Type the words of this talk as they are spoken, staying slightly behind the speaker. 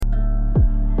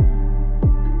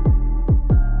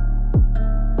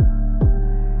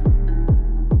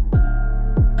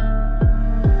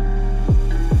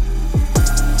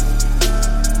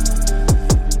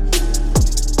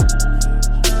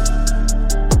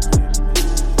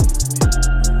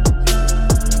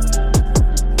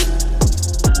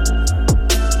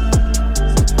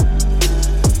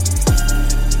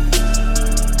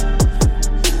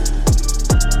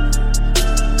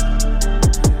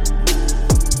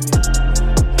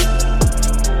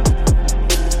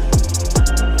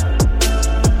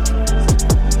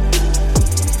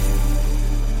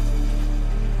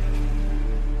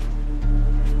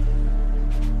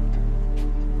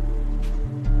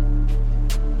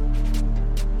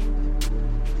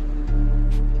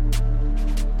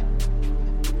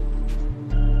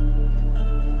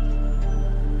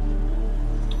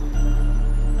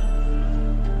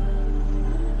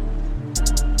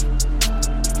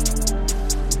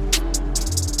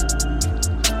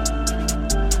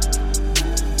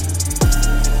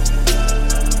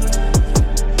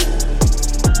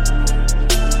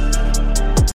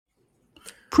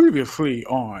Previously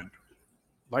on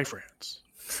Life Rants.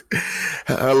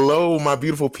 Hello, my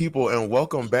beautiful people, and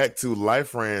welcome back to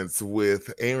Life Rants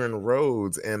with Aaron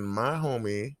Rhodes and my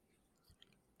homie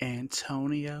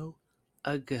Antonio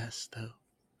Augusto.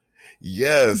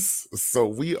 Yes, so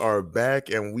we are back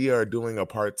and we are doing a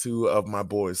part 2 of my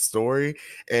boy's story,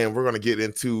 and we're going to get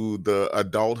into the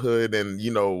adulthood and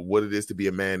what it is to be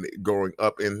a man growing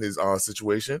up in his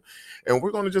situation, and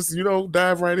we're going to just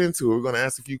dive right into it. We're going to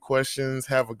ask a few questions,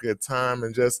 have a good time,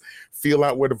 and just feel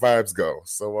out where the vibes go.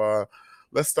 So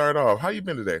let's start off. How you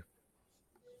been today?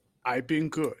 I've been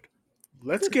good.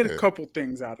 Let's get a couple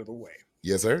things out of the way.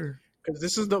 Yes, sir. Because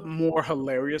this is the more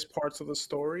hilarious parts of the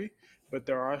story, but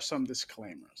there are some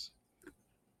disclaimers.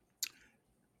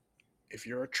 If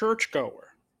you're a churchgoer,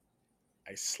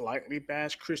 I slightly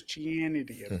bash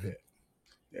Christianity a bit.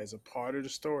 There's a part of the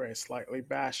story I slightly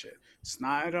bash it. It's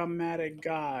not I'm mad at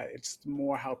God. It's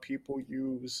more how people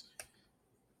use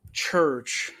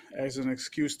church as an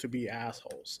excuse to be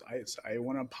assholes. I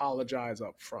want to apologize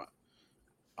up front.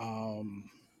 I'm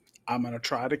going to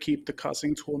try to keep the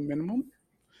cussing to a minimum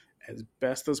as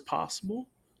best as possible.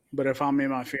 But if I'm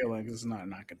in my feelings, there's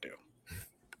nothing I can do.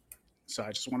 So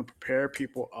I just want to prepare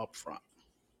people up front.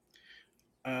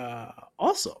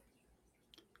 Also,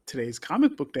 today's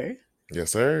comic book day.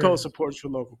 Yes, sir. Go support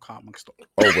your local comic store.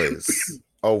 Always.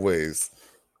 Always.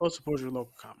 Go support your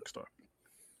local comic store.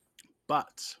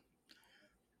 But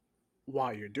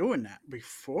while you're doing that,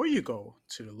 before you go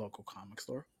to the local comic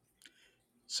store,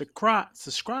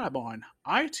 subscribe on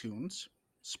iTunes,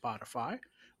 Spotify,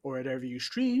 or wherever you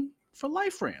stream for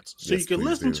Life Rants. So you can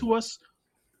listen to us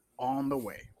on the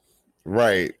way.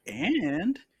 Right.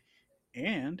 And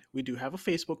we do have a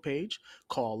Facebook page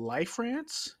called Life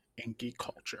Rants and Geek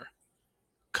Culture.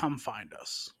 Come find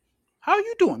us. How are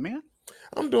you doing, man?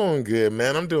 I'm doing good,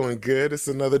 man. I'm doing good. It's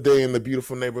another day in the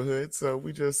beautiful neighborhood. So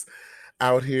we just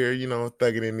out here,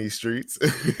 thugging in these streets.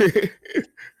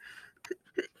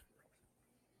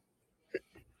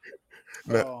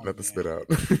 Not to spit out.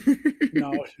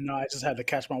 No, I just had to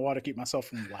catch my water, keep myself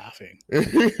from laughing.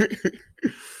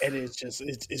 And it's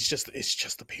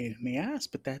just a pain in the ass,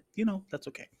 but that, that's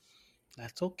okay.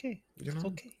 That's okay. It's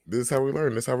okay. This is how we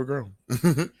learn. This is how we grow.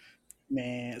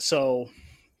 Man, so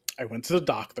I went to the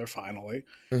doctor finally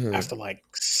after like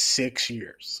 6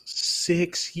 years.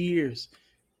 6 years.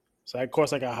 So of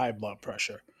course I got high blood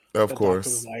pressure. Of course.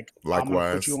 Was like, likewise. I'm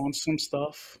gonna put you on some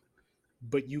stuff,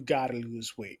 but you gotta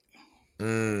lose weight.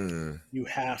 You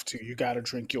have to. You gotta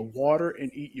drink your water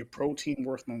and eat your protein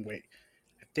worth my weight.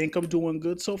 I think I'm doing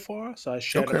good so far. So I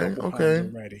shed a couple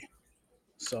pounds already.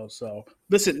 So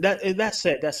listen. That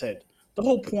said, the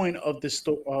whole point of this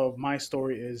of my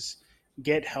story is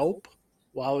get help.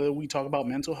 While we talk about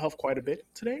mental health quite a bit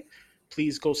today,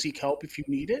 please go seek help if you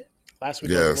need it. Last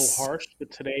week was a little harsh, but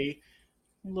today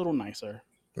a little nicer.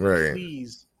 Right.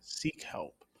 Please seek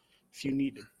help if you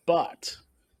need it. But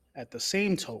at the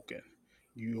same token,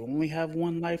 you only have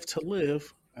one life to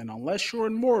live, and unless you're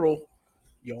immortal,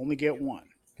 you only get one.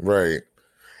 Right.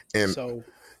 And so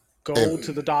go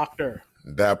to the doctor.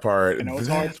 That part. I know it's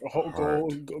hard.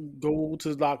 Go to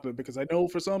the doctor, because I know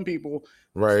for some people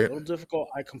right. it's a little difficult.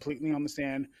 I completely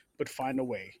understand, but find a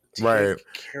way. Take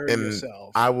care of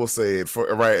yourself. I will say it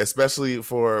especially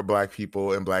for Black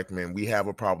people and Black men, we have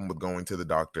a problem with going to the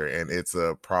doctor, and it's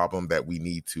a problem that we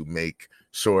need to make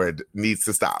sure it needs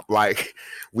to stop. Like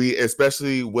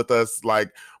especially with us,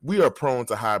 like we are prone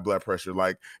to high blood pressure.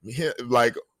 Like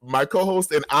my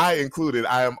co-host and I included,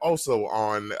 I am also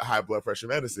on high blood pressure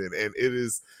medicine, and it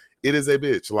is a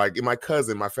bitch. Like my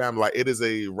cousin, my family, like it is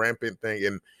a rampant thing.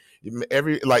 And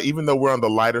even though we're on the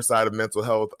lighter side of mental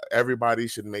health, everybody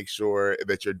should make sure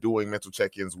that you're doing mental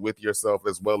check-ins with yourself,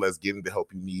 as well as getting the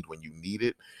help you need when you need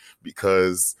it.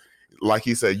 Because like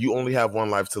he said, you only have one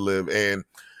life to live. And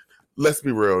let's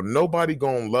be real, nobody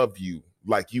gonna love you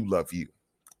like you love you.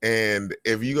 And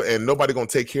nobody gonna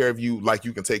take care of you like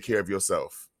you can take care of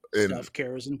yourself. And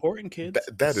self-care is important, kids.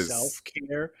 That is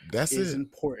self-care. Is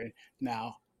important.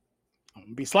 Now, I'm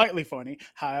gonna be slightly funny.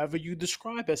 However you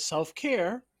describe as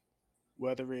self-care,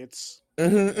 whether it's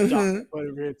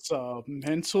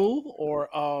mental or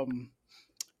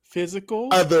physical,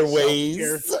 other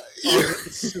ways,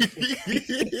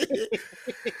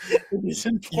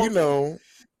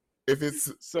 if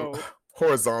it's so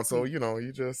horizontal, you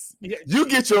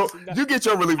get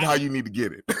your relief how you need to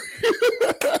get it.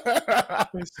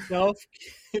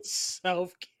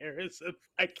 Self-care is.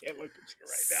 I can't look at you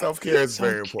right now. Self-care is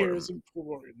very important. Is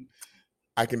important.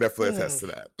 I can definitely attest to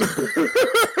that.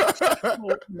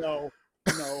 No,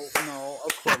 No,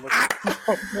 of course.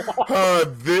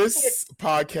 This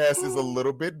podcast is a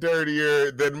little bit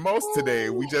dirtier than most today.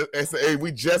 We just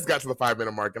got to the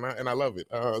 5-minute mark, and I love it.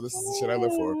 This is the shit I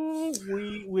live for.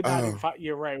 We're not even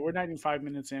you're right. We're not even 5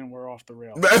 minutes in. We're off the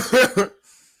rails.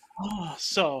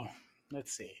 So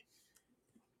let's see.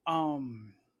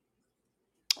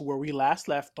 Where we last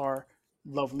left our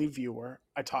lovely viewer,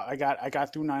 I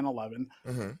got through 9/11.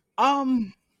 Mm-hmm.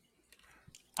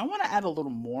 I want to add a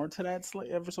little more to that,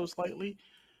 ever so slightly.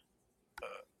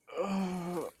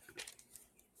 A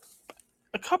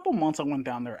couple months I went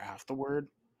down there afterward,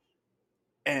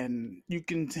 and you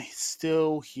can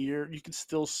still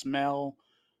smell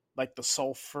like the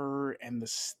sulfur and the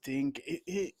stink.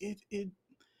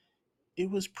 It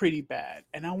was pretty bad,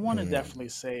 and I want to definitely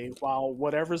say, while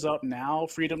whatever's up now,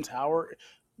 Freedom Tower,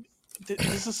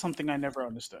 this is something I never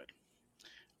understood.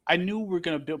 I knew we were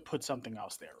gonna put something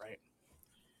else there, right?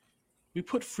 We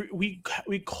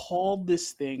called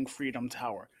this thing Freedom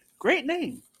Tower. Great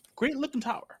name, great looking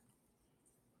tower,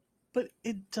 but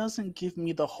it doesn't give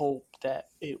me the hope that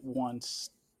it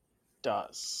once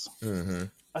does. Mm-hmm.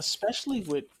 Especially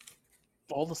with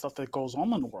all the stuff that goes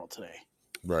on in the world today.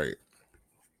 Right.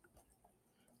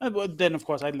 But then, of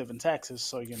course, I live in Texas,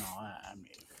 so you know, I mean,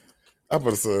 I'm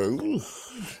gonna say,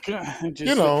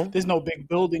 you know, there's no big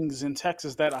buildings in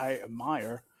Texas that I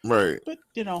admire, right? But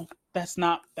you know, that's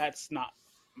not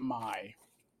my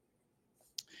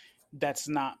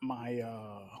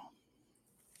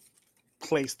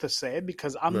place to say it,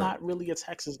 because I'm not really a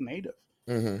Texas native.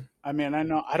 Mm-hmm. I mean, I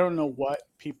don't know what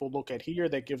people look at here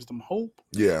that gives them hope,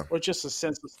 or just a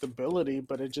sense of stability,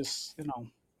 but it just, you know.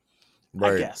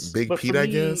 Right. I guess. Big but Pete, I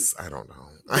guess. I don't know.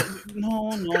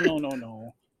 No.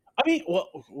 I mean,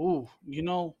 well, you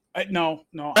know, no,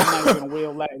 I'm not even going to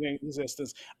will that in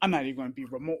existence. I'm not even going to be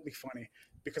remotely funny,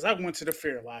 because I went to the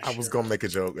fair last year. I was going to make a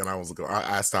joke, and I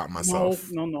stopped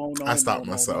myself. No. I stopped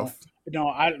myself. No,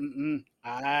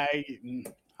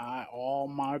 all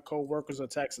my co-workers are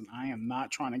Texan. I am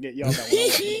not trying to get yelled at when I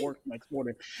go to work next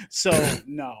morning. So,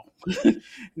 no.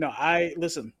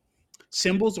 Listen,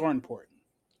 symbols are important.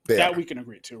 That we can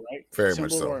agree to, right? Very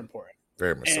Symbols much so. are important.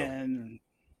 Very much so. And,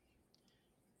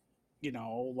 you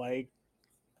know, like,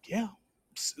 yeah,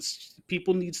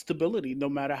 people need stability no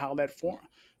matter how that forms,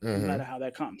 no matter how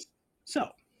that comes.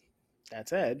 So, that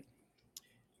said,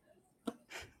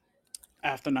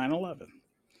 after 9/11,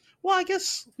 well, I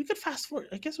guess we could fast forward.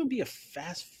 I guess it would be a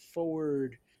fast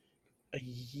forward a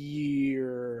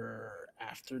year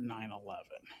after 9/11.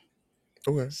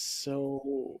 Okay.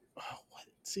 So,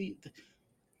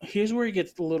 here's where it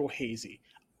gets a little hazy.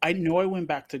 I know I went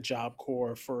back to Job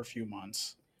Corps for a few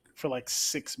months, for like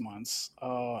 6 months.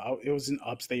 It was in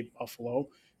upstate Buffalo.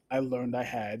 I learned I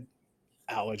had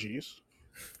allergies.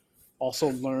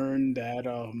 Also learned that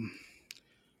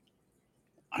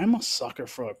I'm a sucker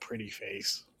for a pretty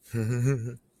face.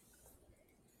 I'm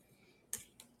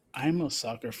a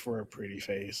sucker for a pretty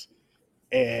face.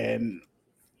 And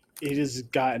it has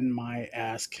gotten my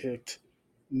ass kicked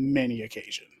many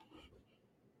occasions.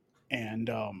 And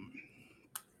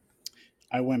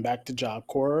I went back to Job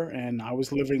Corps, and I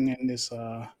was living in this,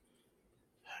 I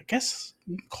guess,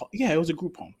 it was a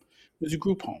group home. It was a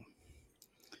group home.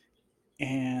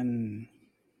 And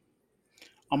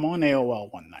I'm on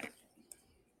AOL one night.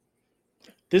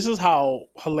 This is how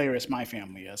hilarious my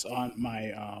family is on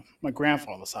my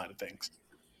grandfather's side of things.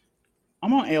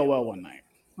 I'm on AOL one night.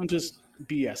 I'm just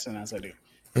BSing as I do.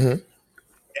 Mm-hmm.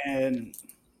 And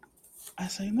I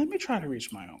say, let me try to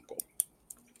reach my uncle.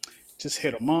 Just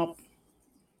hit him up.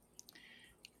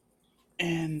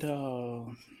 And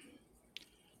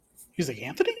he's like,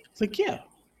 Anthony? It's like, yeah.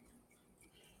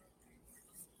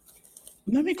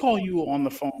 Let me call you on the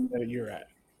phone that you're at.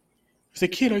 He's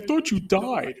like, kid, I thought you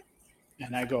died.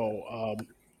 And I go,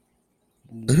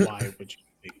 why would you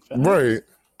think that? Right.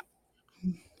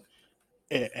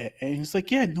 And he's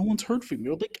like, yeah, no one's heard from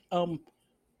you. Like,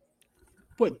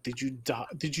 what, did you die?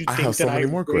 Did you think I have so many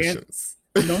more questions.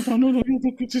 No.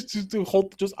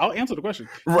 Just I'll answer the question.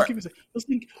 Right. Just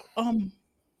think,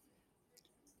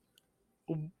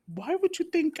 why would you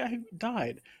think I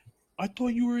died? I thought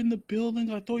you were in the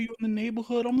building. I thought you were in the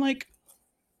neighborhood. I'm like,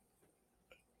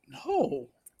 no.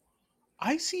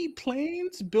 I see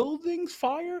planes, buildings,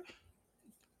 fire.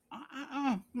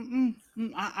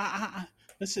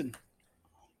 Listen,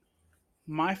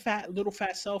 my little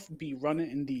fat self be running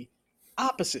in the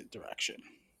opposite direction.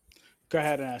 Go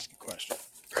ahead and ask a question.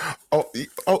 Oh!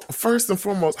 First and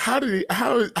foremost, how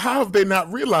have they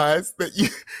not realized that you?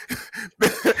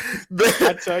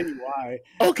 I'll tell you why.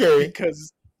 Okay,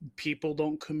 because people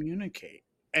don't communicate,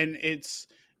 and it's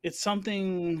it's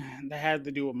something that had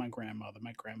to do with my grandmother.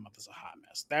 My grandmother's a hot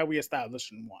mess. That we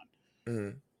established in one.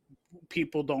 Mm-hmm.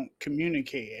 People don't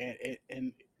communicate,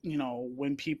 and you know,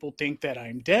 when people think that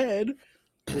I'm dead,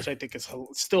 which I think is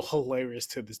still hilarious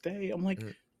to this day, I'm like, Mm-hmm.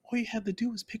 all you had to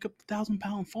do is pick up the 1,000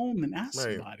 pound phone and ask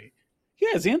Right. somebody.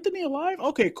 Yeah, is Anthony alive?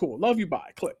 Okay, cool. Love you.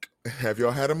 Bye. Click. Have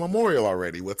y'all had a memorial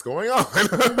already? What's going on?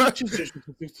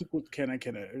 Can I?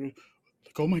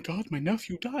 Like, oh my god, my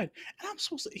nephew died, and I'm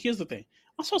supposed to. Here's the thing: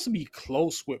 I'm supposed to be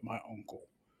close with my uncle,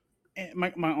 and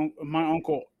my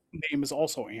uncle name is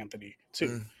also Anthony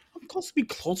too. I'm supposed to be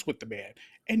close with the man,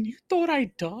 and you thought I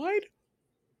died?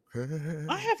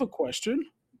 I have a question.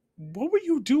 What were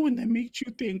you doing that made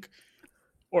you think,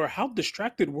 or how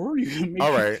distracted were you that made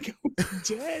All you right. think I was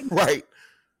dead? Right.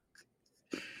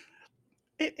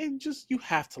 It just, you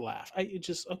have to laugh. It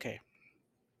just, okay.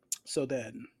 So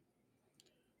then,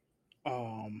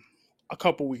 um, a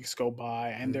couple weeks go by,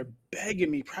 and they're begging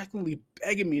me, practically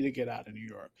begging me to get out of New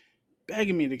York,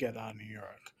 begging me to get out of New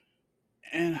York,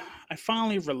 and I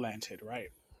finally relented, right?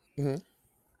 Mm-hmm.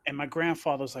 And my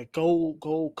grandfather's like,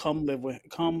 go, come live with,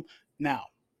 come now.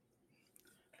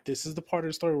 This is the part of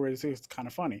the story where it's kind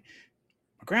of funny.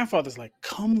 My grandfather's like,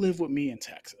 come live with me in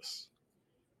Texas.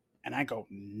 And I go,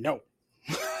 no.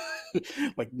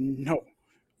 Like, no.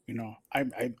 You know, I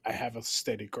have a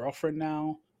steady girlfriend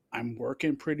now. I'm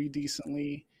working pretty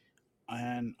decently.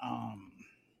 And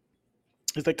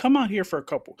he's like, come out here for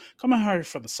come out here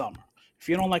for the summer. If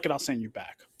you don't like it, I'll send you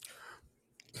back.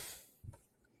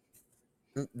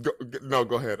 No,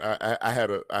 go ahead. I had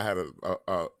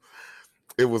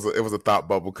it was a thought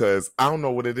bubble because I don't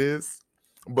know what it is,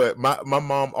 but my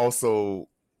mom also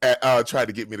tried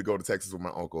to get me to go to Texas with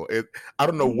my uncle. I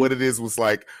don't know what it is. Was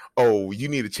like, oh, you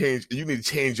need to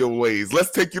change your ways.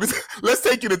 Let's take you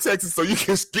to Texas so you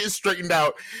can get straightened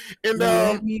out. And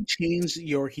let me change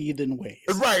your heathen ways.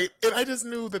 Right, and I just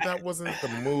knew that wasn't the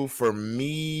move for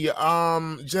me.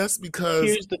 Just because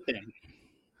here's the thing.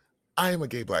 I am a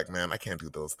gay black man. I can't do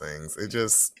those things. It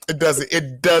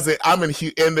doesn't. I'm in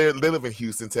and they live in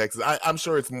Houston, Texas. I'm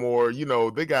sure it's more,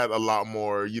 they got a lot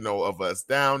more, of us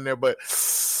down there, but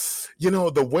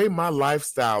the way my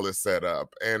lifestyle is set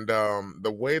up and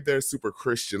the way their super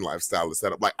Christian lifestyle is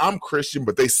set up, like I'm Christian,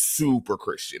 but they super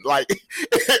Christian. Like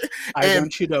I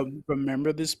want you to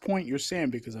remember this point you're saying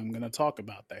because I'm going to talk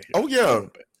about that here. Oh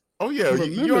yeah.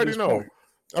 You already know. Point.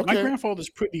 Okay. My grandfather's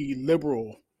pretty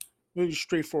liberal. Really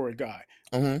straightforward guy.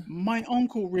 Mm-hmm. My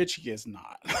uncle Richie is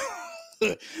not.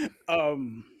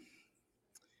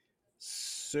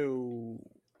 So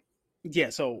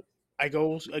so I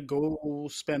go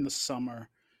spend the summer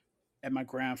at my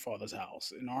grandfather's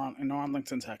house in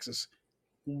Arlington, Texas.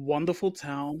 Wonderful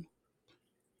town,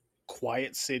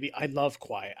 quiet city. I love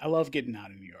quiet. I love getting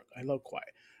out of New York. I love quiet.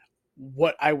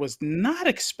 What I was not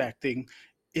expecting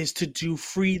is to do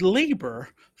free labor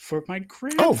for my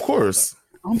grandfather. Oh, of course.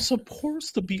 I'm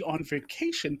supposed to be on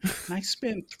vacation, and I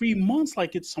spent 3 months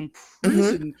like it's some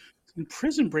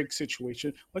prison break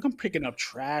situation. Like I'm picking up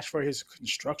trash for his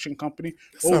construction company.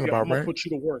 I'm gonna put you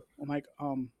to work. I'm like,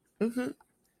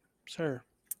 sir,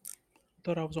 I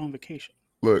thought I was on vacation.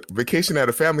 Look, vacation at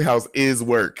a family house is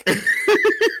work.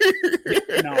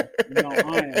 No,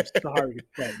 I am sorry,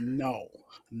 but no.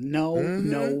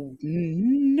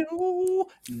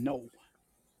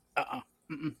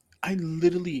 I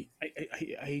literally,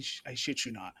 I shit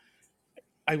you not.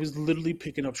 I was literally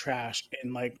picking up trash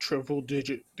in like triple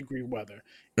digit degree weather.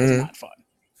 It was not fun.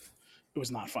 It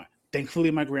was not fun. Thankfully,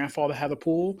 my grandfather had a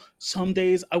pool. Some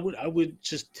days I would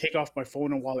just take off my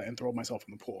phone and wallet and throw myself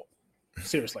in the pool.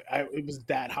 Seriously, it was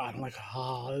that hot. I'm like,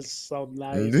 this is so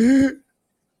nice.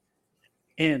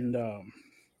 And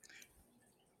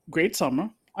great summer.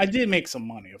 I did make some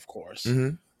money, of course.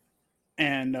 And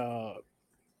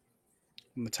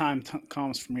when the time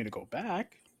comes for me to go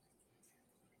back,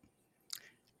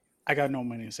 I got no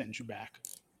money to send you back.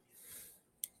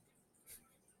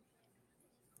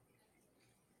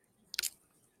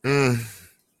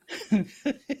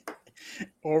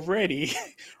 Already,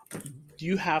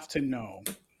 you have to know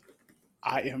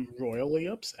I am royally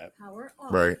upset.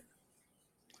 Right.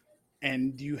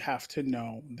 And you have to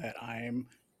know that I'm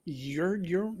your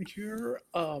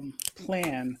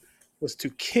plan was to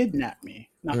kidnap me.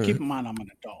 Now keep in mind I'm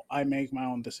an adult. I make my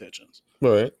own decisions.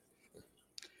 Right.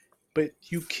 But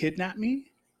you kidnapped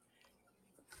me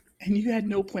and you had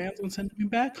no plans on sending me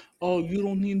back? Oh, you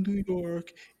don't need New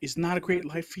York. It's not a great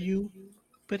life for you.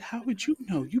 But how would you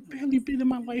know? You barely been in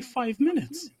my life 5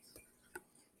 minutes.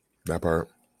 That part.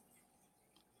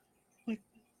 Like,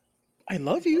 I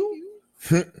love you.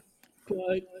 But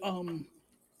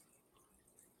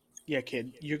yeah,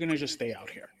 kid, you're gonna just stay out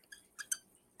here.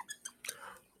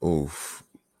 Oof.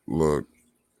 Look,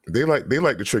 they like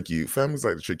to trick you. Families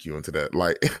like to trick you into that.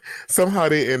 Like somehow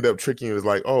they end up tricking you. It's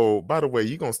like, oh, by the way,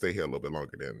 you're gonna stay here a little bit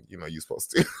longer than you're supposed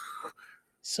to.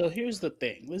 So here's the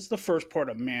thing. This is the first part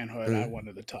of manhood I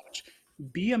wanted to touch.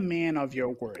 Be a man of your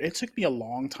word. It took me a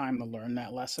long time to learn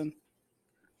that lesson.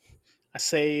 I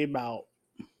say about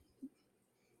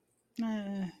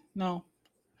no.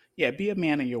 Yeah, be a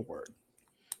man of your word.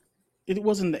 It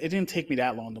didn't take me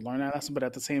that long to learn that lesson, but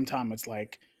at the same time it's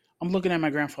like I'm looking at my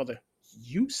grandfather.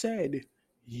 You said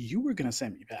you were gonna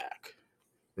send me back.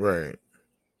 Right.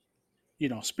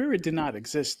 Spirit did not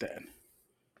exist then.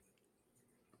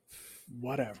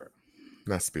 Whatever.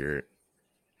 Not spirit.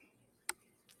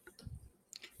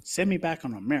 Send me back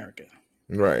on American.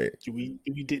 Right. We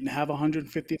didn't have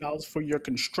 $150 for your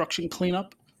construction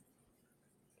cleanup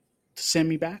to send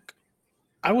me back.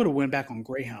 I would have went back on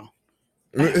Greyhound.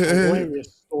 I have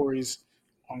hilarious stories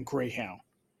on Greyhound.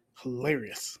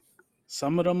 Hilarious.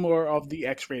 Some of them are of the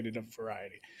X-rated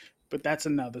variety, but that's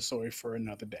another story for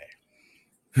another day.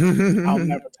 I'll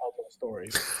never tell those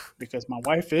stories because my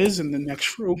wife is in the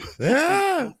next room.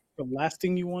 Yeah. The last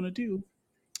thing you want to do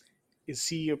is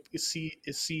see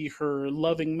her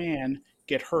loving man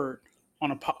get hurt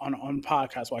on a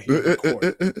podcast while he's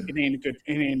recording. It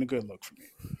ain't a good look for me.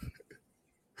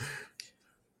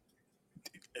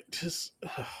 Just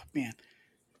man.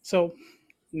 So,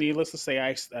 needless to say,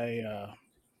 I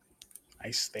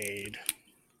stayed,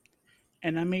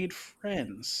 and I made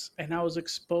friends, and I was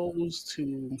exposed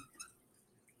to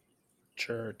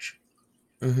church.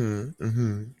 It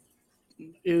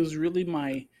was really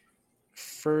my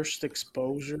first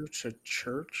exposure to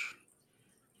church,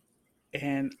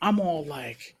 and I'm all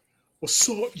like, "What's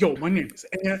up, yo? My name is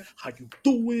Ed. How you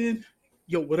doing?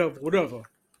 Yo, whatever.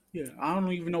 Yeah, I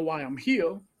don't even know why I'm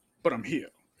here, but I'm here."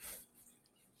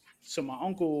 So my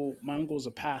uncle's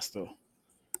a pastor,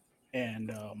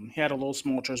 and he had a little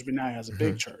small church, but now he has a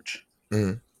big church.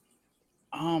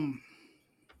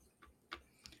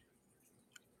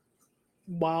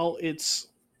 While it's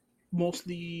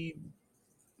mostly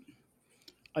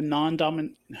a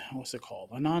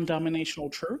non-denominational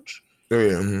church. Oh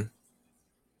yeah.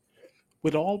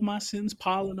 With all my sins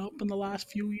piling up in the last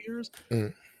few years,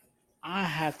 I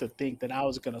had to think that I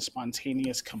was going to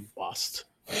spontaneous combust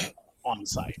on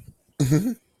site.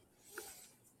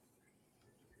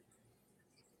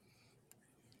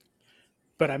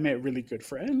 But I met really good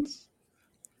friends.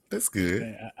 That's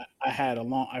good. I had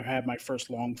my first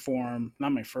long form,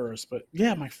 not my first, but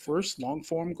yeah, my first long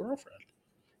form girlfriend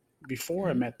before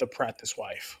I met the practice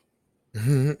wife.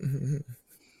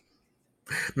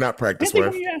 Not practice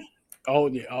wife. Yeah. Oh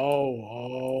yeah.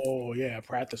 Oh yeah.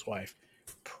 Practice wife.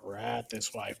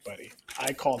 Practice wife, buddy.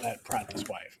 I call that practice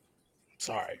wife.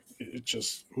 Sorry. It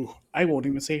just. I won't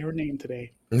even say her name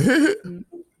today. Mm-mm.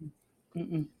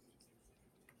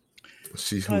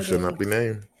 She who should not be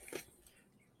named.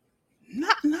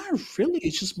 Not really.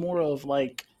 It's just more of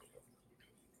like.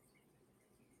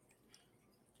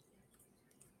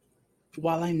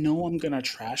 While I know I'm gonna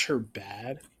trash her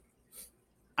bad,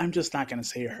 I'm just not gonna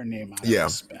say her name out of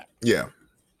respect. Yeah.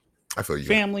 I feel you.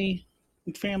 Family,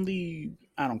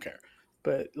 I don't care.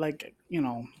 But I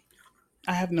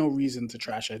have no reason to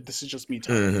trash it. This is just me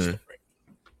telling the story.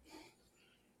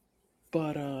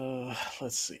 But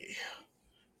let's see.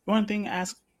 One thing,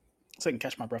 ask so I can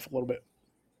catch my breath a little bit.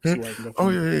 See where I can go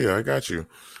yeah, I got you.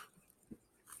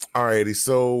 Alrighty,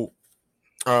 so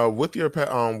with your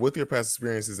past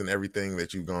experiences and everything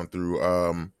that you've gone through,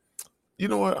 you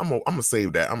know what? I'm gonna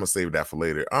save that. I'm gonna save that for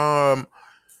later.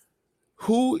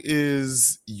 Who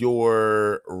is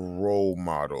your role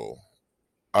model?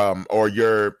 Or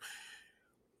your,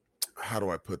 how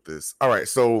do I put this? All right,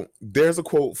 so there's a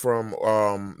quote from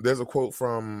a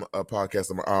podcast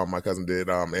that my cousin did,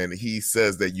 and he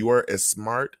says that you are as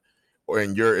smart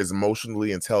and you're as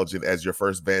emotionally intelligent as your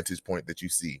first vantage point that you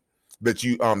see, that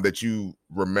you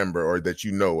remember or that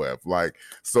you know of. Like,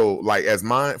 so like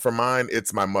for mine,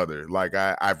 it's my mother. Like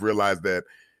I've realized that,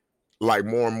 like,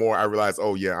 more and more I realize,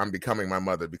 oh yeah, I'm becoming my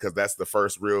mother, because that's the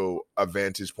first real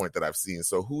vantage point that I've seen.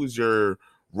 So who is your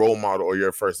role model or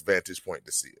your first vantage point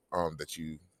to see that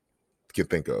you can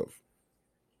think of?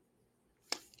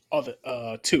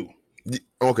 Two.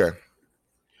 Okay.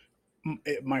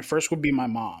 My first would be my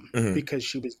mom, because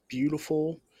she was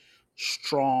beautiful,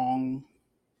 strong,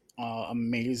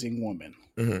 amazing woman.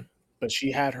 But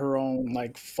she had her own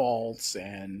like faults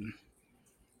and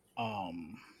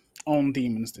own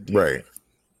demons to deal with.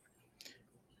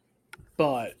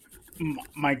 But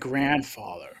my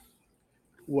grandfather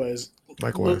was,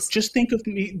 likewise. Just think of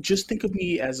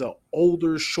me as an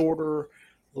older, shorter,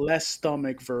 less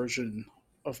stomach version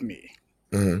of me.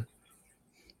 Mm-hmm.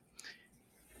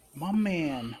 My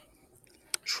man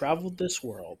traveled this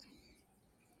world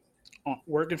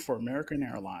working for American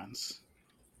Airlines.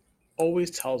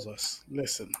 Always tells us,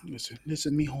 listen,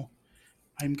 mijo.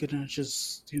 I'm gonna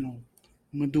just, I'm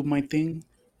gonna do my thing.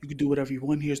 You can do whatever you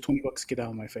want. Here's $20. Get out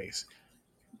of my face.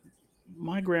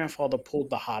 My grandfather pulled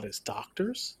the hottest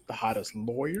doctors, the hottest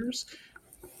lawyers,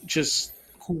 just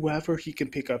whoever he can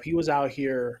pick up. He was out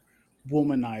here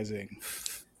womanizing.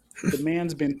 The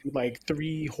man's been through like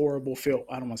three horrible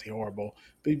I don't want to say horrible,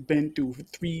 but he's been through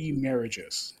three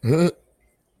marriages.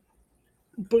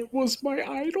 But was my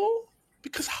idol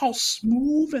because how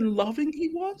smooth and loving he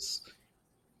was.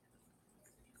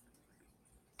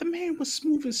 The man was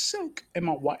smooth as silk, and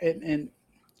my wife and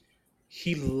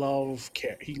he loved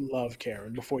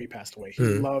Karen before he passed away. He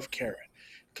Mm-hmm. loved Karen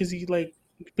because he like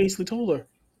basically told her,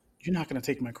 "You're not gonna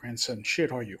take my grandson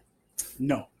shit, are you?"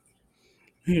 No.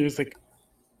 He was like,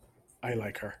 "I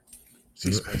like her.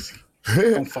 She's spicy.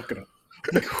 Don't fuck it up."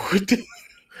 I'm like, what the-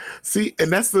 See,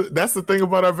 and that's the thing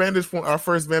about our vantage point, our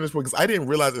first vantage point, because I didn't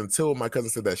realize until my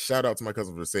cousin said that. Shout out to my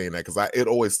cousin for saying that, because it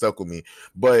always stuck with me.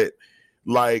 But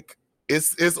like,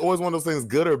 it's always one of those things,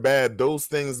 good or bad, those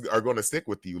things are going to stick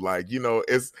with you. Like,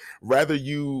 it's rather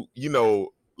you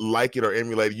like it or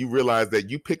emulate it, you realize that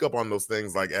you pick up on those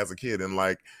things like as a kid. And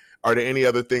like, are there any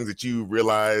other things that you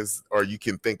realize or you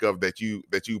can think of that you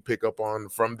pick up on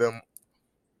from them?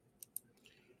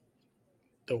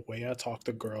 the way I talk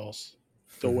to girls,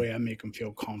 the way I make them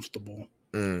feel comfortable.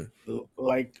 Mm.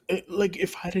 Like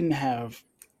if I didn't have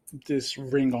this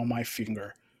ring on my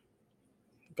finger,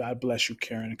 God bless you,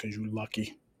 Karen, because you're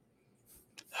lucky.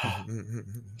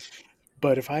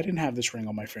 But if I didn't have this ring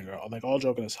on my finger, like all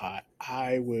joking aside,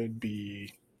 I would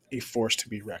be a force to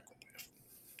be reckoned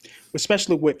with.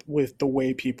 Especially with the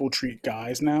way people treat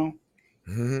guys now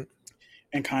Mm-hmm.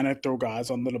 and kind of throw guys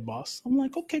under the bus. I'm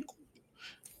like, okay, cool.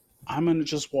 I'm gonna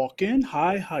just walk in,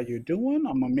 hi, how you doing?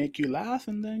 I'm gonna make you laugh,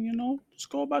 and then just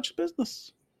go about your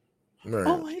business. Right.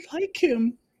 Oh, I like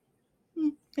him.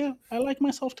 Yeah, I like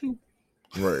myself too.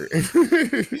 Right.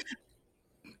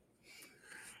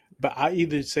 But I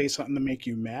either say something to make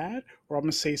you mad, or I'm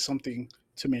gonna say something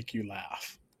to make you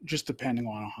laugh, just depending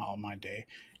on how my day.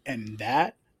 And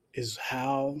that is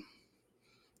how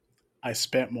I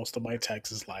spent most of my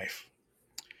Texas life.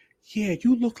 Yeah,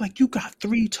 you look like you got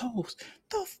three toes.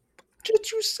 The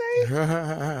did you say?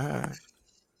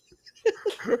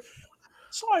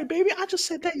 Sorry, baby. I just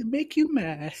said that to make you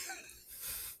mad.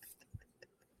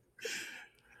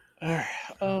 All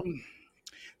right.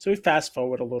 So we fast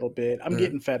forward a little bit. I'm Mm.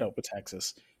 getting fed up with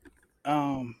Texas.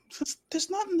 There's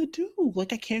nothing to do.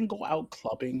 Like I can't go out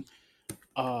clubbing.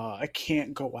 I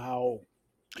can't go out.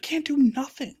 I can't do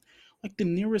nothing. Like the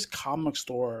nearest comic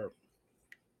store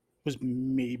was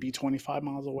maybe 25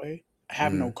 miles away. I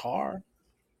have no Mm. car.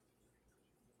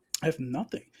 I have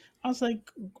nothing. I was like,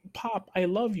 Pop, I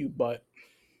love you, but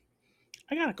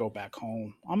I gotta go back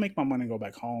home. I'll make my money and go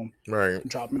back home. Right.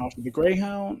 Drop me off at the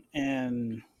Greyhound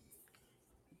and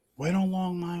went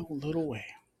along my little way.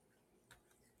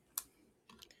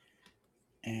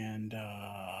 And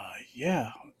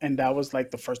yeah, and that was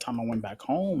like the first time I went back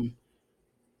home,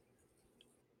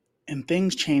 and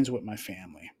things changed with my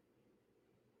family.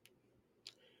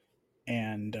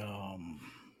 And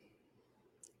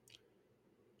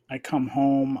I come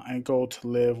home, I go to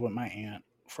live with my aunt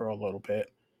for a little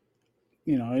bit.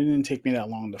 It didn't take me that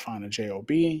long to find a job.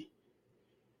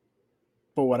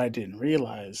 But what I didn't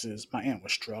realize is my aunt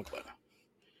was struggling.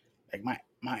 Like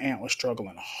my aunt was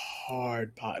struggling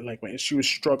hard. Like she was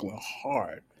struggling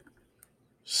hard.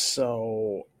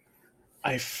 So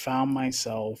I found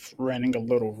myself renting a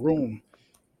little room,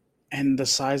 and the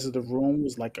size of the room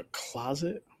was like a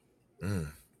closet. Mm.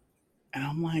 And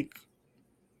I'm like,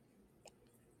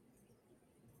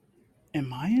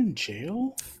 am I in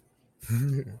jail?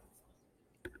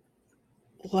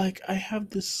 Like I have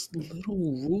this little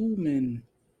room and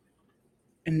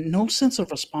no sense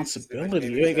of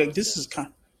responsibility. Like this is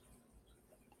kind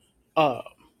uh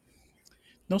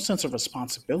no sense of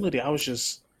responsibility. I was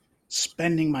just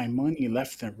spending my money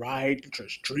left and right,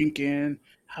 just drinking,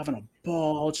 having a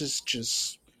ball,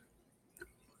 just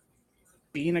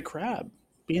being a crab,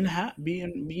 being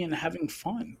having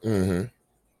fun. Mm-hmm.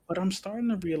 But I'm starting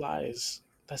to realize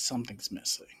that something's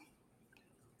missing.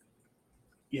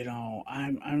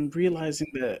 I'm realizing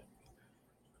that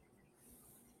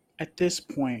at this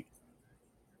point,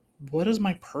 what is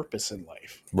my purpose in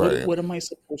life? What Right. what am I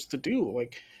supposed to do?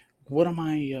 Like, what am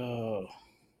I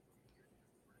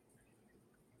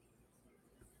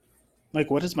like?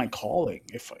 What is my calling,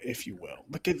 if you will?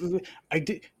 Like, I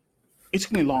did. It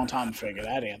took me a long time to figure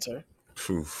that answer.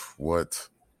 Oof, what?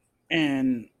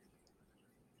 And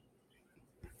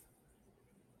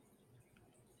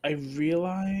I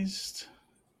realized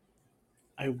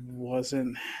I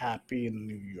wasn't happy in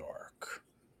New York.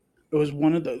 It was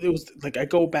like I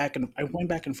went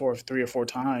back and forth 3 or 4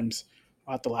 times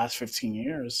about the last 15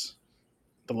 years.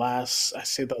 I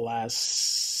say the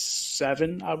last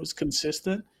 7, I was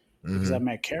consistent because I Mm-hmm.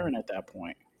 met Karen at that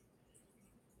point.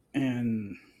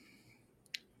 And,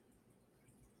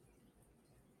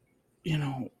 you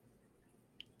know,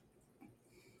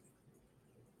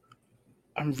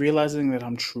 I'm realizing that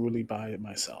I'm truly by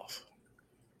myself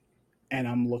and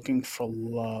I'm looking for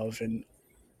love in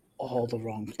all the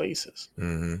wrong places.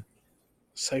 Mm-hmm.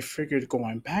 So I figured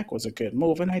going back was a good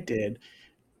move, and I did.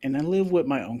 And I lived with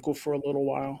my uncle for a little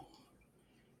while.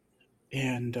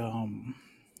 And,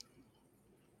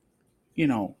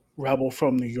 Rebel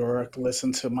from New York,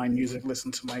 listen to my music,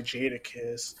 listen to my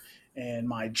Jadakiss and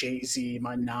my Jay Z,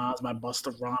 my Nas, my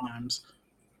Busta Rhymes.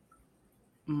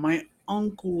 My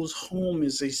uncle's home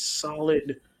is a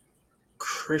solid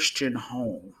Christian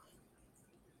home,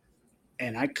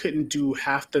 and I couldn't do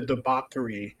half the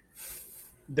debauchery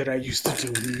that I used to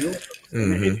do in New York,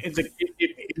 and Mm-hmm.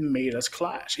 it made us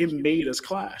clash. It made us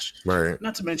clash. Right.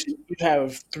 Not to mention, you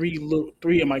have three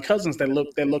of my cousins that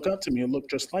look up to me and look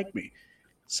just like me.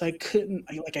 So I couldn't.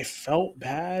 I felt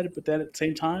bad, but then at the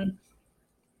same time,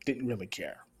 didn't really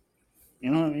care.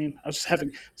 You know what I mean? I was just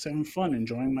having fun,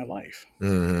 enjoying my life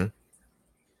Mm-hmm.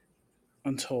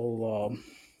 until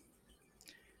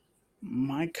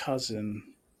my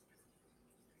cousin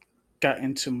got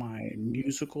into my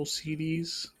musical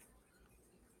CDs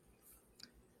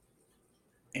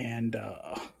and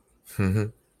Mm-hmm.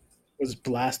 was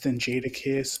blasting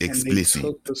Jadakiss, and they Explicit.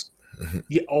 took this.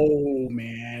 Yeah, oh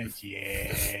man,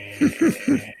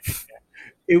 yeah.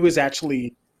 It was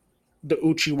actually the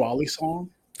Uchi Wally song.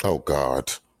 Oh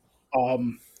God.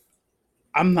 Um,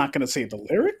 I'm not gonna say the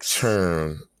lyrics.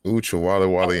 Churn. Ucha Wally Uh,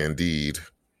 Wally indeed.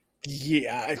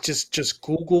 yeah, just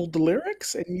Google the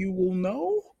lyrics and you will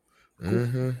know.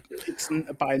 Mm-hmm. It's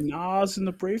by Nas and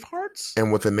the Bravehearts.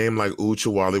 And with a name like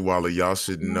Ucha Wally Wally, y'all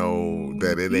should know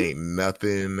that it Mhm. ain't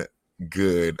nothing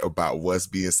good about what's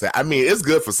being said. I mean, it's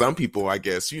good for some people, I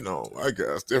guess, I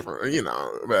guess different,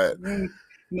 but Mm,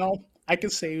 no, I can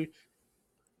say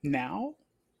now,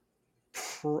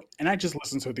 and I just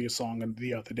listened to the song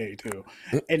the other day too,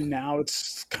 and now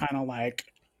it's kind of like,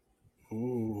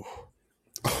 ooh,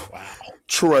 wow.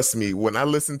 trust me, when I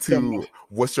listened The, to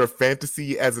What's Your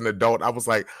Fantasy as an adult, I was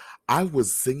like, I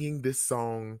was singing this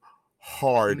song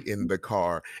hard in mhm. the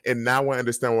car. And now I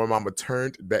understand why mama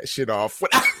turned that shit off. When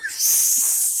I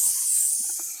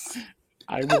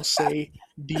I will say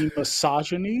the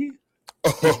misogyny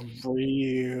is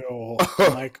real.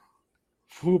 I'm like,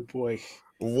 oh boy.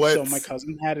 So my what?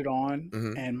 cousin had it on,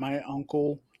 Mhm. and my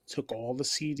uncle took all the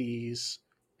CDs,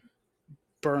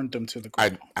 burned them to the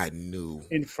ground I knew.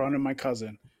 in front of my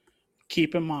cousin.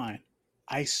 Keep in mind,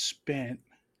 I spent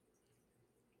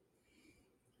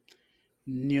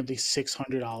nearly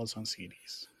 $600 on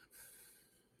CDs.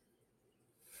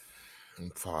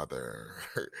 Father.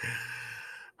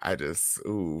 I just,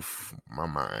 oof, my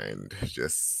mind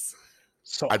just,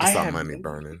 So I I just saw have money no,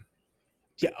 burning.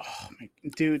 yeah, oh my,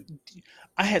 dude,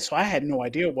 I had no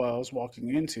idea what I was walking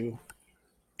into,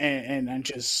 and I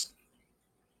just,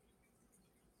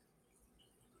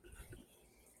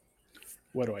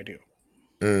 what do I do?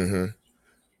 Mm-hmm.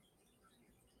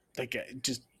 Like,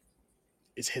 just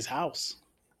it's his house.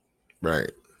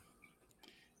 Right.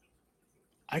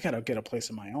 I gotta get a place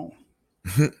of my own.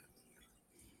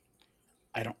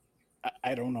 I don't,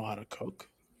 I don't know how to cook.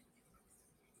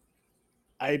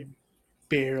 I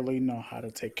barely know how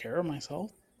to take care of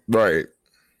myself. right.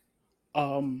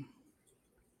 Um,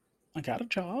 I got a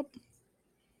job,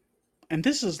 and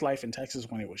this is life in Texas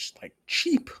when it was like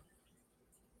cheap.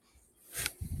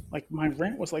 Like my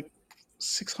rent was like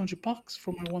 $600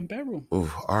 for my one bedroom. Ooh,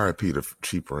 RIP to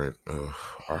cheap rent. Oh,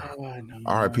 I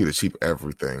RIP know. to cheap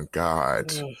everything.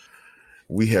 God. Ugh,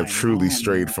 We have I truly know,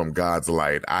 strayed man. from God's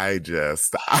light. I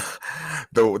just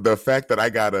the fact that I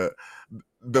gotta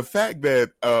the fact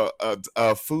that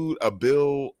a food a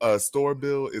bill a store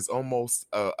bill is almost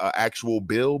a actual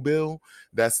bill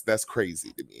that's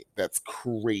crazy to me. That's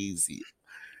crazy.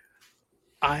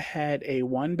 I had a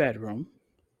one bedroom,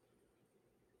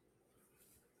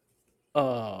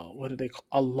 what do they call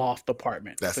a loft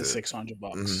apartment That's for it. 600 Mm-hmm.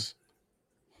 bucks.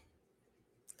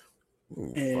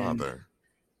 Ooh, And Father.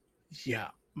 yeah,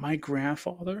 my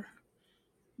grandfather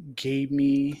gave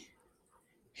me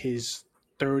his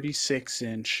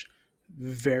 36-inch,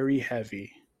 very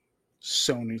heavy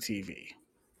Sony TV.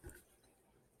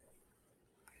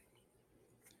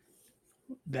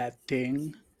 That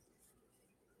thing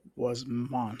was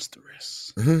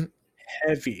monstrous, Mhm.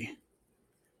 heavy,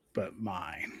 but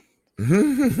mine.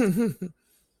 Mhm.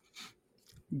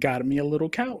 Got me a little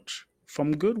couch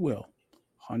from Goodwill,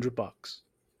 $100.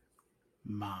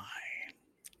 Mine.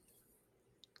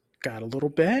 Got a little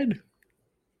bed.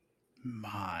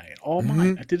 Mine. All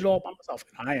mine. I did it all by myself,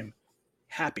 and I am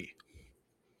happy.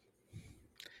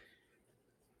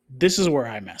 This is where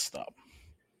I messed up.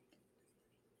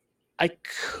 I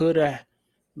could have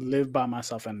lived by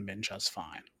myself and been just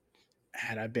fine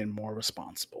had I been more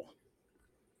responsible.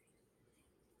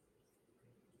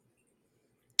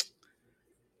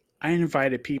 I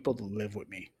invited people to live with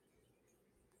me.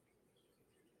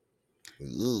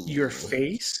 Your Ooh.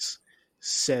 face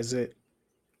says it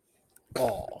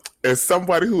all. As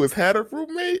somebody who has had a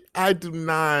roommate, I do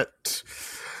not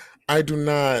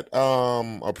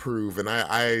approve, and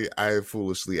I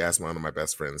foolishly asked one of my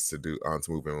best friends to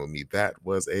move in with me. That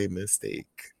was a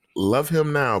mistake. Love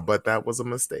him now, but that was a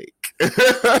mistake.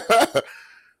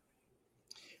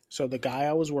 So the guy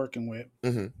I was working with,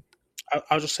 Mm-hmm.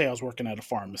 I'll just say I was working at a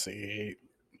pharmacy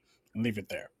and leave it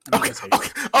there. I'm not Okay, gonna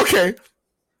say okay.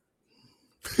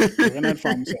 working at a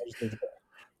pharmacy. I'll just leave it there.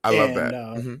 I love And that.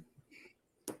 Mm-hmm.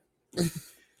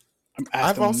 I asked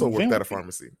I've him to also move in worked at a with me.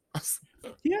 pharmacy.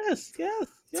 Yes, yes, yes.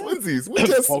 Twinsies. We Walgreens,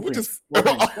 just Walgreens,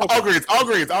 Walgreens. all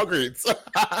grades,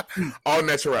 all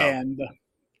natural. And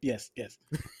yes, yes.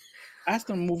 I asked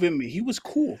him to move in with me. He was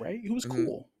cool, right? He was Mm-hmm.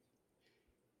 cool.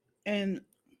 And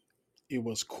it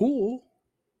was cool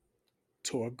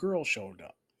till a girl showed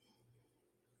up.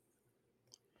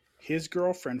 His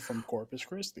girlfriend from Corpus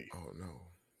Christi. Oh no.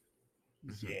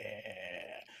 Mm-hmm.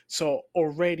 Yeah. So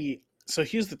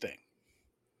here's the thing.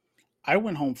 I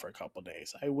went home for a couple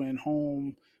days. I went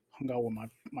home, hung out with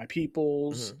my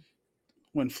peoples. Mm-hmm.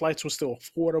 When flights were still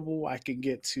affordable, I could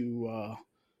get to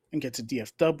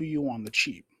DFW on the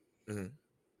cheap. Mm-hmm.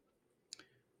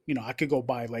 I could go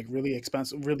buy like really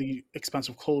expensive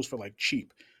clothes for like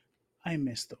cheap. I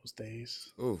miss those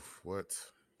days. Oof, what?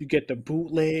 You get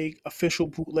the official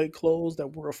bootleg clothes that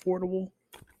were affordable.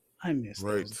 I miss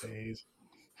those days.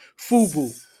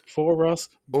 FUBU, for us,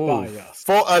 by us.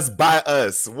 For us, by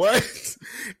us. What?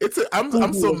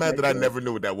 I'm so mad that I good. never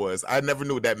knew what that was. I never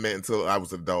knew what that meant until I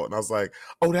was an adult, and I was like,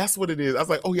 "Oh, that's what it is." I was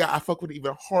like, "Oh yeah, I fuck with it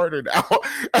even harder now."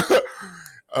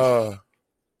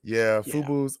 Yeah,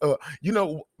 FUBUs.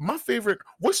 My favorite.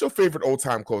 What's your favorite old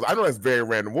time clothes? I know that's very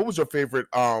random. What was your favorite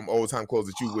old time clothes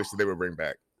that you wish that they would bring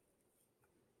back?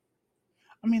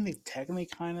 I mean, they technically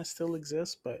kind of still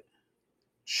exist, but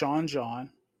Sean John.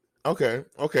 Okay.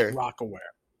 Rockaware.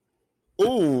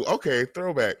 Ooh, okay,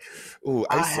 throwback. Ooh,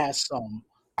 I had some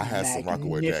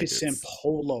Rockaware magnificent jackets.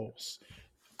 Polos.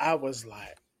 I was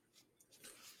like,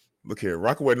 look here,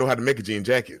 Rockaware know how to make a jean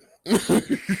jacket.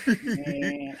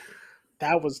 man,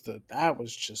 that was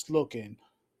just looking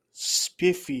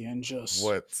spiffy and just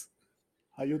what?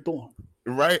 How you doing?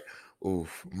 Right?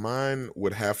 Oof, mine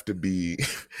would have to be,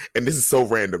 and this is so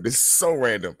random.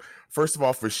 First of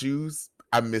all, for shoes,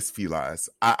 I miss Felines.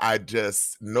 I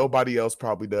just nobody else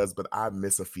probably does, but I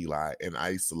miss a Feline, and I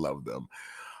used to love them.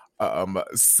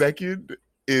 Second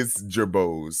is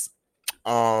Jabos.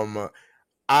 I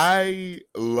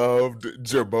loved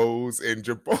Jabos and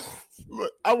Jabos.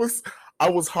 I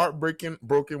was broken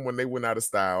when they went out of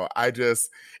style.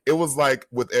 It was like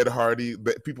with Ed Hardy,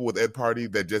 people with Ed Hardy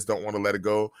that just don't want to let it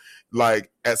go.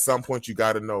 Like at some point you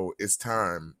got to know it's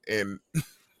time, and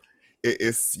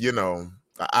it's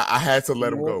I had to let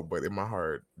them go, but in my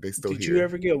heart they still here. Did you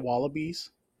ever get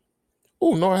Wallabies?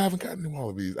 Oh no, I haven't gotten any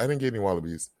Wallabies. I didn't get any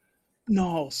Wallabies.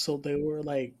 No, so they were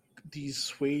like these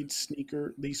suede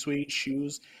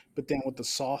shoes, but then with the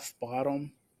soft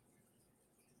bottom.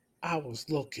 I was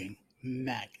looking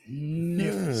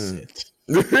magnificent.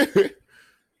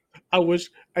 I wish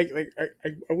I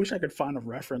wish I could find a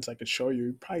reference I could show you.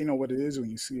 You probably know what it is when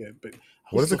you see it, but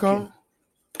what is it called?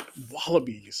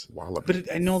 Wallabies.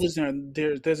 But I know there's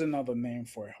another name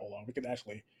for it. Hold on, we could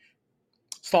actually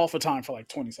stall for time for like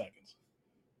 20 seconds.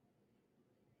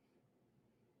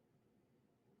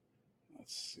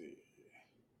 Let's see.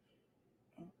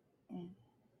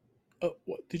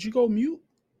 What? Did you go mute?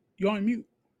 You're on mute.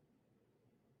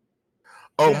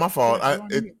 Oh, yeah, my fault. My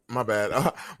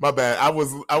bad. My bad. I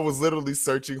was literally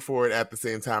searching for it at the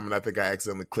same time, and I think I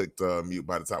accidentally clicked mute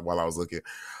by the time while I was looking.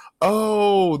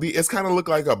 Oh, it's kind of look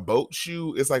like a boat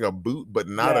shoe. It's like a boot, but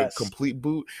not a complete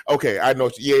boot. Okay, I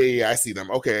know. Yeah, I see them.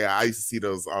 Okay, I used to see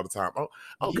those all the time. Oh,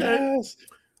 okay. Yes.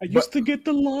 I But used to get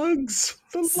the lugs.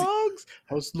 The see, lugs.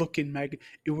 I was looking, Meg.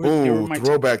 They were oh, my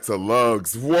throwback to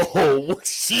lugs. Whoa,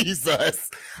 Jesus.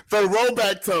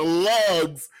 Throwback to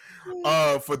lugs.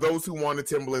 For those who wanted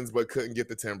Timberlands but couldn't get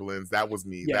the Timberlands, that was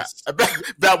me. Yes.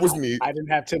 That was me. I didn't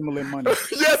have Timberland money.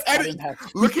 Yes, I didn't have.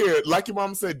 look here. Like your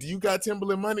mom said, do you got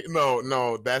Timberland money?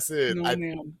 No, that's it. No,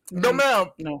 ma'am. No,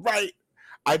 ma'am. No. Right.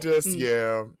 I just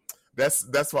yeah.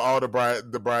 That's for all the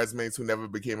bridesmaids who never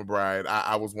became a bride.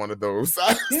 I was one of those.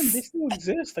 Damn, they still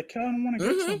exist. I kind of want to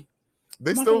get some.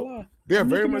 They still, they're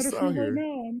very much out out here. Right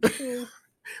now. I'm still...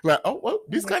 Like, oh well,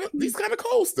 these kind of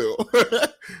cold still.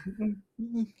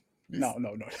 No.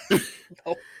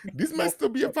 These might still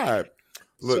be a vibe.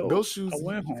 Look, so those shoes.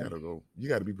 You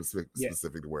gotta be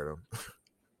specific to wear them.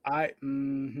 Like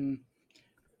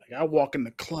I walk in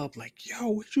the club like,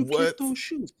 yo, where'd you get those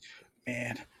shoes?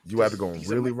 Man, you either gonna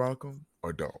really rock them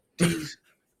or don't.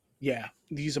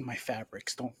 These are my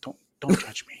fabrics. Don't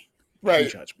judge me. Right.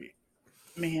 Don't judge me,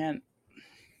 man.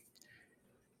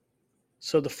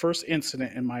 So the first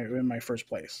incident in my first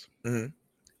place,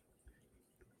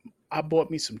 I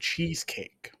bought me some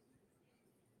cheesecake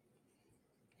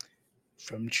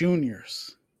from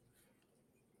Junior's.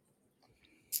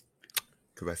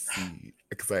 Because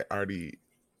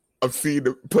I'm seeing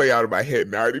the play out of my head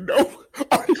and I already know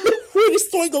where the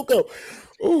story gonna go.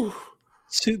 Ooh.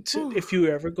 If you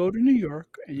ever go to New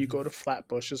York and you go to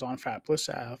Flatbush's on Flatbush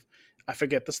Ave, I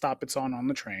forget the stop it's on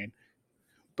the train,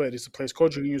 but it's a place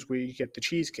called Junior's where you get the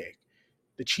cheesecake.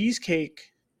 The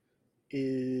cheesecake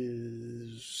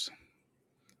is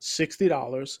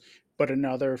 $60, but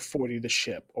another $40 to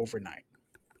ship overnight.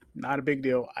 Not a big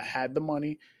deal. I had the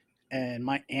money, and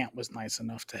my aunt was nice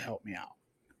enough to help me out.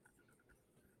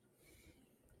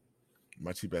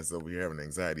 My cheap ass is over here having an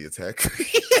anxiety attack.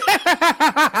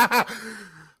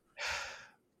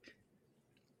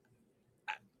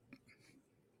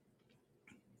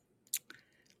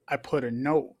 I put a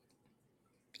note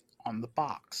on the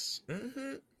box.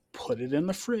 Put it in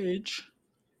the fridge.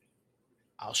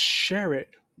 I'll share it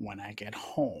when I get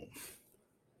home.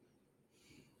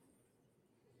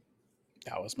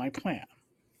 That was my plan.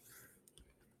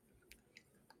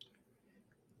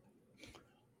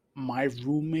 My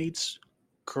roommate's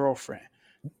girlfriend,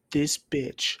 this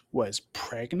bitch was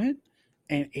pregnant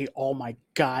and ate all my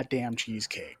goddamn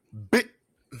cheesecake.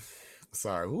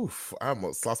 Sorry, oof, I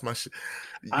almost lost my shit.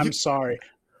 I'm sorry.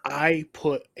 I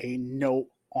put a note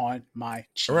on my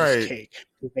cheesecake.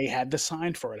 Right. They had the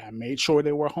sign for it. I made sure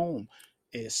they were home.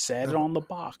 It said it on the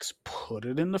box. Put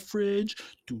it in the fridge.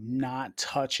 Do not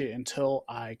touch it until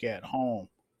I get home.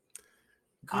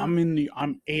 Good.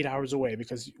 I'm 8 hours away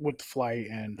because with the flight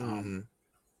and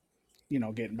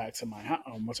getting back to my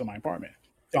apartment.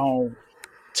 Don't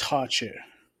touch it.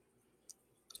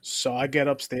 So I get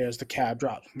upstairs. The cab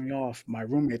drops me off. My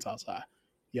roommate's outside.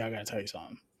 Yeah, I gotta tell you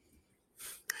something.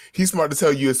 He's smart to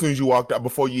tell you as soon as you walked out,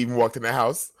 before you even walked in the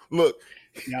house. Look.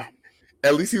 Yeah.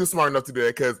 At least he was smart enough to do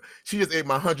that because she just ate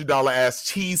my $100 ass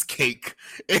cheesecake.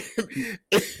 I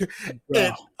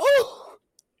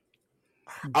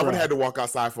would have had to walk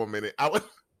outside for a minute. Because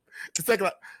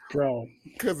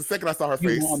the second I saw her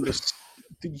face.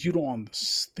 You don't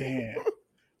understand.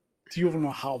 Do you even know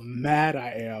how mad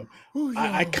I am? Ooh,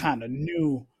 yeah. I kind of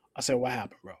knew. I said, what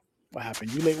happened, bro? What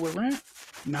happened? You late with rent?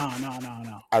 No.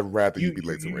 I'd rather you be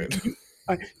late to rent.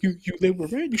 You late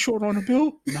with rent? You short on a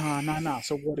bill? Nah.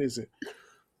 So what is it?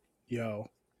 Yo,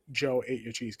 Joe ate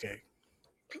your cheesecake.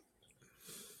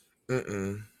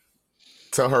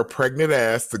 Tell her pregnant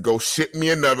ass to go ship me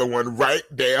another one right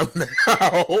damn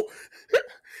now.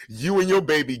 You and your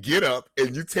baby get up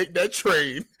and you take that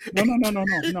train.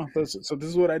 No. So this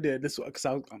is what I did. This because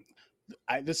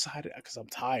I decided because I'm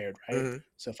tired, right?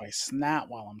 So if I snap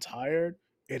while I'm tired,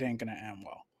 it ain't gonna end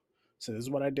well. So this is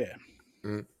what I did.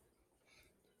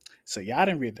 So y'all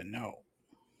didn't read the note.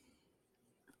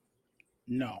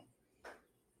 No.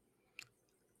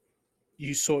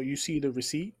 You see the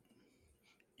receipt?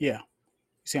 Yeah.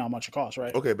 You see how much it costs,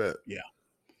 right? Okay, bet. Yeah.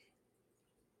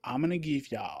 I'm gonna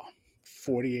give y'all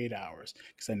 48 hours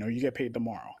because I know you get paid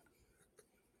tomorrow.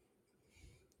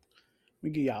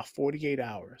 We give y'all 48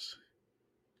 hours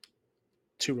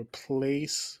to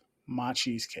replace my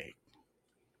cheesecake.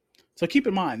 So keep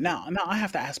in mind, now I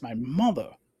have to ask my mother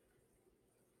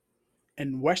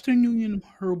and Western Union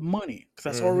her money because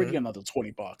that's already another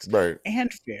 $20, right?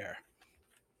 And fair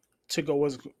to go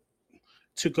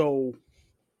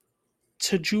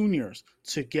to Junior's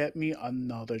to get me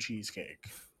another cheesecake.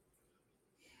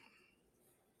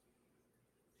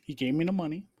 He gave me the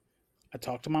money. I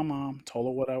talked to my mom, told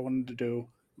her what I wanted to do.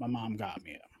 My mom got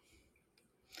me it.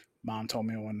 Mom told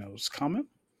me when it was coming.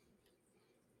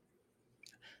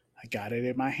 I got it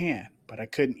in my hand, but I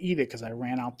couldn't eat it because I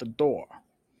ran out the door.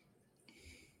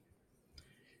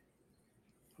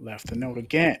 Left the note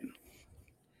again.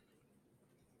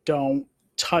 Don't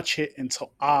touch it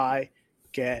until I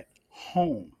get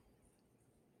home.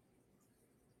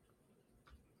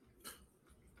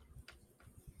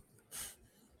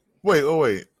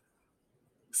 Wait.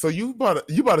 So you bought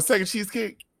a second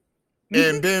cheesecake?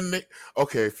 And then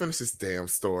okay, finish this damn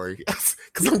story because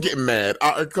I'm getting mad.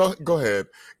 Go ahead.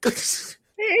 They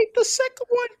ate the second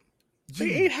one.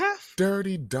 They ate half.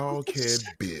 Dirty doghead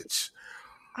bitch.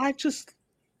 I just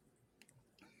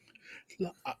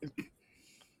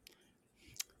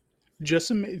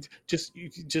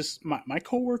my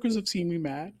coworkers have seen me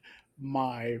mad.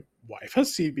 My wife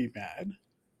has seen me mad.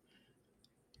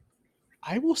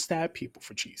 I will stab people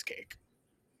for cheesecake.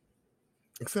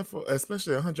 Except for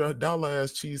especially $100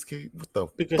 ass cheesecake. What the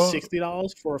because fuck?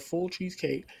 $60 for a full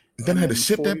cheesecake. Then I had to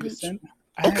ship that bitch.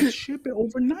 I had to ship it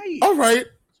overnight. All right.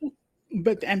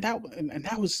 But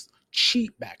that was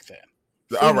cheap back then.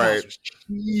 All right. Was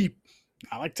cheap.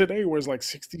 Not like today where it's like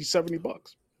 $60,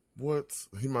 $70. What?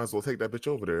 He might as well take that bitch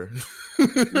over there.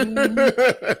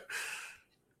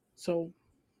 So,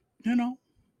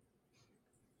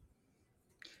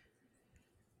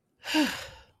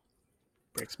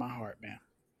 breaks my heart, man.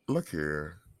 Look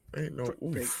here. Ain't no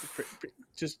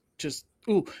just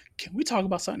can we talk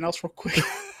about something else real quick?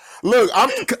 Look,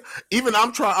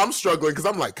 I'm struggling because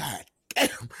I'm like, God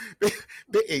damn,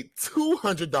 they ate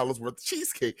 $200 worth of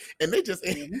cheesecake and they just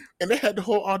ate, and they had the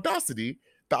whole audacity,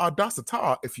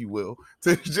 if you will,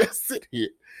 to just sit here.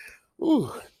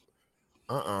 Ooh.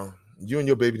 You and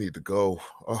your baby need to go.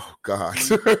 Oh God.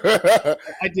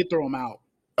 I did throw him out.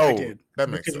 Oh, I did. That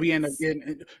makes sense. Because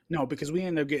we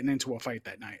ended up getting into a fight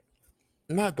that night.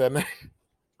 Not that night.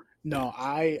 No,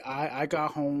 I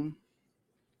got home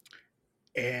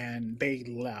and they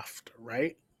left,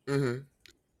 right? Mm-hmm.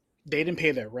 They didn't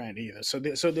pay their rent either. So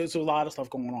there's a lot of stuff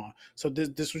going on. So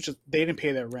this was just, they didn't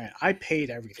pay their rent. I paid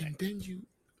everything. And then you...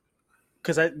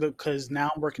 Because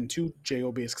now I'm working 2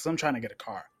 jobs because I'm trying to get a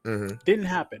car. Mm-hmm. Didn't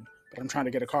happen, but I'm trying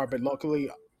to get a car. But luckily,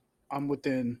 I'm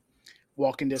within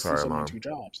walking distance of my 2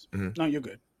 jobs. Mm-hmm. No, you're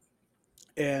good.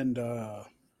 And they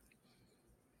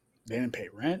didn't pay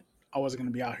rent. I wasn't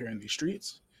going to be out here in these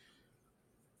streets.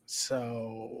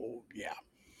 So, yeah.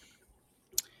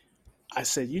 I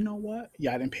said, you know what?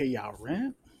 Y'all didn't pay y'all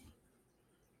rent.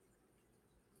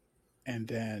 And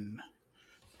then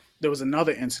there was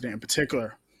another incident in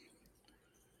particular.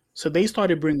 So they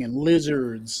started bringing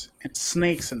lizards and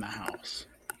snakes in the house.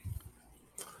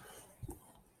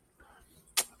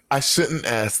 I shouldn't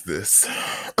ask this.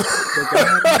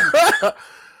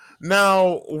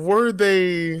 Now, were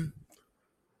they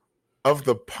of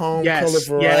the palm color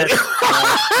variety?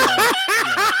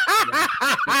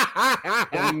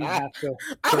 I'm mad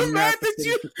that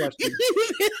you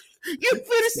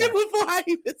finished it before I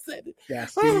even said it.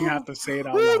 Yes, you didn't have to say it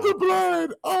out loud.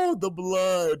 The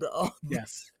blood. Oh,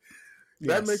 yes.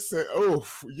 That makes sense. Oh,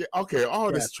 yeah. Okay.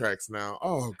 All this tracks now.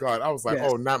 Oh God, I was like,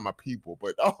 oh, not my people,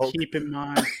 but keep in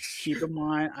mind,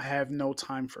 I have no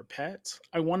time for pets.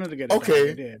 I wanted to get a dog,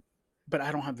 I did, but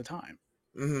I don't have the time.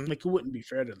 Mm-hmm. Like, it wouldn't be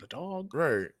fair to the dog,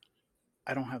 right?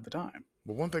 I don't have the time.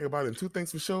 But one thing about it, and 2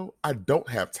 things for sure, I don't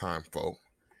have time for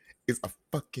is a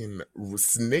fucking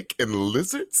snake and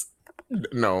lizards.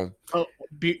 No. Oh,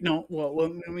 no. Well,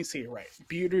 let me see it right.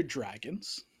 Bearded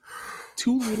dragons,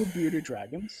 2 little bearded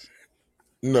dragons.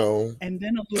 No. And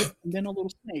then a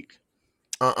little snake.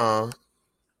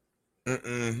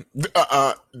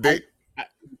 They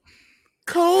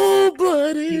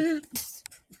cold-blooded.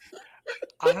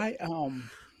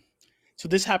 So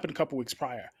this happened a couple weeks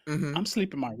prior. Mm-hmm. I'm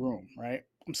sleeping in my room, right?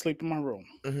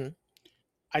 Mm-hmm.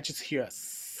 I just hear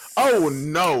oh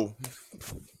no.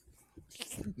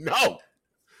 No.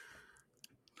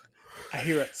 I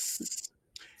hear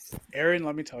Aaron,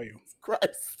 let me tell you.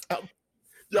 Christ.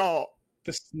 Y'all.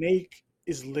 The snake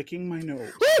is licking my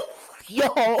nose.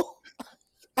 Y'all.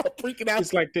 I'm freaking out.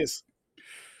 It's like this.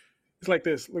 Look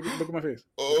at my face.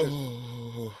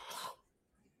 Oh.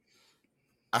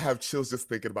 I have chills just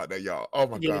thinking about that, y'all. Oh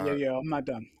my God. Yeah. I'm not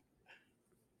done.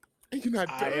 You're not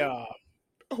done?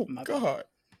 Oh my God.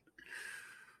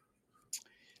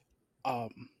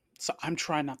 So I'm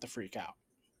trying not to freak out.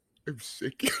 I'm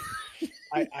shaking.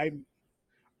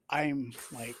 I'm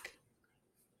like,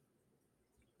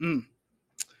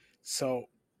 So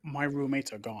my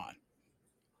roommates are gone.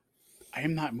 I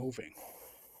am not moving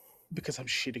because I'm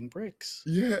shitting bricks.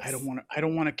 Yes. I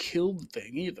don't want to kill the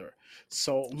thing either.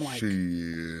 So I'm like,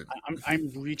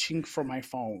 I'm reaching for my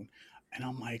phone, and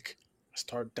I'm like, I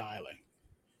start dialing.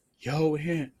 Yo,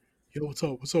 what's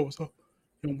up?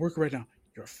 You don't work right now.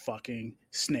 Your fucking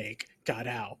snake got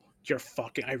out. Your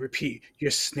fucking, I repeat,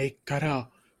 your snake got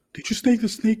out. Did you snake the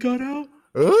snake got out?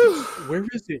 Where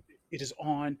is it? It is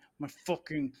on my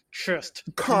fucking chest.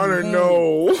 Connor,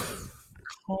 no.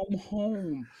 Come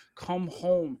home. Come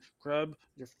home. Grab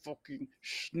your fucking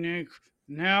snake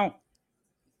now.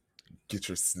 Get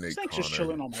your snake, Snake's Connor. just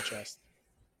chilling on my chest.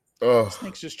 Ugh.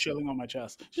 Snake's just chilling on my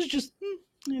chest. Just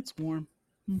it's warm.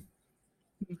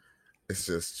 It's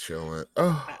just chilling.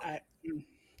 Oh.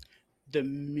 The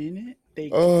minute they...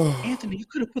 Oh. Anthony, you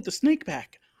could have put the snake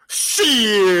back.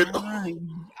 Shit.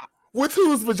 With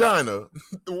whose vagina?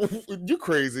 You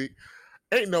crazy.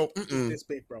 Ain't no... This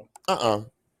big, bro. I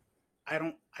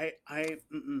don't...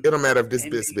 It don't matter if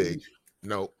this big.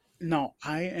 Nope. No,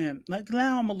 I am... Like,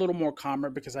 now I'm a little more calmer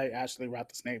because I actually wrapped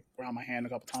the snake around my hand a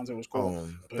couple times. It was cool.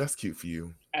 Oh, that's cute for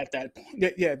you. At that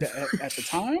point... Yeah, at the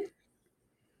time...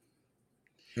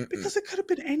 Because it could have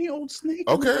been any old snake.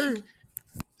 Okay.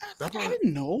 Like, I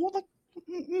didn't know. Like,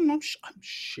 I'm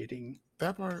shitting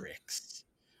that part. Bricks.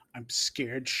 I'm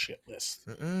scared shitless.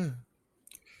 I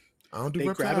don't do they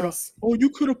reptiles. Grab it off. Oh, you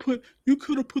could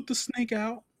have put the snake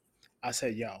out. I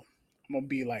said, yo, I'm gonna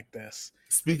be like this.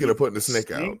 Speaking of putting the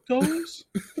snake out, goes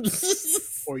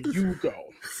or you go.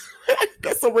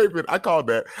 That's so rapid. I called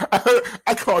that.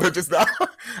 I called it just now.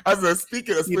 I said,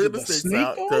 speaking of putting the snakes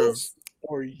out, because.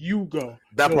 Or you go.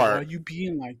 That part. Why are you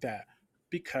being like that?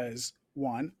 Because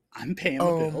one, I'm paying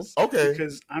the bills. Okay.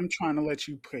 Because I'm trying to let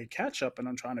you play catch up and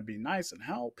I'm trying to be nice and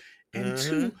help. And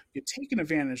two, you're taking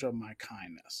advantage of my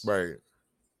kindness. Right.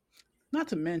 Not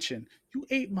to mention, you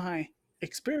ate my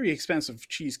very expensive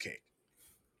cheesecake.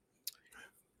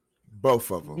 Both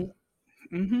of them.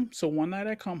 So one night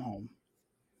I come home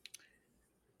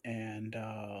and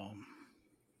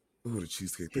ooh, the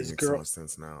cheesecake thing makes so much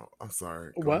sense now. I'm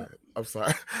sorry. What? I'm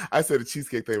sorry. I said the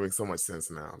cheesecake thing makes so much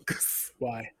sense now.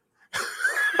 Why?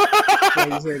 Why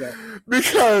do you say that?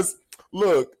 Because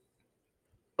look,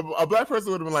 a black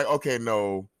person would have been like, okay,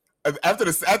 no. After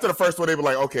the first one, they were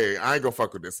like, okay, I ain't gonna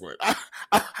fuck with this one.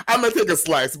 I'm gonna take a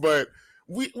slice, but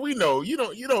we know you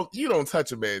don't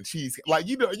touch a man cheese. Like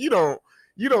you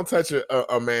don't touch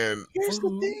a man. Here's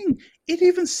the thing. It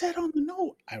even said on the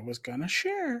note I was gonna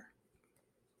share.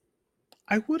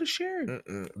 I would have shared.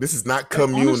 This is not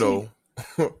communal.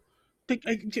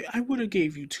 Honestly, I would have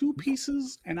gave you 2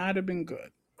 pieces and I'd have been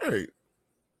good. Right.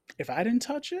 If I didn't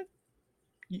touch it,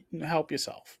 help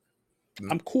yourself.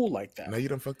 I'm cool like that. Now you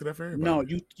done fucked it up for everybody. No,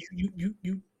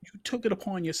 you took it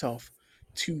upon yourself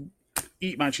to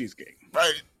eat my cheesecake.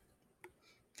 Right.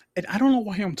 And I don't know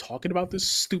why I'm talking about this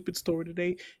stupid story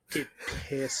today. It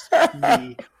pissed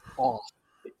me off.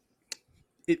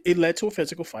 It led to a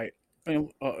physical fight.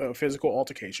 A physical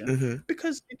altercation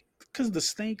because the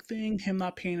snake thing, him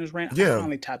not paying his rent. I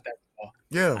finally tapped that ball.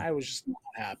 Yeah, I was just not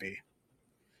happy.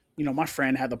 You know, my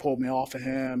friend had to pull me off of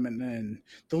him, and then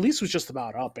the lease was just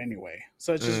about up anyway,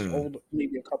 so it's just owed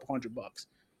maybe a couple $100.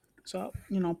 So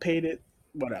paid it,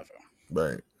 whatever.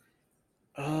 Right.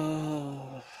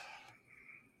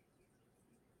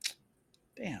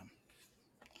 Damn.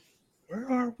 Where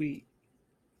are we?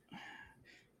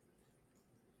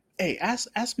 Hey, ask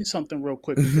me something real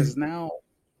quick because now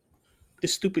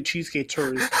this stupid cheesecake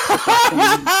tourist.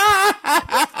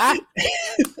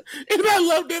 And I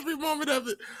loved every moment of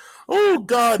it. Oh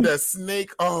God, that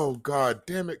snake! Oh God,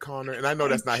 damn it, Connor! And I know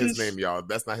that's not his name, y'all.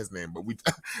 That's not his name, but we.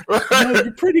 No,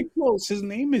 you're pretty close. His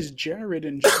name is Jared,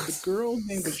 and the girl's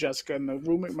name was Jessica, and my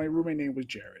roommate name was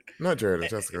Jared. Not Jared, it's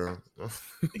Jessica.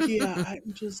 Yeah,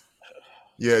 I'm just.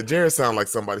 Yeah, Jared sounds like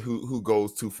somebody who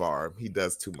goes too far. He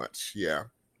does too much. Yeah.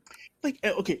 Like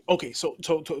okay. So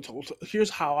here's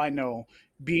how I know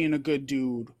being a good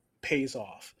dude pays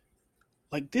off.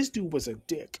 Like this dude was a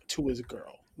dick to his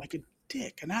girl, like a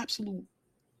dick, an absolute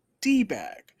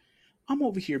d-bag. I'm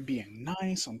over here being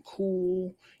nice. I'm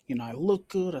cool. I look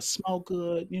good. I smell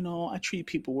good. I treat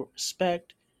people with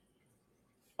respect.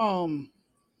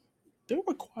 There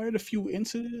were quite a few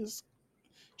incidents.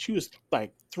 She was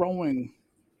like throwing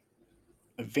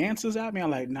advances at me. I'm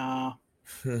like, nah,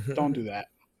 don't do that.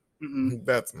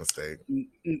 That's a mistake.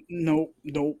 Nope.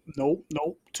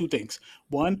 2 things.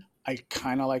 One, I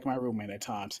kind of like my roommate at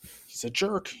times. He's a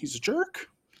jerk,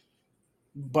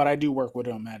 but I do work with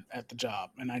him at the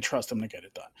job, and I trust him to get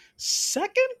it done.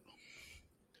 Second,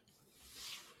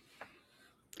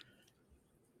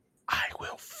 I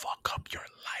will fuck up your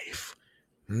life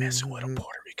messing with a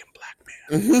Puerto Rican black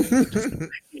man. Just let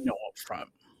you know up front.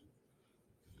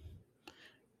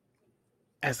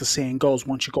 As the saying goes,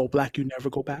 once you go black, you never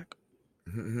go back.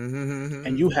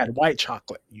 And you had white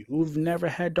chocolate. You've never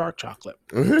had dark chocolate.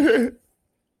 I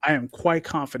am quite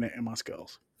confident in my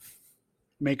skills.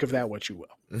 Make of that what you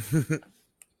will.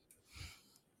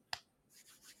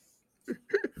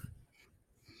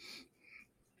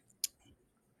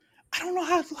 I don't know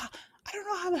how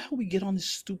the hell we get on this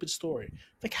stupid story.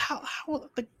 Like how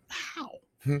like,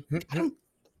 I don't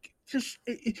just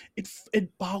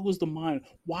it boggles the mind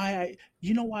why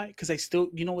why, because I still,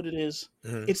 you know what it is,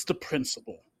 it's the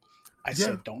principle. I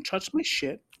said don't touch my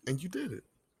shit, and you did it,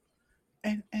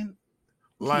 and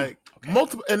like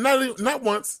multiple, and not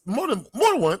once, more than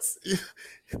once.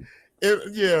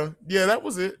 Yeah, that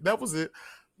was it.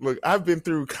 Look, I've been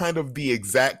through kind of the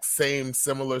exact same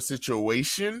similar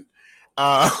situation,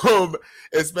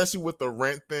 especially with the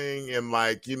rent thing and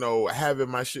like, you know, having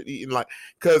my shit eaten, like,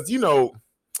 because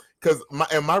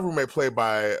my roommate played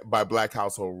by black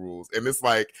household rules, and it's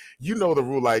like, you know, the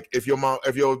rule, like if your mom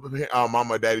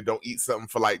or daddy don't eat something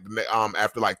for like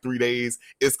after like 3 days,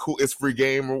 it's cool, it's free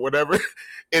game or whatever.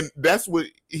 And that's what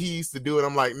he used to do, and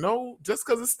I'm like, no, just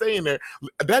because it's staying there,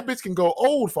 that bitch can go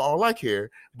old for all I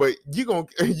care, but you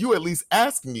at least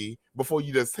ask me before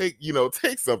you just take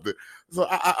something. So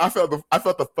I felt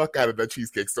the fuck out of that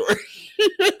cheesecake story.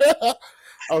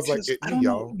 I was like, I don't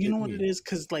know, you know what it is,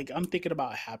 because like I'm thinking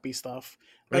about happy stuff.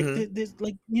 Like there's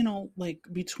like, you know, like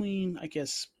between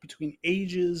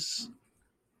ages,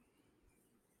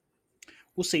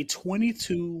 we'll say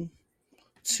 22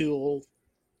 till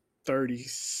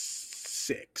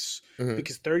 36,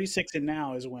 because 36 and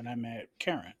now is when I met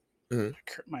Karen,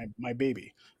 my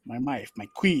baby, my wife, my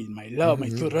queen, my love, my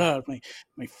furor, my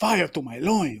fire to my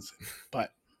loins.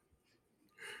 But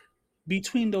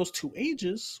between those two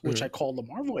ages, which I call the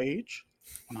Marvel age,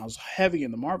 when I was heavy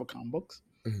in the Marvel comic books,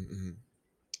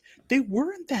 they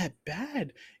weren't that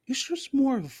bad. It's just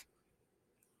more of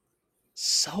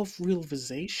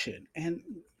self-realization and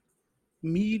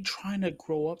me trying to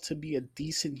grow up to be a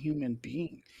decent human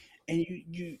being. And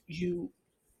you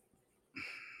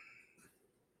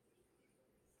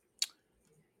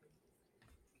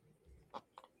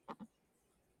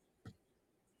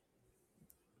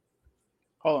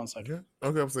hold on a second.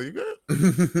 Okay, so you good?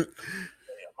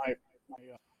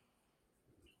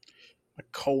 my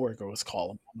coworker was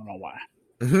calling. I don't know why.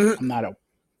 I'm not a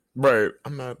right.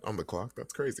 I'm not on the clock.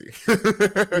 That's crazy.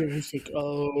 yeah, he's like,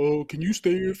 oh, can you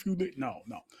stay here a few days? No.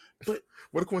 But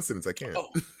what a coincidence! I can't. Oh,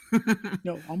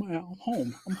 no, I'm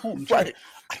home. I'm home. Right.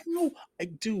 I don't know,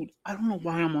 dude. I don't know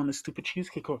why I'm on this stupid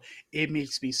cheesecake. It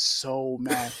makes me so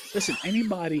mad. Listen,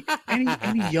 anybody, any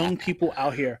young people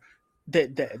out here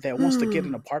that wants to get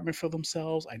an apartment for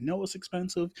themselves. I know it's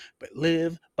expensive, but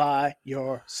live by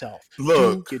yourself.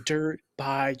 Look, do your dirt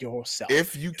by yourself.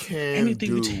 If you can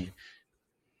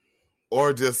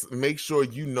or just make sure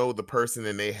you know the person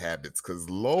and their habits, because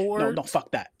Lord, no, fuck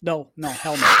that. No,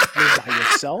 hell no. Live by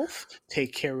yourself.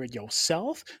 Take care of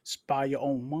yourself. Buy your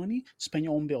own money. Spend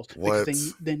your own bills. What?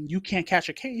 Because then you can't catch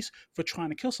a case for trying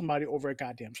to kill somebody over a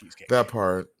goddamn cheesecake. That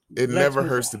part. It never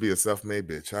hurts to be a self-made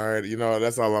bitch. All right, you know,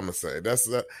 that's all I'm gonna say.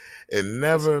 It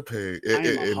never pays.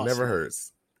 It never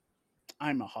hurts.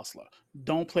 I'm a hustler.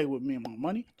 Don't play with me and my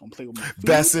money. Don't play with my food.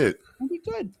 That's it. I'll be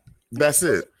good. That's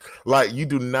it. Like, you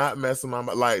do not mess with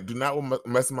my do not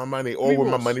mess with my money or where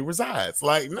my money resides.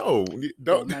 Like, no,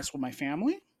 don't mess with my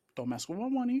family. Don't mess with my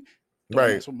money. Don't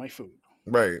mess with my food.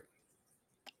 Right.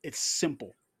 It's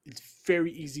simple. It's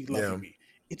very easy loving me.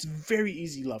 It's very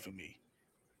easy loving me.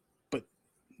 But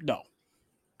no,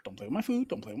 don't play with my food.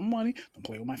 Don't play with my money. Don't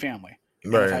play with my family.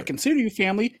 And if I consider you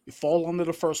family, you fall under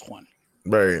the first one.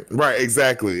 Right.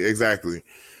 Exactly.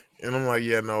 And I'm like,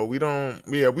 yeah, no, we don't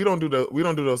do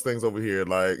those things over here.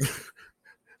 Like,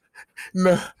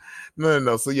 no.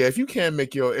 So yeah, if you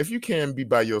can be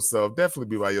by yourself,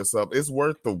 definitely be by yourself. It's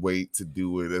worth the wait to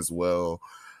do it as well.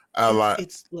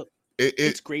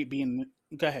 It's great being.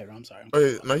 Go ahead. I'm sorry.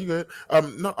 No, you good.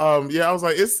 Yeah, I was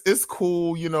like, it's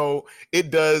cool. You know, it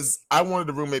does. I wanted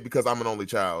a roommate because I'm an only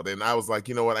child, and I was like,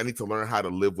 you know what, I need to learn how to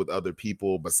live with other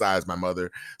people besides my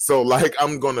mother. So like,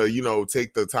 I'm gonna,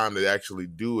 take the time to actually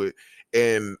do it.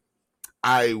 And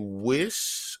I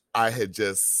wish I had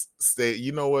just stayed.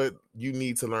 You know what? You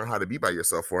need to learn how to be by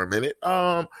yourself for a minute.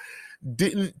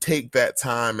 Didn't take that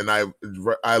time, and I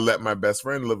let my best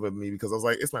friend live with me because I was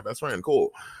like, it's my best friend, cool.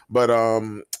 But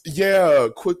yeah,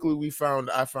 quickly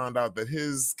I found out that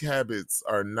his habits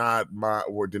did not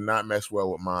mesh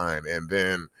well with mine, and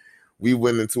then we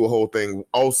went into a whole thing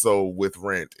also with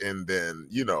rent, and then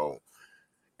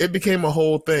it became a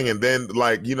whole thing. And then,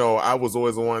 like, you know, I was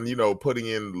always the one, you know, putting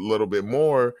in a little bit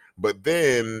more. But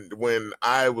then when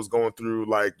I was going through,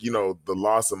 like, you know, the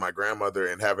loss of my grandmother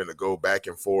and having to go back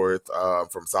and forth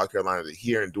from South Carolina to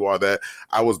here and do all that,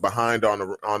 I was behind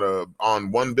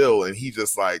on one bill, and he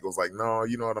just like was like, no,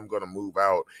 you know what, I'm gonna move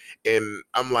out. And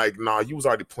I'm like, nah, you was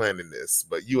already planning this,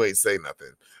 but you ain't say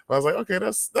nothing. I was like, okay,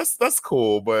 that's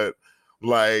cool, but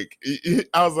like,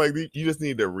 I was like, you just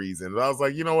need a reason. And I was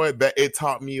like, you know what? That it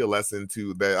taught me a lesson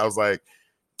too. That I was like,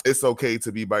 it's okay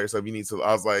to be by yourself. You need to.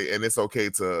 I was like, and it's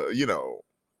okay to, you know,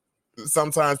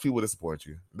 sometimes people disappoint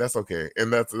you. That's okay,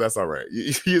 and that's all right.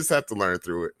 You just have to learn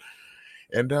through it.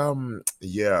 And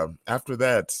yeah, after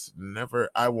that,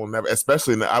 I will never,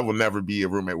 especially I will never be a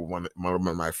roommate with one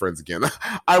of my friends again.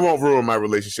 I won't ruin my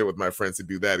relationship with my friends to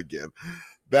do that again.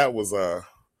 That was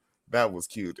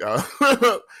cute.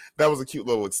 That was a cute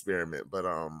little experiment, but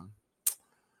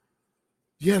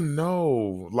yeah,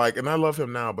 no, like, and I love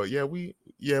him now, but yeah, we're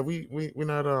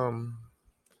not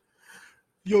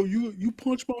Yo, you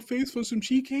punched my face for some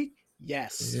cheesecake?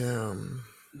 Yes. Yeah.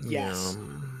 Yes.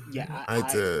 Yeah. I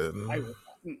did.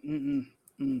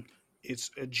 It's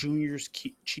a Junior's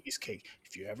cheesecake.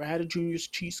 If you ever had a Junior's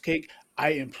cheesecake, I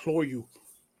implore you,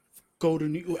 go to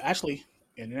New. Actually,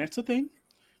 internet's a thing.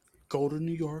 Go to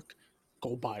New York,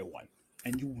 go buy one,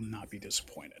 and you will not be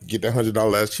disappointed. Get that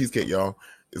 $100 ass cheesecake, y'all.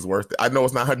 It's worth it. I know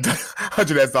it's not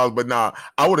 $100, but nah,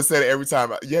 I would have said it every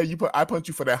time. Yeah, I punched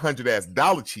you for that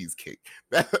 $100 cheesecake.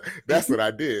 That's what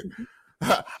I did.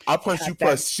 I punched you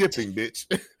plus shipping, bitch.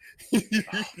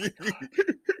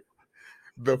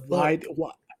 Why?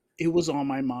 It was on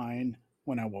my mind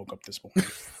when I woke up this morning,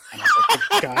 and I was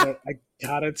like, I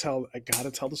gotta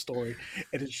tell the story.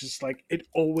 And it's just like, it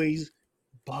always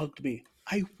bugged me.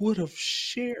 I would have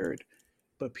shared,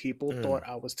 but people thought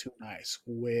I was too nice.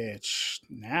 Which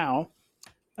now,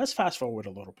 let's fast forward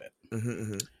a little bit.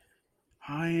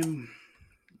 I'm,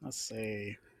 let's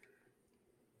say,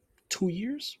 2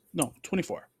 years? No,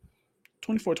 24.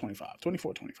 24, 25.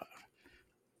 24, 25.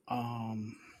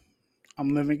 I'm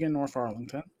living in North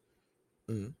Arlington.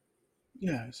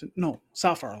 Yeah, no,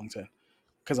 South Arlington,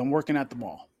 because I'm working at the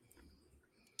mall.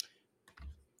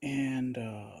 And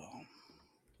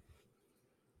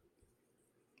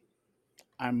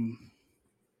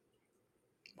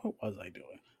what was I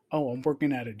doing? Oh, I'm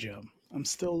working at a gym. I'm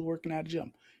still working at a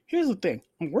gym. Here's the thing.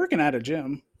 I'm working at a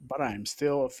gym, but I'm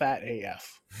still fat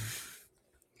AF.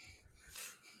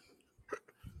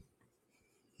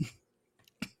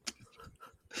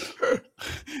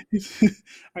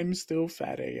 I'm still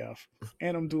fat AF.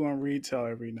 And I'm doing retail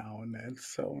every now and then.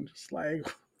 So I'm just like,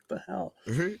 what the hell?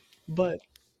 But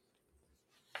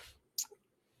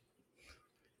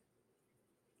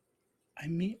I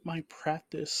meet my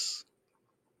practice.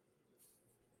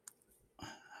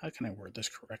 How can I word this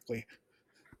correctly?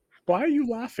 Why are you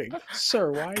laughing,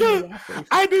 sir? Why are you laughing?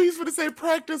 I knew you were going to say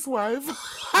practice wife.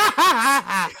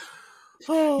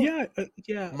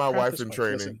 Yeah. My wife in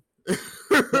training.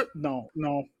 No,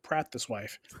 practice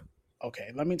wife.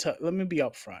 Okay, let me be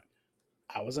upfront.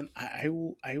 I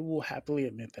will happily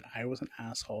admit that I was an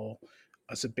asshole.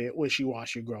 I was a bit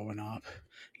wishy-washy growing up.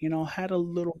 You know, had a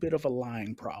little bit of a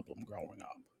lying problem growing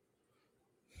up.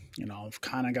 You know, I've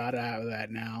kind of got out of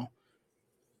that now.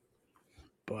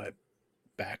 But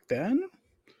back then,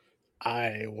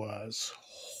 I was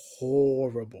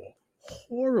horrible.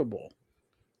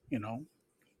 You know,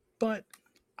 but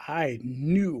I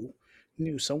knew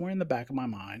somewhere in the back of my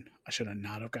mind I should have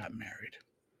not have gotten married.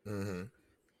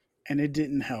 And it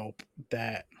didn't help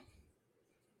that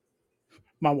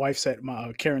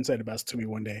Karen said it best to me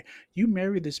one day. You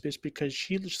married this bitch because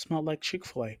she smelled like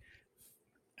Chick-fil-A.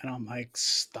 And I'm like,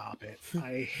 stop it.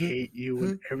 I hate you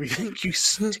and everything you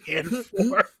stand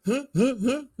for.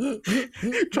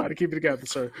 Try to keep it together,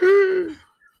 sir.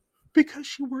 Because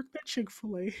she worked at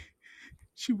Chick-fil-A.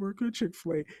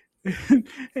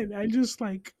 And I just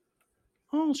like,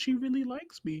 oh, she really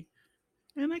likes me.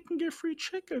 And I can get free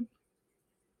chicken.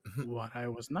 What I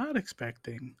was not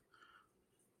expecting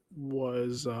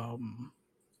was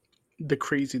the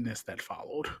craziness that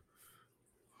followed.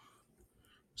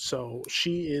 So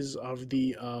she is of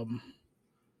the how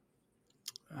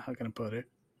can I put it?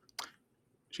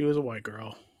 She was a white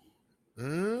girl.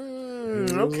 Okay.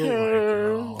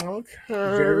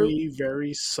 Very,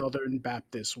 very Southern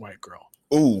Baptist white girl.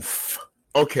 Oof.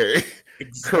 Okay.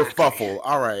 Exactly. Kerfuffle.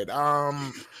 All right.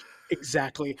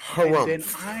 Exactly. Harumph. And then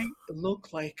I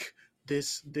look like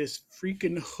this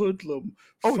freaking hoodlum.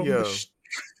 Oh yeah.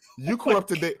 You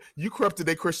corrupted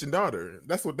their Christian daughter.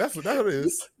 That's what that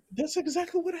is. That's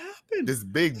exactly what happened. This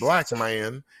big black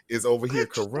man is over here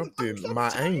corrupting my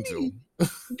angel.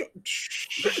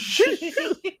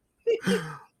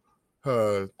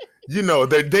 You know,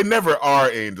 they never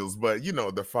are angels, but you know,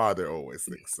 the father always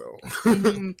thinks so.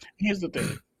 Here's the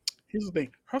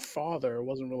thing. Her father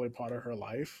wasn't really part of her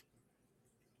life.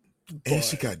 And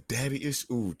she got daddy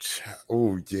issues.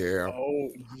 Oh, yeah. Oh,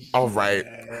 all right.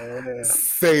 yeah.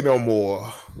 Say no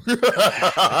more.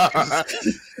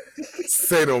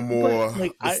 Say no more. But,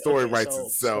 like, the story writes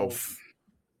itself.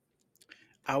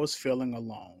 I was feeling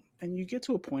alone. And you get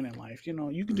to a point in life, you know,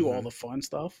 you can do all the fun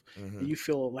stuff and you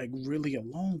feel like really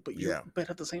alone, but but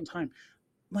at the same time,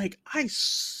 like, I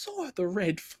saw the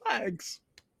red flags.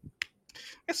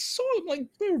 I saw them, like,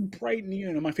 they were bright near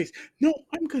in my face. No,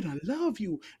 I'm gonna love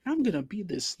you. I'm gonna be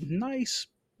this nice,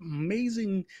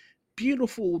 amazing,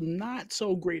 beautiful, not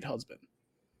so great husband.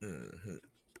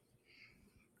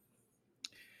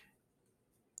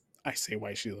 I say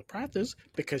why she was a practice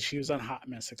because she was on Hot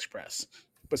Mess Express,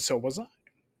 but so was I.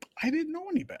 I didn't know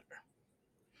any better.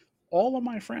 All of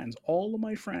my friends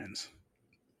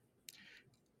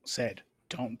said,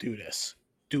 "Don't do this.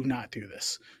 Do not do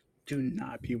this. Do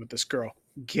not be with this girl.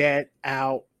 Get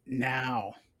out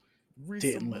now."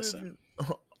 Didn't listen.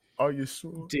 Are you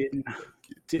sure? Didn't.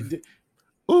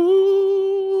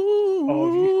 Ooh.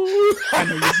 Oh, I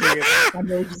know you sing it. I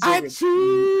know you sing I it.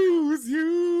 choose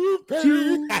you,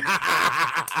 baby.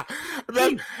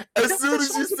 As soon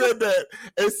as you said that,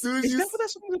 as soon as Is you that what that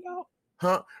song is about?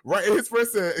 Huh? Right. His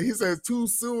first said, he says, "Too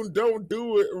soon, don't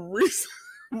do it.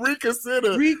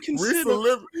 Reconsider. You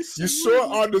sure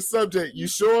on the subject? You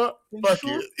sure? Fuck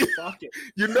it. Fuck it.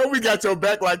 You know we got your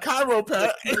back like Cairo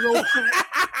Pat."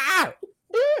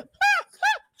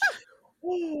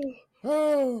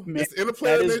 Oh, man, it's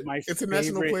that is my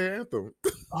international favorite player anthem.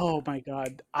 Oh my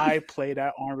god, I play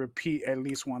that on repeat at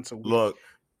least once a week. Look,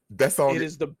 that song it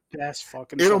is the best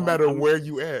fucking song. It don't matter where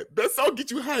you at. That song get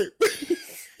you hype.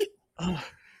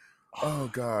 Oh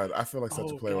god, I feel like such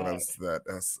a player when I listen to that.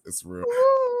 It's real.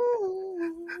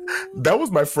 That was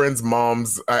my friend's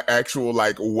mom's actual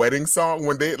like wedding song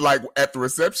when they like at the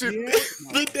reception.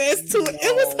 They danced to it.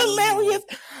 It was hilarious.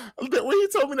 When he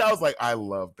told me that, I was like, I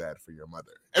love that for your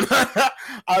mother. And I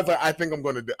was like, I think now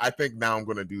I'm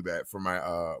gonna do that for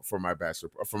my bachelor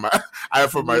for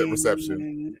my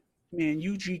reception. Man,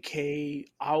 UGK,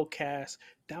 Outkast,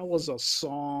 that was a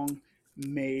song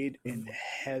made in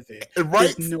heaven.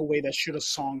 Right? There's no way that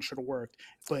song should have worked,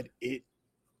 but it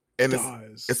and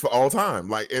does. It's for all time.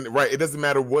 Like, and right, it doesn't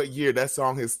matter what year that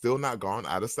song has still not gone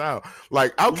out of style.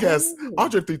 Like Outkast,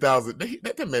 Andre 3000,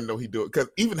 that man know he do it because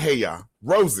even Hey Ya,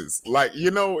 Roses, like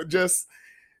just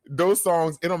those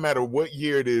songs. It don't matter what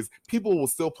year it is, people will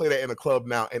still play that in a club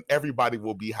now, and everybody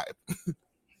will be hyped.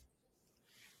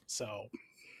 So,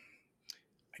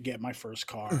 I get my first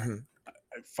car. I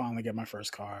finally get my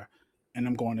first car, and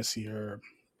I'm going to see her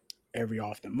every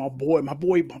often. My boy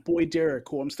Derek,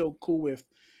 who I'm still cool with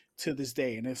to this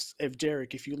day. And if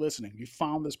Derek, if you're listening, you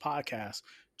found this podcast,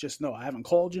 just know I haven't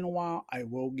called you in a while. I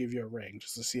will give you a ring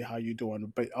just to see how you're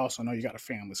doing. But also know you got a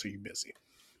family, so you're busy.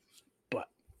 But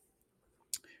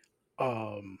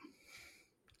all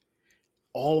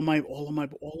of my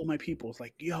people is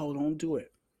like, yo, don't do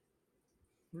it.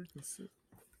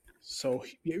 So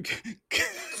you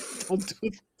don't do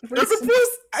it. It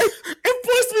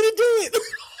forced me to do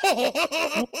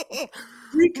it.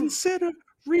 Reconsider.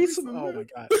 Oh my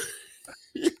god.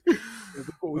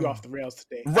 We off the rails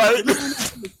today. Right.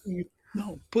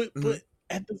 No, but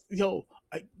at the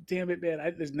damn it, man. I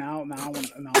just now I want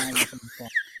some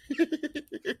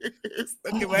It's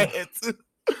stuck in my head too.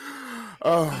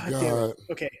 Oh god.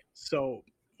 Okay, so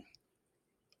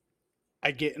I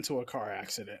get into a car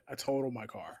accident. I total my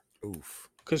car. Oof.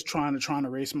 Cause trying to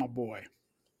race my boy.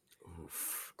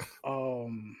 Oof.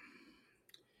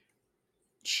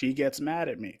 She gets mad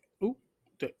at me. Ooh.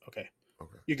 Okay.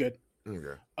 You're good.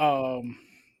 Okay.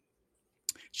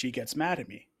 She gets mad at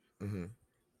me.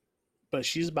 But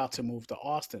she's about to move to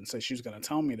Austin, so she's gonna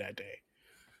tell me that day.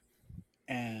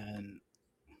 And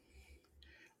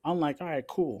I'm like, all right,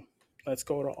 cool. Let's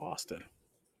go to Austin.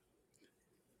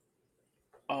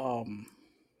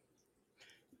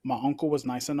 My uncle was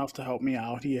nice enough to help me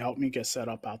out. He helped me get set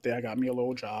up out there. Got me a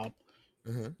little job.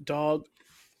 Dog,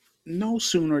 no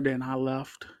sooner than I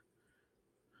left,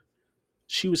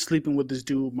 she was sleeping with this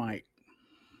dude, Mike.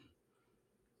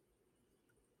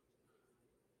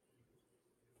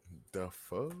 The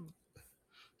fuck?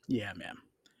 Yeah, man.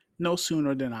 No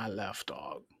sooner than I left,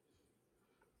 dog.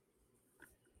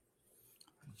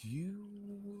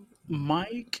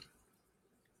 Mike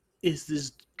is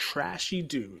this trashy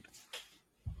dude.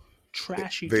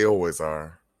 They always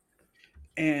are.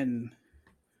 And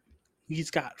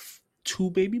he's got 2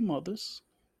 baby mothers.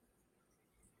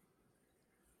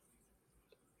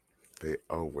 They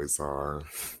always are.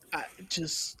 I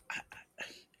just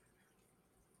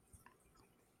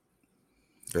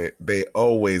They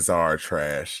always are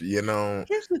trash, you know.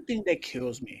 here's the thing that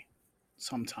kills me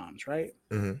sometimes, right?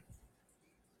 Mm-hmm.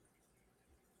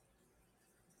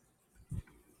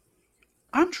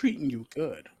 I'm treating you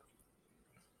good.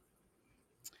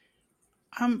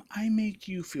 I make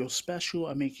you feel special,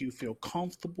 I make you feel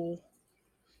comfortable,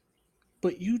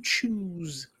 but you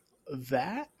choose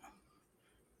that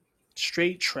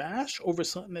straight trash over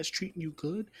something that's treating you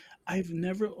good. I've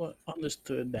never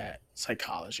understood that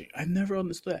psychology. I never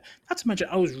understood that. Not to mention,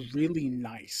 I was really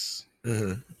nice.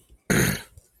 Mm-hmm.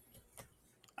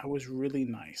 I was really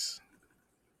nice.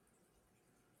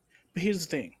 But here's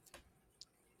the thing.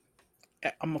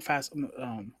 I'm a fast.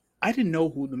 I didn't know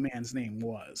who the man's name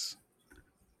was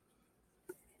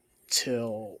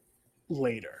till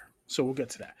later. So we'll get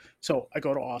to that. So I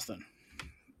go to Austin,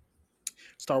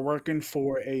 start working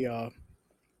for a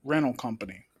rental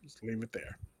company. Just leave it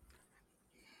there.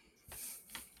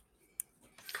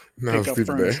 No, Pick up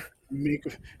Stephen Day.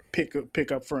 furniture.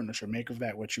 Pick up furniture. Make of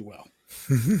that what you will.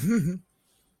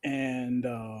 And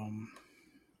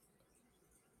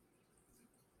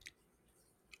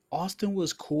Austin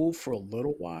was cool for a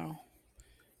little while,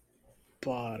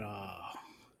 but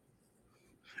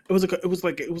it was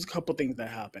a couple things that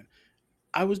happened.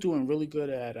 I was doing really good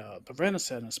at the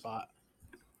Renaissance spot,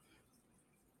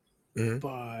 Mm-hmm.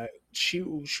 but she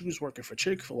was working for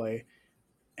Chick-fil-A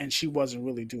and she wasn't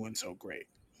really doing so great.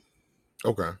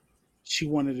 Okay. She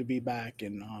wanted to be back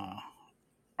in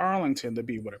Arlington to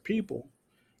be with her people,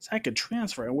 so I could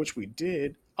transfer, which we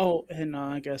did. Oh, and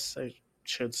I guess I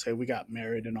should say we got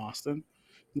married in Austin.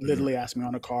 Mm-hmm. Literally asked me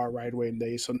on a car right away and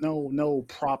day. So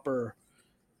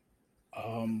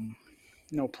um,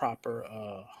 no proper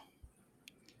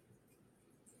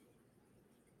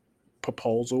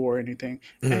proposal or anything.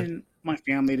 Mm-hmm. And my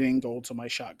family didn't go to my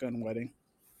shotgun wedding.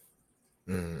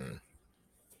 Mm-hmm.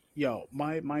 Yo,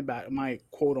 my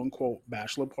quote unquote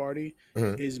bachelor party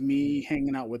Mm-hmm. is me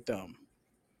hanging out with them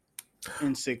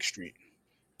in Sixth Street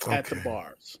at the Okay.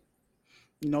 bars.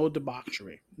 No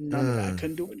debauchery, none of that. I Mm.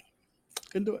 couldn't do it.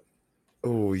 Couldn't do it.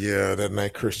 Oh yeah, that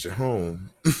night Christian home.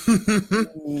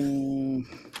 Mm,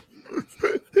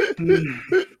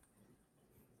 mm.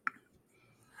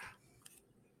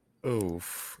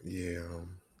 Oof. Yeah.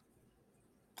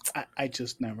 I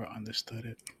just never understood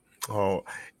it. Oh,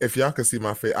 if y'all can see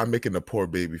my face, I'm making a poor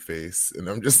baby face, and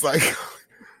I'm just like,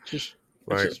 Just,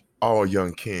 like, just oh,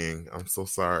 young king. I'm so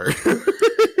sorry.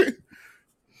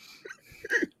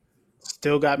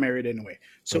 still got married anyway.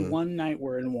 So Mm, one night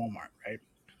we're in Walmart, right?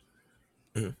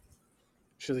 mm,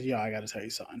 She's like, "Yo, I gotta tell you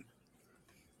something.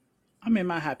 I'm in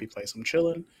my happy place. I'm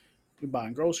chilling. We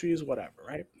buying groceries, whatever,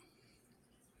 right?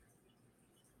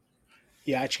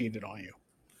 Yeah, I cheated on you.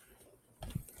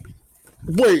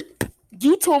 Wait,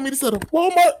 you told me this at a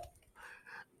Walmart?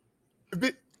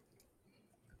 Bit,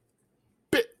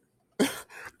 bit.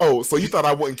 Oh, so you thought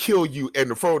I wouldn't kill you and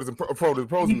the frozen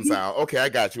sound? Okay, I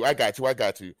got you.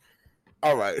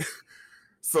 All right.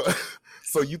 So,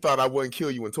 so you thought I wouldn't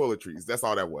kill you in toiletries? That's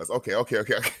all that was. Okay.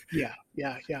 Yeah.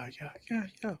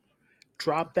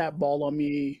 Drop that ball on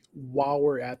me while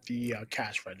we're at the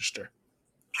cash register.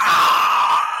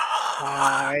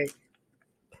 I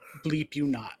bleep you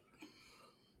not.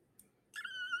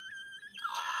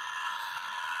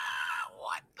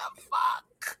 What the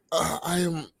fuck? I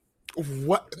am.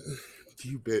 What?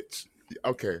 You bitch.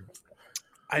 Okay.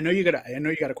 I know you got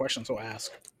a question, so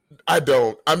ask. I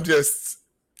don't. I'm just.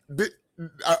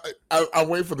 I'm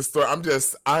waiting for the story.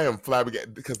 I am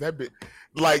flabbergasted because that bit,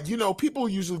 like, people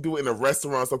usually do it in a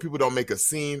restaurant so people don't make a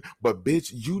scene, but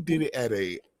bitch, you did it at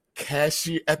the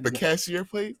cashier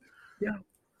place. Yeah.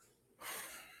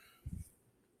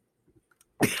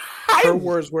 Her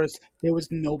words were, "There was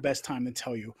no best time to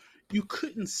tell you. You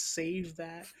couldn't save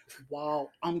that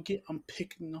while I'm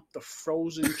picking up the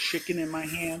frozen chicken in my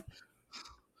hand,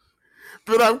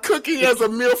 but I'm cooking as a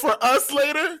meal for us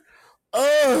later.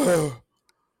 Oh,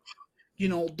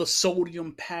 the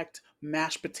sodium packed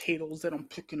mashed potatoes that I'm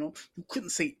picking up. You couldn't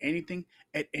say anything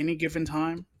at any given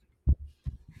time.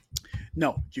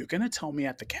 No, you're gonna tell me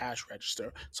at the cash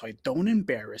register so I don't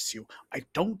embarrass you. I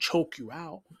don't choke you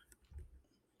out.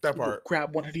 that You go part.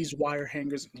 grab one of these wire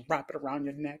hangers and wrap it around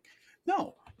your neck.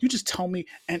 No, you just tell me,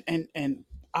 and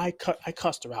I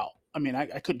cussed her out. I mean, I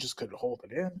couldn't hold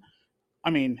it in. I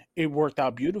mean, it worked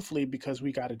out beautifully because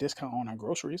we got a discount on our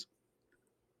groceries.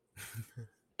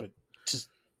 But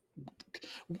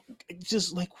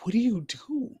just like, what do you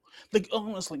do? Like,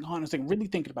 honestly, really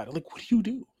thinking about it, like, what do you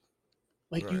do?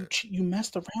 Like, Right. you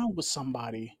messed around with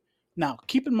somebody. Now,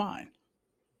 keep in mind,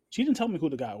 She didn't tell me who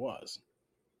the guy was.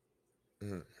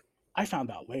 Mm. I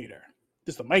found out later.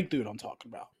 This is the Mike dude I'm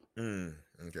talking about.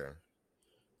 Okay.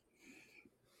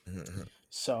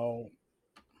 So,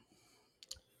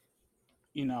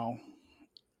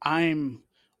 I'm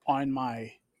on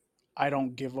my I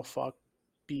don't give a fuck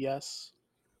BS.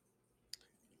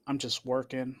 I'm just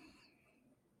working.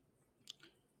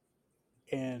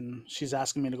 And she's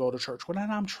asking me to go to church. Well,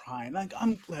 then I'm trying.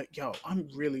 I'm like, yo, I'm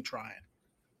really trying.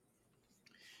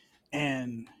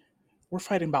 And we're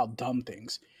fighting about dumb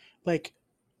things. Like,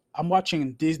 I'm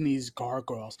watching Disney's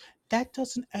Gargoyles. That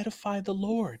doesn't edify the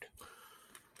Lord.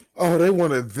 Oh, they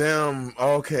wanted them.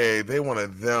 Okay, they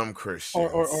wanted them Christians.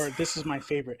 Or this is my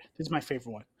favorite. This is my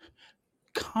favorite one.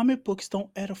 Comic books don't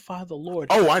edify the Lord.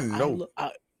 Oh, I know.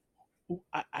 I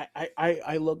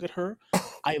look at her.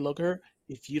 I look at her.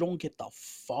 If you don't get the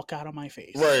fuck out of my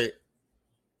face, right?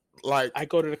 Like I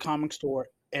go to the comic store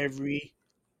every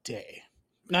day.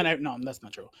 No, that's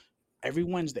not true. Every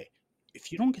Wednesday.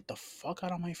 If you don't get the fuck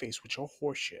out of my face with your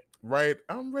horse shit, right?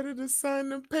 I'm ready to sign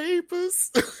the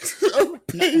papers. No,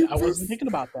 I wasn't thinking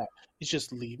about that. It's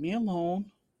just leave me alone.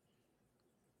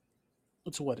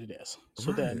 That's what it is.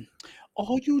 So then,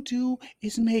 all you do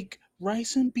is make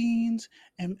rice and beans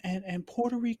and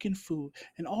Puerto Rican food,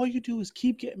 and all you do is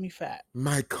keep getting me fat.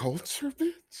 My culture,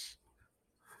 bitch.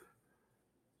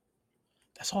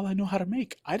 That's all I know how to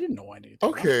make. I didn't know anything.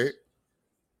 Okay. Else.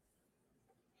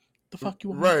 The fuck you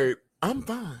want? Right. I'm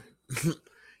fine.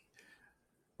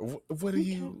 What are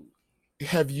you?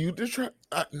 Have you tried?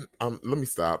 Let me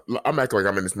stop. I'm acting like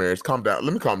I'm in this marriage. Calm down.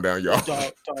 Let me calm down, y'all.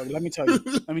 Dog, let me tell you.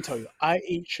 Let me tell you. I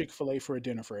ate Chick-fil-A for a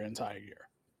dinner for an entire year.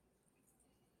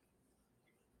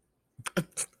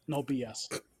 No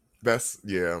BS. That's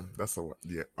a lot.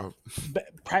 Yeah.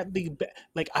 Practically,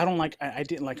 like I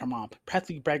didn't like her mom.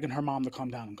 Practically begging her mom to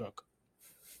come down and cook.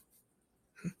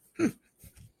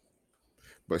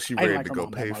 But she ready to go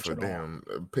pay for damn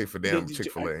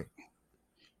Chick-fil-A.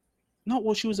 No,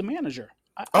 well, she was a manager.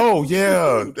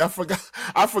 I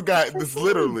forgot. This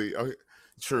literally. Okay.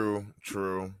 True.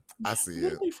 I see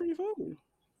literally it. Free food,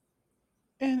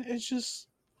 and it's just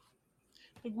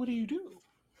like, what do you do?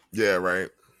 Yeah, right.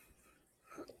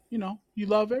 You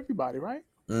love everybody, right?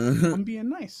 Mm-hmm. I'm being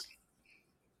nice.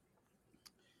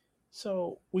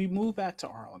 So we move back to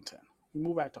Arlington.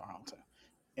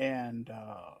 And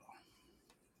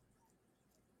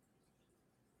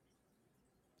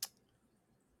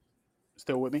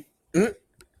still with me? Mm-hmm.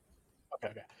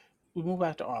 Okay. We move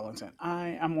back to Arlington.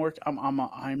 I don't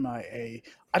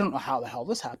know how the hell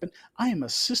this happened. I am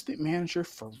assistant manager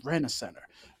for Rent-A-Center.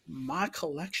 My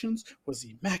collections was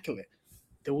immaculate,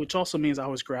 which also means I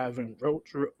was grabbing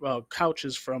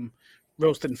couches from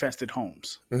roast infested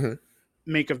homes. Mm-hmm.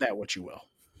 Make of that what you will.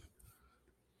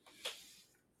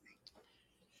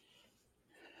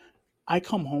 I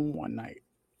come home one night.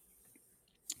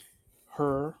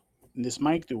 Her and this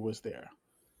Mike dude was there.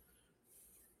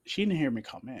 She didn't hear me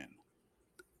come in.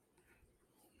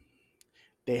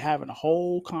 They having a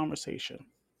whole conversation.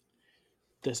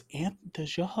 Does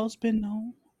your husband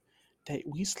know that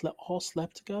we all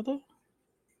slept together?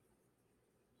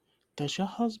 Does your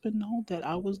husband know that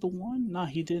I was the one? No,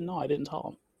 he didn't know. I didn't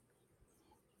tell him.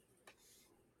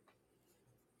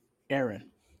 Aaron,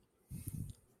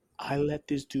 I let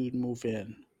this dude move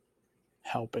in,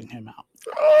 helping him out.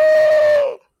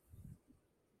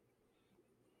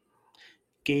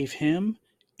 Gave him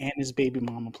and his baby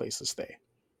mama a place to stay.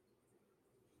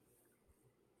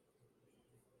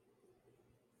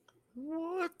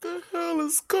 What the hell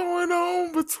is going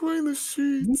on between the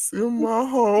sheets in my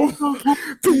home?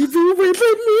 Baby, wait,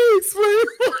 let me explain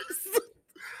myself.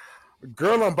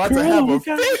 Girl, I'm about to have a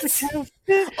fit.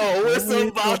 Oh, it's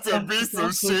about to be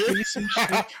some shit.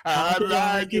 How did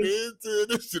I get into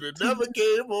this? Should have never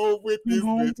came home with this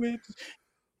bitch.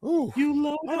 Ooh. You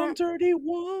low down dirty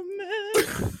woman.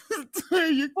 There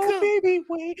you go. Oh, baby,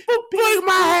 wait. Break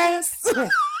my ass.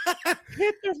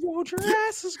 Hit the road, your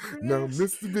ass is grass. Now,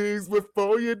 Mr. Biggs,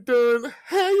 before you're done,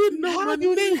 how you know my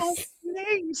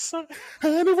name, son?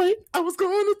 Anyway, I was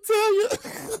going to tell you.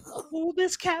 Oh,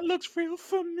 this cat looks real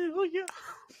familiar.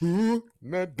 Ooh,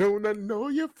 now don't I know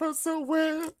you from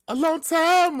somewhere a long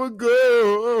time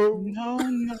ago?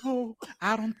 No,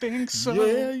 I don't think so.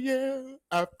 Yeah,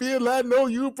 I feel I know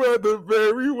you, brother,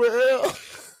 very well.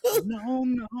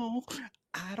 No,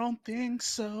 I don't think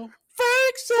so.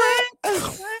 Frank.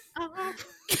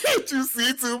 Can't you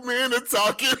see two men are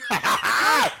talking?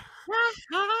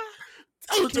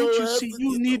 Can't you see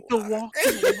you need to walk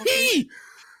away?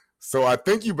 So I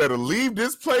think you better leave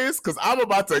this place because I'm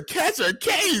about to catch a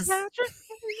case.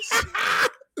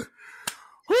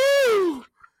 Woo!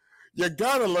 You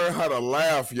gotta learn how to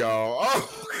laugh, y'all.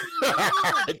 Oh,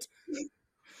 God.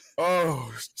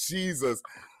 Oh, Jesus.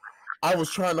 I was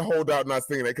trying to hold out not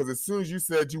singing that because as soon as you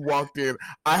said you walked in,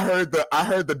 I heard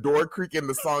the door creak in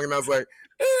the song, and I was like,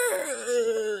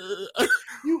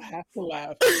 You have to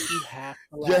laugh. You have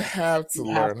to laugh. You have to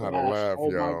learn how to laugh,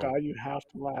 oh y'all. my God, you have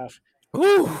to laugh. Ooh.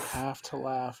 You have to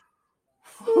laugh.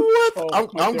 What? Oh,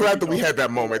 I'm glad that we had that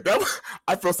moment.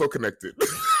 I feel so connected.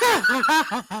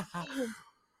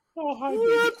 Oh, hi, baby.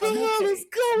 What the hell is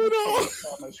going on?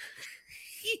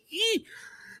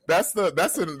 That's an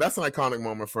iconic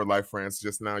moment for Life Friends.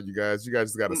 Just now, you guys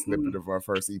just got a snippet of our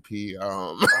first EP.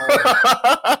 Oh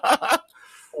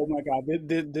my God,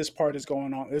 this part is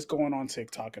going on. It's going on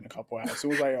TikTok in a couple hours. As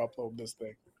soon as I upload this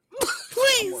thing,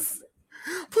 please.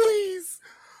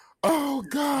 Oh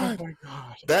God. Oh my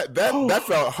God. That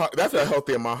felt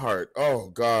healthy in my heart. Oh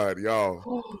God,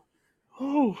 y'all.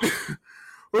 Oh.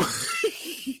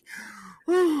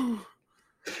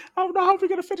 I don't know how we're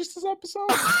gonna finish this episode.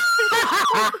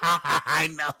 I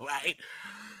know, right?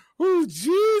 Oh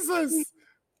Jesus!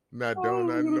 Now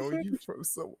don't I know you from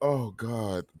so? Oh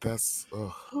God, that's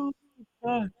oh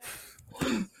God.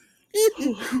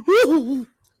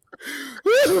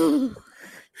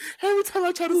 Every time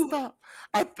I try to stop,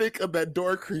 I think of that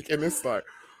door creak, and it's like,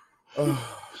 oh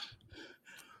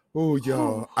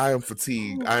y'all, I am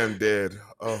fatigued. I am dead.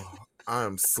 Oh, I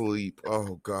am asleep.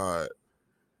 Oh God.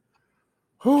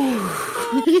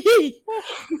 Oh,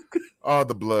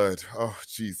 the blood. Oh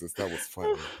Jesus, that was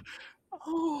funny.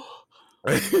 Oh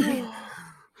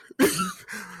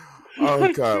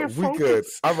God, we good.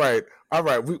 All right.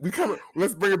 We coming.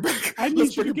 Let's bring it back. I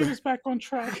need you to get us back on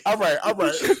track. All right. I'm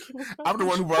the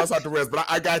one who brought us out the rest, but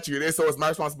I got you. So it's my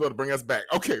responsibility to bring us back.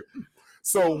 Okay.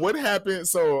 So what happened?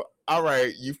 So all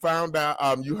right, you found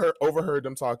out. You overheard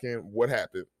them talking. What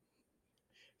happened?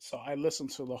 So I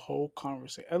listened to the whole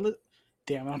conversation.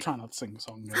 Damn, I'm trying not to sing the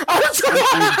song. I'm just thinking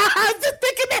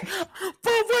that.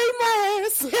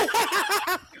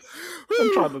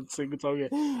 I'm trying to sing the song.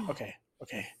 Okay.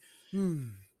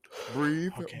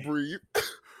 Breathe. Okay. Breathe.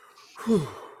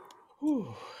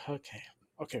 Okay.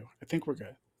 I think we're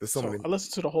good. So I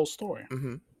listened to the whole story,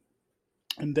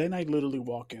 and then I literally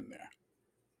walk in there.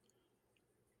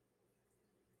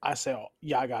 I say, "Oh,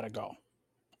 y'all gotta go.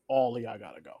 All of y'all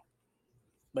gotta go.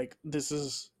 Like this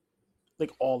is."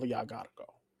 Like all of y'all gotta go.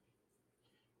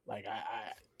 Like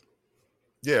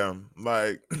yeah,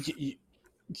 like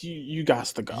you got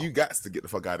to go. You got to get the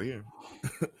fuck out of here.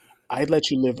 I'd let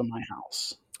you live in my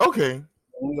house. Okay.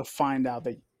 Only to find out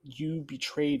that you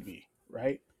betrayed me,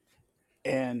 right?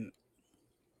 And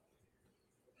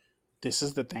this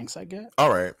is the thanks I get.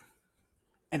 All right.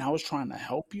 And I was trying to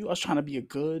help you. I was trying to be a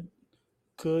good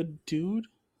dude.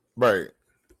 Right.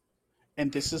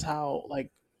 And this is how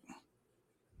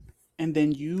and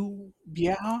then you're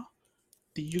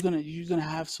gonna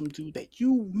have some dude that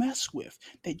you mess with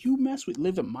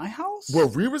live in my house. Where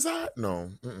we reside?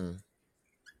 No.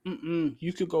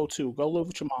 You could go too. Go live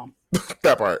with your mom.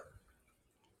 That part.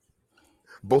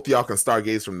 Both of y'all can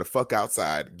stargaze from the fuck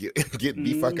outside. Get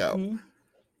the fuck out.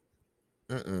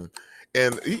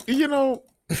 And you know,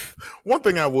 one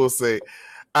thing I will say,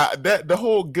 that the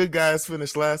whole good guys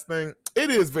finish last thing, it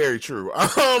is very true.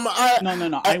 No.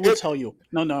 I will tell you.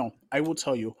 No. I will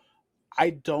tell you.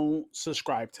 I don't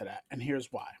subscribe to that, and here's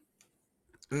why.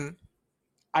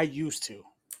 I used to.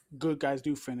 Good guys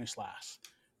do finish last,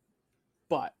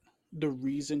 but the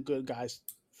reason good guys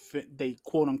they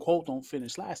quote unquote don't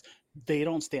finish last, they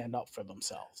don't stand up for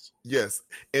themselves. Yes,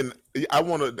 and I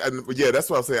want to. Yeah, that's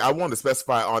what I'm saying. I want to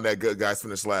specify on that good guys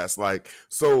finish last. Like,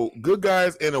 so good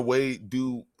guys in a way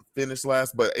do finish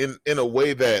last, but in a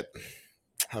way that,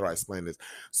 how do I explain this?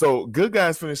 So good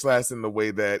guys finish last in the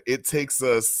way that it takes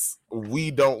us,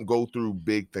 we don't go through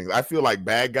big things. I feel like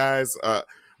bad guys,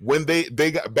 when they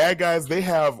got bad guys,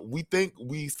 we think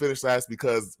we finish last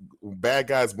because bad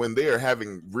guys, when they are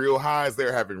having real highs,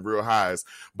 they're having real highs.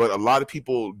 But a lot of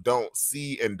people don't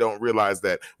see and don't realize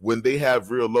that when they have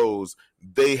real lows,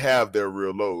 they have their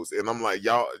real lows. And I'm like,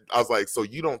 y'all, I was like, so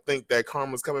you don't think that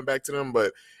karma's coming back to them,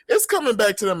 but it's coming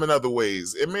back to them in other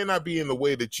ways. It may not be in the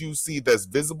way that you see that's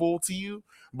visible to you,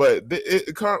 but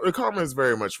karma is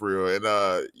very much real, and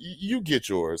you get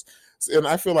yours. And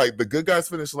I feel like the good guys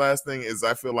finish last thing is,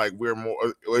 I feel like we're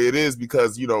more, it is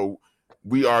because, you know,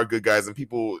 we are good guys and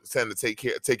people tend to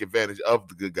take advantage of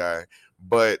the good guy.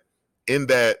 But in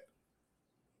that,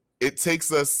 it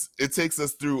takes us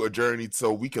through a journey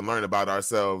so we can learn about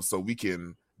ourselves, so we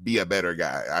can be a better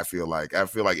guy. I feel like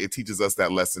it teaches us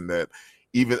that lesson that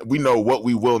even we know what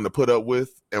we're willing to put up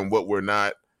with and what we're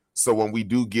not. So when we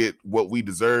do get what we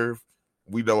deserve,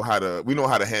 we know how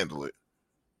to handle it.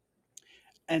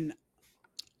 And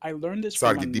I learned this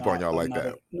Sorry from to get deep on y'all like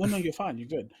another. that. No, you're fine. You're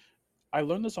good. I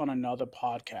learned this on another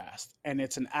podcast, and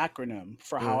it's an acronym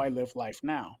for how Mm, I live life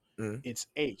now. mm, It's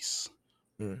ACE: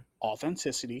 mm.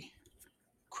 authenticity,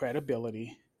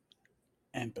 credibility,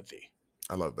 empathy.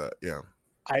 I love that. Yeah.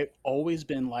 I've always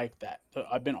been like that.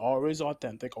 I've been always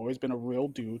authentic, always been a real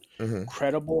dude, Mm-hmm.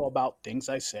 credible about things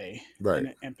I say, Right.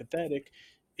 and empathetic.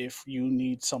 If you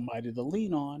need somebody to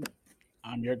lean on,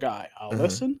 I'm your guy. I'll Mm-hmm.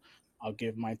 listen, I'll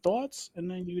give my thoughts, and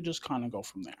then you just kind of go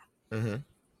from there. Mm-hmm.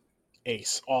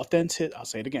 ACE, authentic. I'll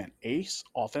say it again: ACE,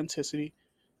 authenticity,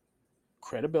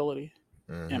 credibility,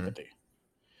 Mm-hmm. empathy.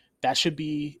 That should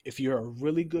be, if you're a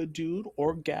really good dude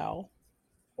or gal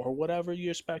or whatever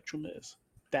your spectrum is,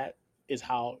 that is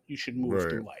how you should move Right.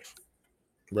 through life.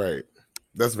 Right.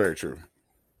 That's very true.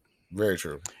 Very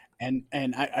true. And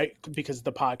I because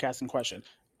the podcast in question,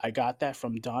 I got that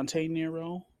from Dante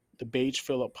Nero, the Beige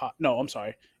Phillip. No, I'm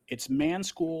sorry, it's Man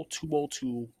School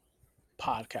 202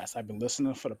 podcast. I've been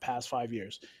listening for the past 5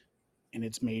 years, and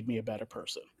it's made me a better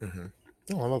person. Mm-hmm.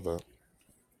 Oh, I love that.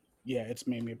 Yeah, it's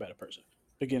made me a better person.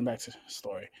 But getting back to the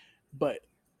story, but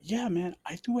yeah, man,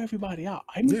 I threw everybody out.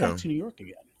 I moved back Yeah. to New York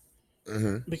again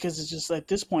Mm-hmm. because it's just at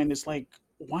this point, it's like,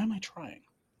 why am I trying?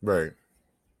 Right.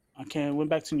 Okay, I went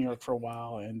back to New York for a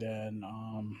while, and then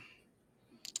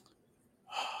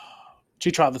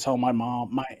she tried to tell my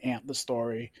aunt, the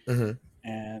story, Mm-hmm.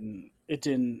 and it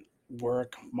didn't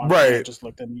work. My aunt Right. just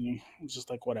looked at me, just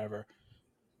like whatever.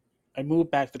 I moved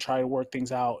back to try to work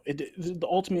things out.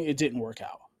 Ultimately, it didn't work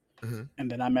out, Mm-hmm. and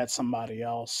then I met somebody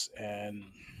else, and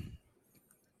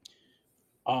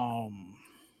um,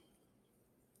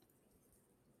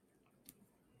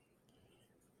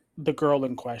 the girl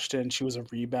in question, she was a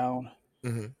rebound.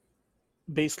 Mm-hmm.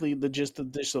 Basically, the gist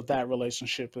of that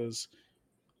relationship is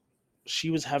she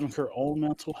was having her own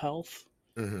mental health,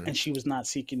 Mm-hmm. and she was not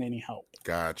seeking any help.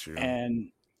 Got you.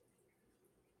 And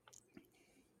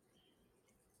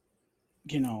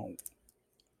you know,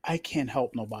 I can't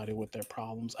help nobody with their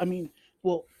problems. I mean,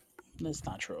 well, that's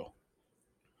not true.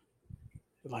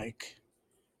 Like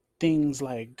things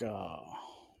like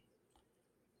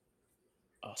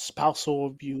spousal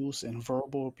abuse and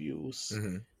verbal abuse.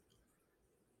 Mm-hmm.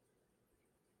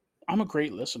 I'm a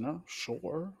great listener,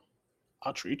 sure.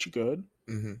 I'll treat you good.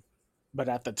 Mm-hmm. But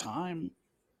at the time,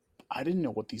 I didn't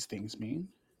know what these things mean.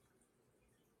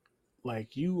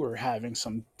 Like you were having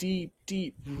some deep,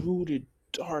 deep rooted,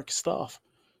 dark stuff.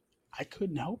 I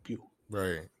couldn't help you.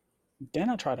 Right. Then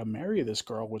I tried to marry this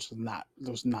girl, which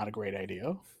was not a great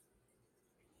idea.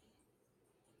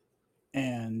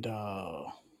 And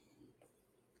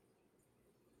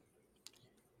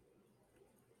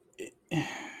it,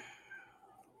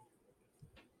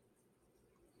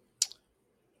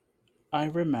 I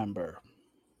remember.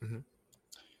 Mm-hmm.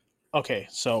 Okay,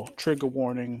 so trigger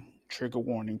warning, trigger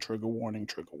warning, trigger warning,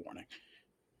 trigger warning.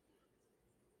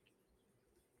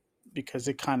 Because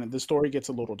the story gets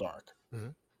a little dark.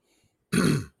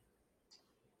 Mm-hmm.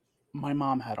 My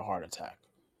mom had a heart attack.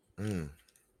 Mm-hmm.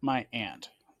 My aunt.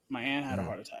 My aunt had a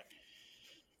heart attack.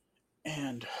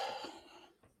 And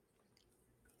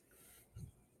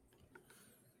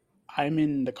I'm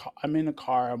in the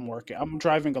car, I'm working. I'm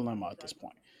driving a limo at this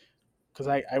point. Because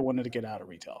I wanted to get out of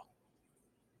retail.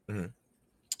 Mm-hmm.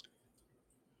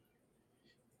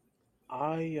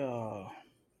 I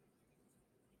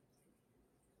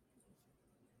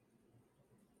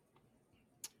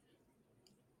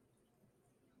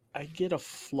I get a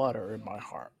flutter in my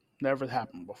heart. Never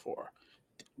happened before.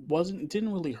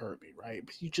 Didn't really hurt me, right?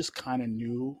 But you just kind of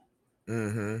knew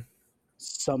Mm-hmm.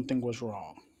 something was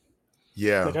wrong.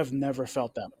 Yeah. Like I've never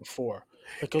felt that before.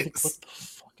 Like I was like, what It's the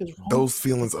fuck is wrong those with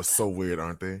me? feelings Like are so weird,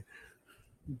 aren't they?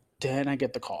 then I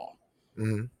get the call.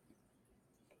 Mm-hmm.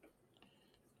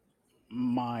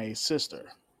 My sister,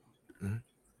 Mm-hmm.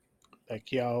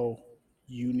 like, yo,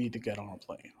 you need to get on a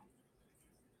plane.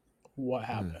 What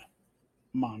happened?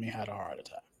 Mommy had a heart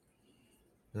attack.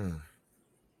 Mm-hmm.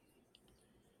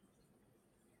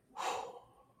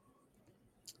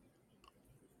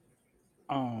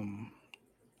 Um,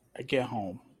 I get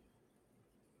home.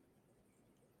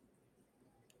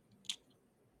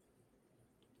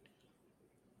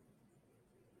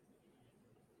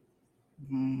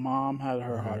 Mom had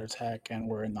her Mm-hmm. heart attack and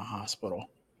we're in the hospital.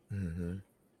 Mm-hmm.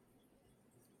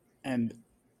 And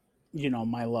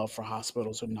my love for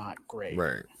hospitals are not great.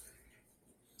 Right.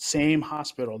 Same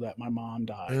hospital that my mom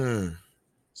died. Mm.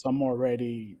 So I'm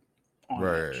already on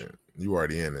edge. Right. You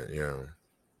already in it, yeah.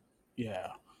 Yeah.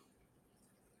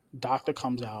 Doctor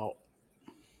comes out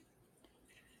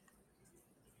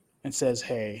and says,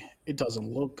 "Hey, it doesn't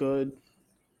look good,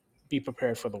 be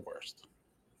prepared for the worst.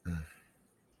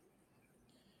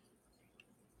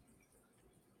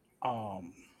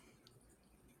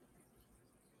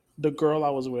 The girl I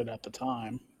was with at the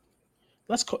time,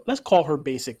 let's call her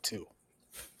Basic 2.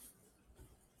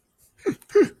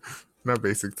 Not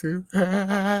Basic 2.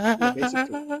 Yeah, Basic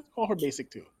 2. Let's call her Basic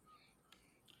 2.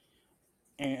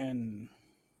 And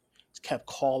kept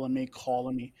calling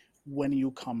me. When are you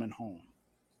coming home?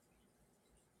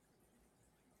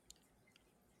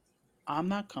 I'm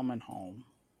not coming home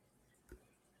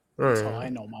until I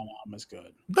know my mom is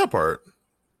good. That part.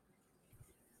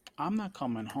 I'm not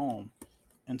coming home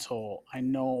until I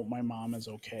know my mom is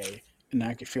okay and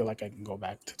I can feel like I can go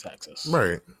back to Texas.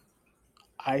 Right.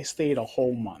 I stayed a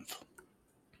whole month.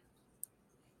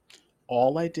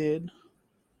 All I did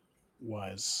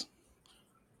was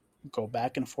go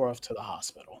back and forth to the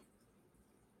hospital.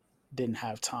 Didn't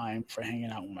have time for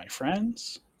hanging out with my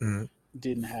friends. Mm-hmm.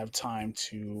 Didn't have time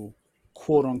to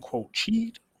quote unquote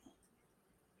cheat.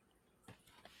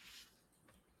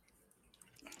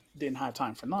 Didn't have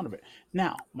time for none of it.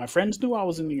 Now, my friends knew I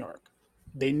was in New York.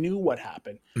 They knew what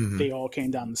happened. Mm-hmm. They all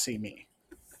came down to see me.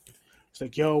 It's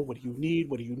like, yo, what do you need?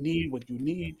 What do you need? What do you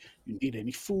need? You need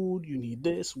any food? You need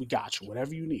this? We got you.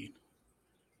 Whatever you need.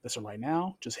 Listen, right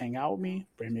now, just hang out with me.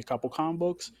 Bring me a couple comic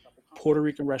books. Puerto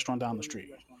Rican restaurant down the street.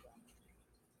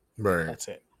 Right. That's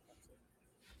it.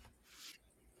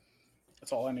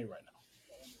 That's all I need right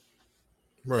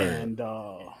now. Right. And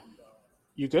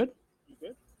you good?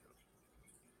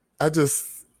 I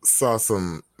just saw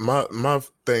my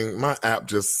app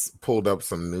just pulled up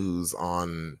some news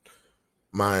on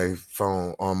my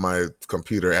phone, on my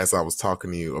computer, as I was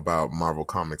talking to you about Marvel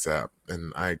Comics app,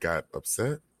 and I got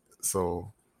upset.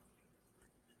 So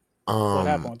what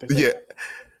happened? Yeah.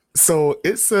 So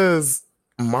it says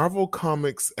Marvel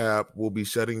Comics app will be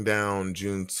shutting down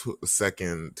June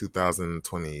 2nd,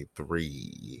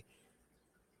 2023.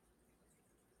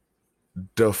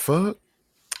 The fuck?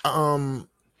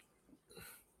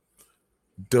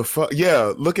 The fuck?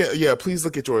 Yeah, please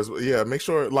look at yours. Yeah, make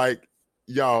sure, like,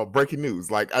 y'all, breaking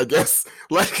news. Like, I guess,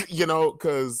 like,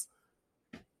 because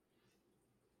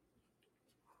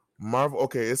Marvel,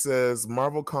 okay, it says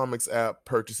Marvel Comics app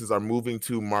purchases are moving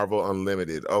to Marvel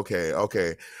Unlimited. Okay.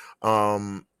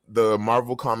 The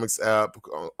Marvel Comics app,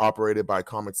 operated by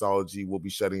Comixology, will be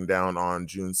shutting down on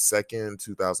June 2nd,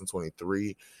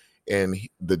 2023. And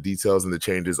the details and the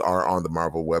changes are on the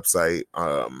Marvel website.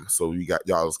 So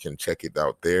y'all can check it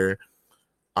out there.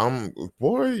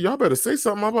 Boy, y'all better say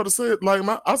something. I'm about to say it. Like,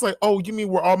 I was like, oh, you mean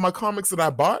where all my comics that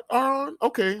I bought are on?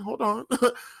 Okay, hold on.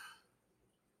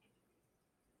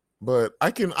 But I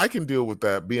can deal with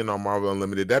that being on Marvel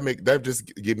Unlimited. That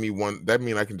just give me one. That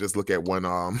mean I can just look at one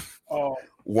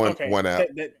one app.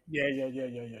 Yeah.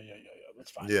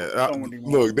 That's fine. Yeah,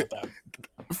 look,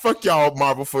 fuck y'all,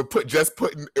 Marvel, for putting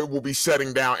it will be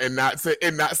shutting down and not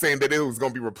saying that it was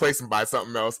going to be replaced by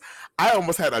something else. I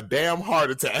almost had a damn heart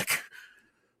attack.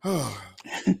 Oh,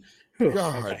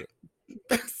 God.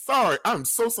 Okay. Sorry, I'm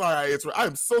so sorry.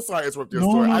 I'm so sorry I interrupted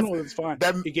your story. No, it's fine.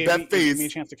 It gave me a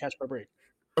chance to catch my break.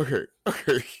 Okay.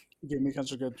 It gave me a chance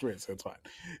to get break, so it's fine.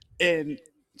 And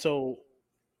so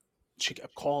she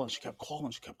kept calling.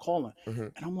 Mm-hmm.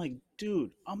 And I'm like,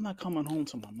 dude, I'm not coming home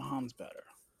till my mom's better.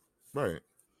 Right.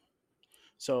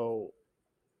 So,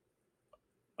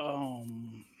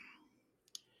 and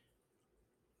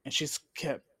she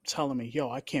kept telling me,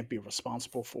 yo, I can't be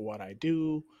responsible for what I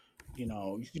do.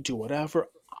 You can do whatever.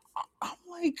 I'm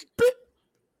like,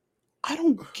 I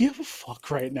don't give a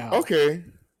fuck right now. Okay.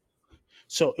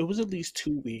 So it was at least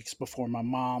 2 weeks before my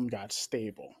mom got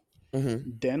stable.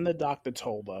 Mm-hmm. Then the doctor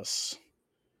told us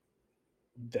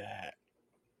that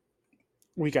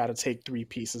we got to take 3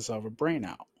 pieces of her brain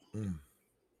out. Mm.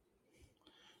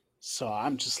 So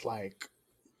I'm just like,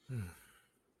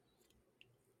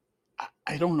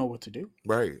 I don't know what to do.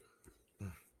 Right.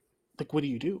 Like, what do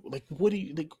you do? Like, what do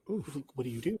you do?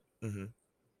 Mm-hmm.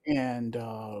 And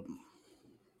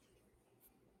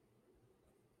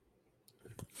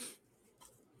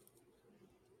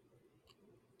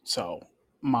so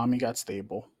mommy got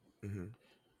stable. Mm-hmm.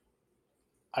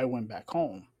 I went back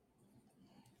home.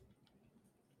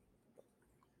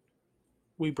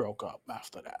 We broke up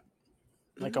after that,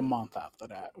 like a month after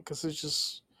that, because it's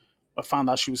just, I found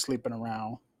out she was sleeping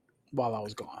around while I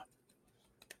was gone.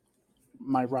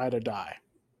 My ride or die.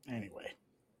 Anyway.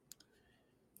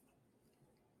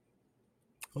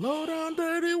 Low down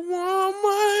dirty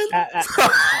woman.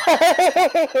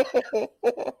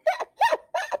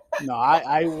 No,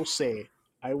 I will say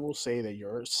that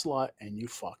you're a slut and you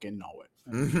fucking know it.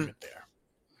 And leave it there.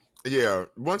 Yeah.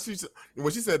 When she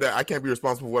said that I can't be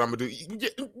responsible for what I'm gonna do.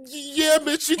 Yeah,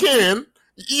 bitch, you can.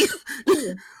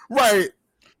 Cool. Right.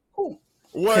 Cool.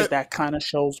 Because What? that kind of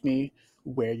shows me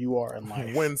where you are in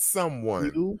life. When someone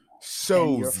You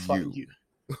and your shows you you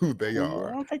who they who you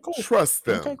are, are. Okay, cool. trust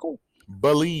Okay, them, cool.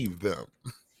 believe them.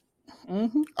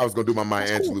 Mm-hmm. I was gonna do my Maya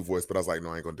That's cool. Angelou voice, but I was like, no,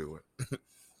 I ain't gonna do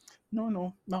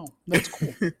No. That's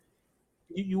cool. it.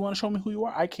 You want to show me who you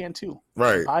are? I can too.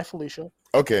 Right. Bye, Felicia.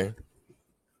 Okay.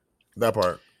 That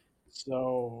part.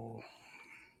 So,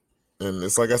 And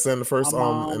it's like I said in the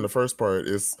first part,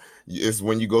 it's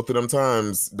when you go through them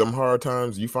times, them hard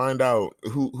times, you find out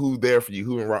who there for you,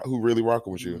 who really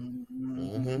rocking with you.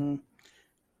 mm-hmm.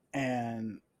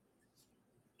 And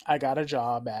I got a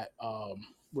job at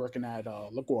working at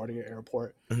LaGuardia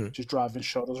Airport, just driving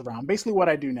shuttles around. Basically, what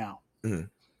I do now.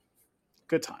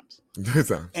 Good times. Good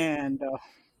times. And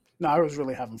no, I was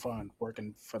really having fun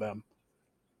working for them.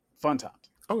 Fun times.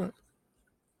 Okay.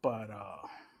 But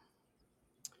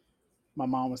my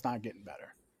mom was not getting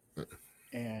better.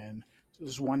 And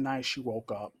this one night she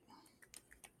woke up.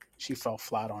 She fell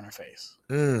flat on her face.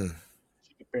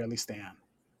 She could barely stand.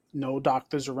 No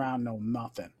doctors around, no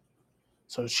nothing.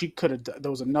 So she could have.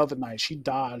 There was another night she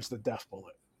dodged the death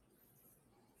bullet.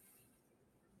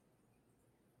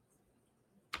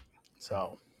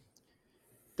 So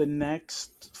the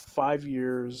next 5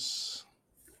 years,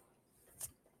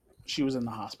 she was in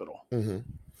the hospital.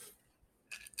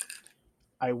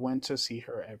 I went to see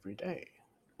her every day.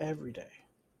 Every day.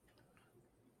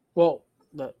 Well,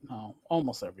 no,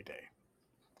 almost every day.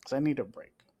 Because I need a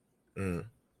break.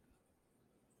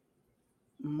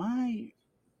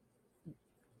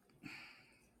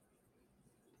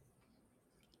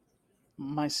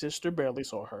 My sister barely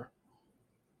saw her.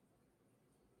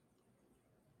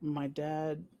 My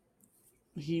dad,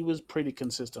 he was pretty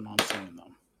consistent on seeing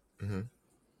them.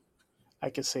 I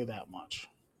could say that much.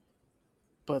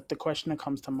 But the question that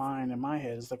comes to mind in my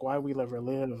head is like, why we ever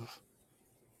live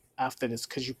after this?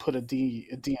 Because you put a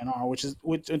DNR, which a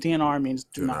DNR means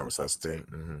do not resuscitate.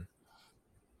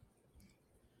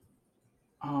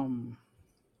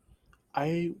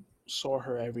 I saw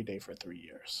her every day for 3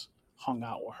 years, hung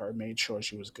out with her, made sure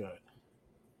she was good.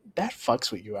 That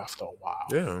fucks with you after a while.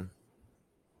 Yeah.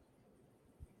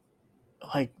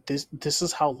 Like this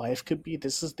is how life could be.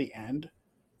 This is the end.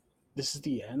 This is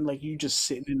the end. Like you just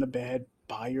sitting in the bed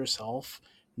by yourself,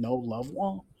 no loved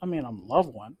one. I mean, I'm a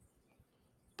loved one,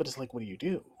 but it's like, what do you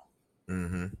do?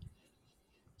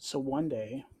 So one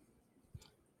day,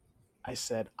 I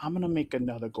said, I'm gonna make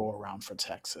another go around for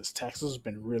Texas. Texas has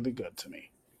been really good to me.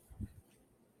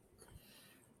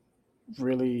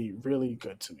 Really, really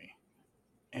good to me.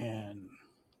 And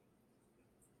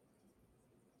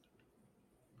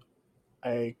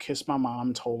I kissed my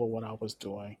mom, told her what I was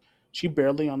doing. She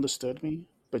barely understood me,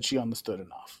 but she understood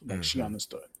enough. Like she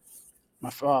understood.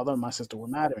 My father and my sister were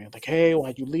mad at me. Like, hey,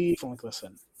 why'd you leave? I'm like,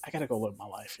 listen, I gotta go live my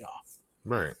life, y'all.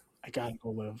 Right. I gotta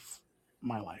go live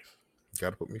my life.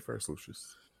 Gotta put me first,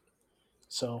 Lucius.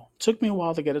 So took me a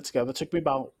while to get it together. It took me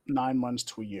about 9 months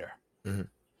to a year.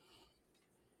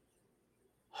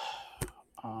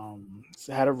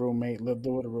 So I had a roommate, lived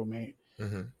with a roommate.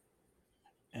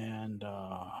 And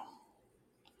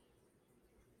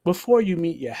before you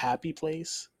meet your happy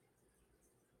place,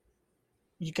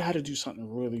 you got to do something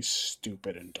really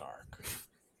stupid and dark.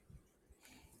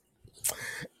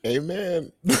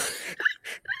 Amen.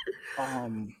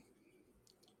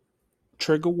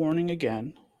 Trigger warning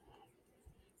again.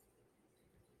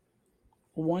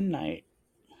 One night,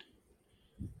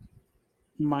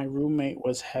 my roommate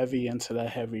was heavy into the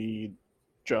heavy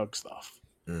drug stuff.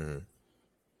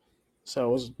 So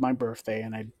it was my birthday,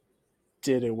 and I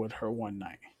did it with her one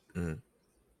night.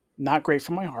 Not great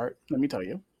for my heart, let me tell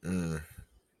you.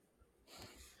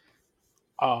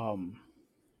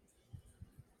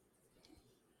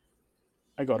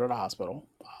 I go to the hospital,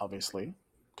 obviously,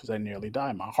 because I nearly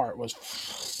died. My heart was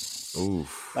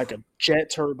like a jet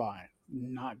turbine.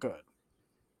 Not good.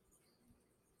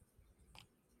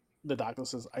 The doctor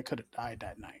says I could have died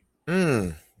that night.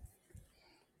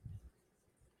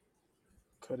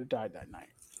 Could have died that night.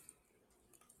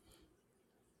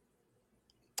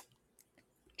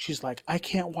 She's like, I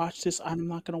can't watch this. I'm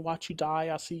not going to watch you die.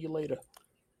 I'll see you later.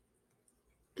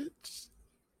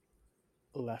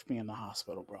 Left me in the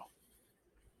hospital, bro.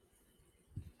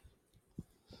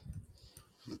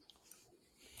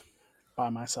 By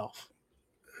myself.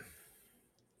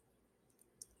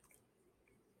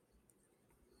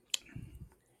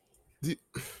 Go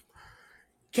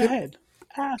ahead.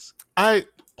 Ask. I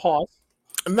Pause.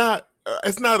 not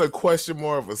it's not a question,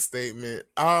 more of a statement.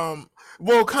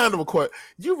 Well, kind of a question.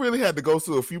 You really had to go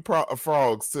through a few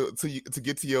frogs to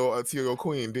get to your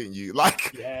queen, didn't you?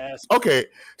 Like, Yes. okay,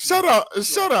 shout out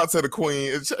to the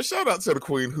queen. Shout out to the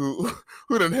queen who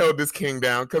done held this king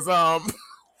down. Cause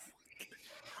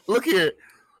look here,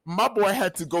 my boy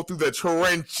had to go through the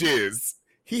trenches.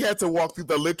 He had to walk through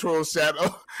the literal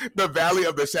shadow, the valley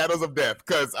of the shadows of death.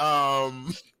 Cause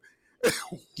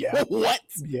Yeah. what?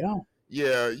 Yeah.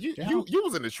 Yeah, you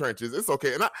was in the trenches. It's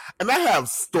okay, and I have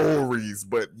stories,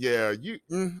 but yeah, you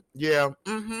was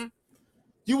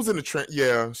in the trench.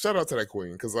 Yeah, shout out to that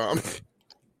queen, cause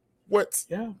what?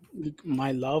 Yeah,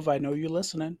 my love. I know you're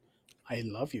listening. I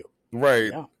love you.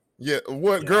 Right? Yeah.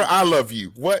 What, girl? I love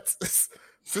you. What?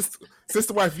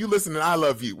 Sister wife, you listening? I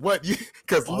love you. What? You?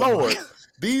 Cause Lord,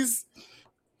 these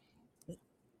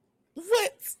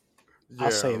what? Yeah.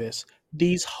 I'll say this: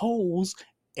 these hoes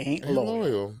ain't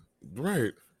loyal.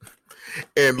 Right.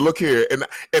 And look here, and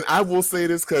I will say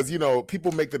this because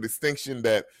people make the distinction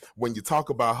that when you talk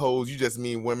about hoes, you just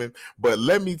mean women. But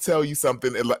let me tell you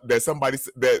something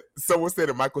that someone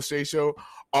said in Michael Shea show: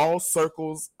 all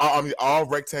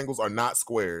rectangles are not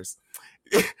squares.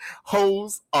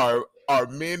 Hoes are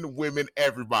men, women,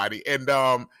 everybody. And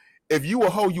if you a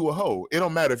hoe, you a hoe. It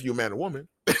don't matter if you a man or woman.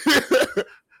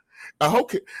 A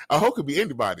hoe could be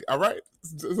anybody. All right.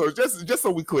 So just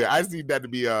so we clear, I just need that to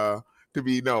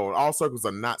be known. All circles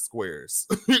are not squares.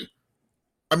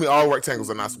 I mean, all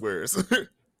rectangles are not squares.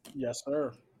 Yes,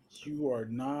 sir. You are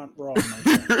not wrong.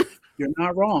 You're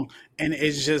not wrong. And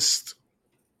it's just,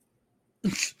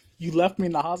 you left me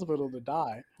in the hospital to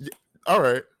die. Yeah, all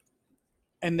right.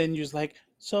 And then you're just like,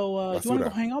 so do you want to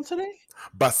go hang out today?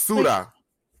 Basura.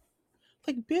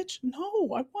 Like, bitch,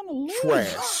 no, I want to live.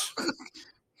 Trash.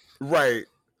 Right.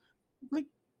 Like,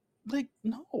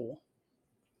 no.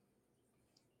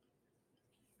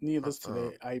 Needless to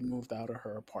say, I moved out of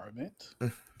her apartment.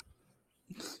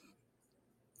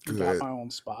 Got my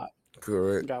own spot.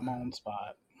 Good. Got my own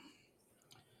spot.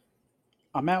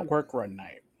 I'm at work one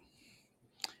night.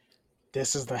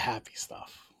 This is the happy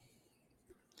stuff.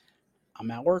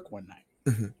 I'm at work one night.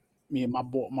 Mm-hmm. Me and my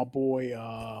boy, my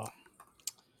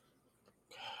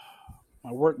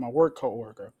work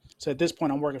coworker. So at this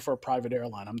point, I'm working for a private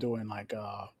airline. I'm doing like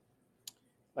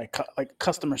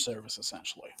customer service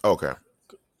essentially. Okay.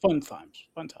 Fun times.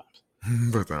 Fun times.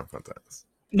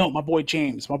 No, my boy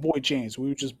James. We were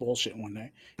just bullshitting one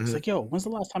day. He's like, "Yo, when's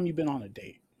the last time you've been on a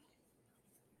date?"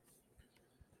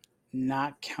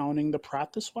 Not counting the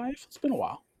practice wife, it's been a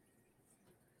while.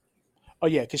 Oh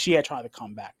yeah, because she had tried to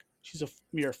come back. She's a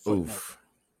mere footnote.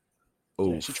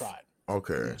 Yeah, she tried.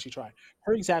 Okay. Yeah, she tried.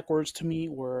 Her exact words to me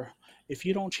were, "If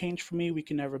you don't change for me, we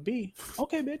can never be."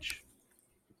 Okay, bitch.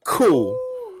 Cool.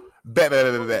 Bet.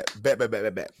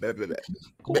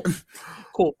 Cool.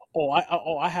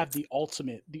 I have the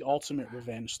ultimate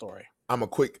revenge story.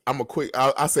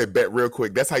 I'll say bet real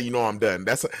quick. That's how you know I'm done.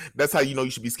 That's how you know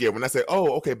you should be scared when I say,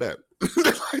 "Oh, okay, bet." Cool.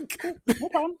 No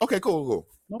problem. Okay, cool.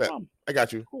 No problem. I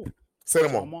got you. Cool. Say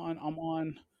them all. I'm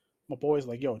on. My boy's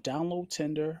like, "Yo, download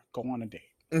Tinder, go on a date."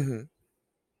 Mm-hmm.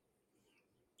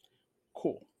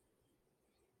 Cool.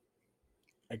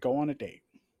 I go on a date.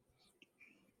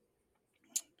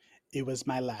 It was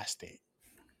my last date.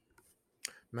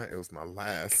 It was my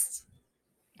last.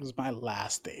 It was my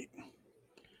last date.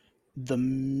 The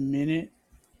minute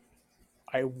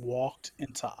I walked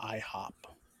into IHOP,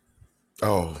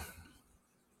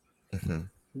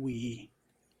 we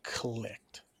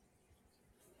clicked.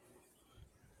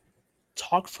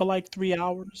 Talked for like 3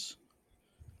 hours,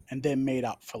 and then made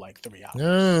up for like 3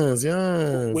 hours.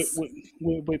 Yes.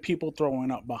 With people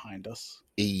throwing up behind us.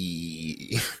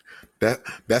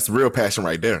 That's real passion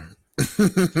right there.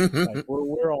 Like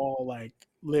we're all like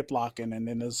lip locking, and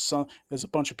then there's a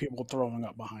bunch of people throwing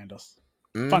up behind us.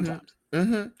 Fun times.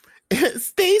 Mm-hmm.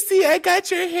 Stacy, I got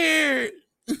your hair.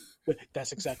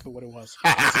 That's exactly what it was.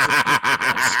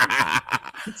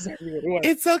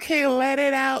 It's okay, let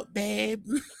it out, babe.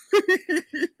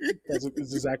 That's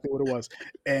exactly what it was.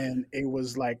 And it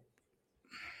was like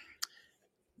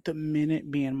the minute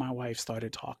me and my wife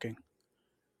started talking,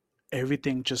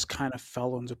 everything just kind of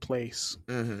fell into place.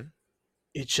 Mm-hmm.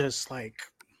 It's just like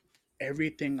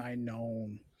everything I know,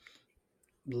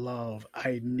 love,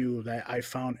 I knew that I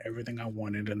found everything I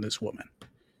wanted in this woman.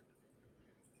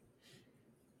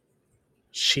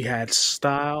 She had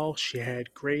style, she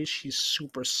had grace, she's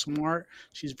super smart,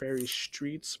 she's very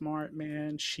street smart,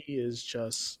 man. She is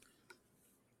just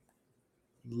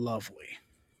lovely.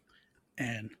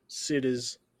 And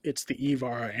it's the eve of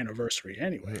our anniversary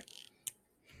anyway.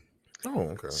 Oh,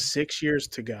 okay. 6 years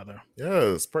together.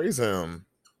 Yes, praise him.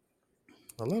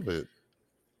 I love it.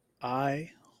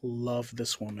 I love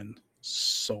this woman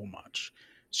so much.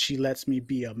 She lets me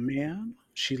be a man.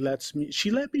 She let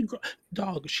me grow,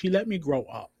 dog. She let me grow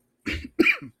up.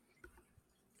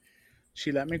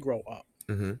 She let me grow up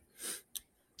Mm-hmm.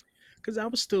 because I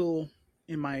was still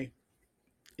in my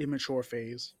immature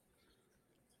phase.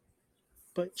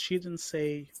 But she didn't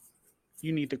say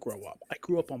you need to grow up. I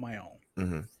grew up on my own.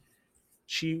 Mm-hmm.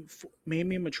 She made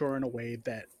me mature in a way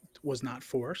that was not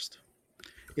forced.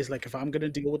 It's like if I'm gonna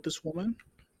deal with this woman,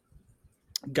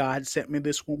 God sent me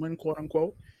this woman, quote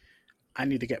unquote. I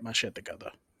need to get my shit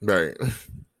together. Right.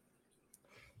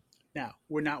 Now,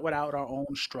 we're not without our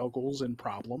own struggles and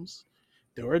problems.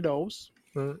 There are those.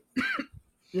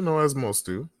 As most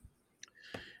do.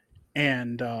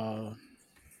 And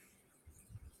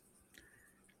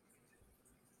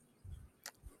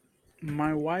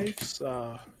my wife's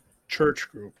church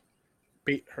group,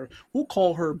 we'll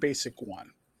call her Basic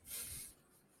One.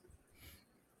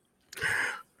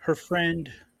 Her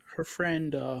friend, her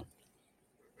friend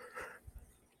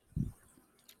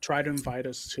tried to invite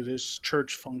us to this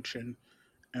church function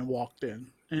and walked in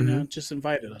and Mm-hmm. just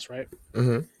invited us, right?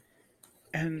 Mm-hmm.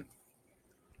 And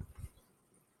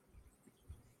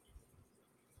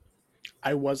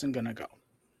I wasn't gonna go.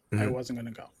 I Mm-hmm. wasn't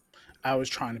gonna go. I was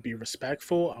trying to be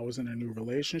respectful. I was in a new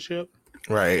relationship.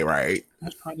 Right. Right. I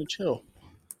was trying to chill.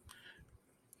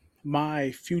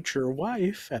 My future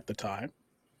wife at the time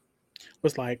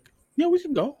was like, "Yeah, we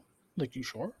can go." Like, you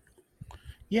sure?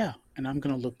 Yeah, and I'm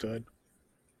gonna look good,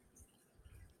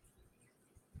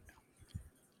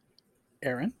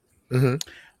 Aaron. Mm-hmm.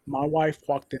 My wife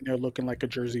walked in there looking like a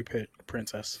Jersey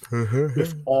princess with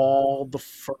Mm-hmm. all the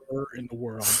fur in the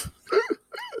world.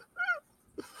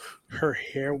 Her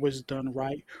hair was done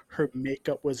right. Her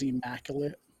makeup was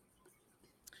immaculate.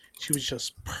 She was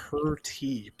just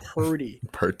purty, Party.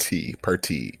 purty.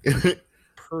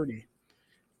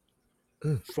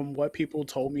 Mm. From what people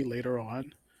told me later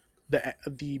on,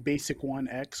 the Basic One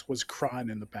X was crying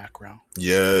in the background.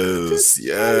 Yes. This is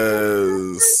my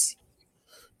girl. Yes.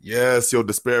 Yes. Your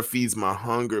despair feeds my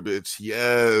hunger, bitch.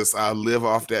 Yes. I live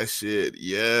off that shit.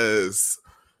 Yes.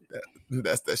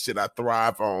 That's that shit I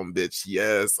thrive on, bitch.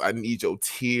 Yes. I need your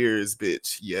tears,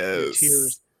 bitch. Your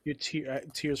Yes. tears,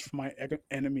 tears for my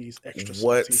enemies, extra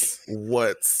salty.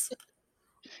 What?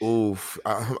 Oof.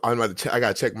 I'm about to I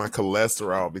gotta check my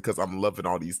cholesterol because I'm loving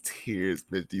all these tears,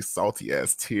 bitch. These salty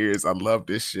ass tears. I love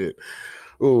this shit.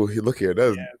 Ooh, look here.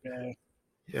 That's Yeah, man.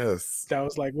 yes. That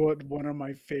was like one of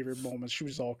my favorite moments. She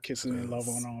was all kissing and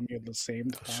loving Yes. on me at the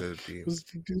same time. Should be. It was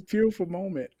a beautiful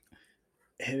moment,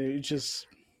 and it just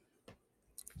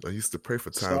I used to pray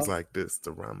for times so. like this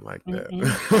to rhyme like Mm-mm,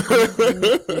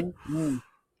 mm-mm, that. mm-mm.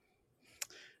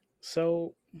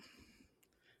 So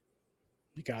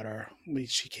we got our.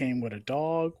 She came with a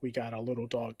dog. We got our little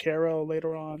dog Carol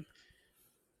later on.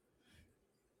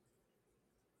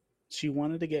 She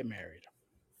wanted to get married.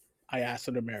 I asked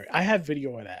her to marry. I have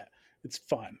video of that. It's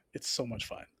fun. It's so much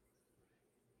fun.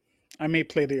 I may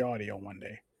play the audio one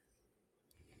day.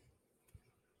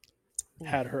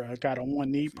 Had her. I got on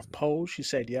one knee, proposed. She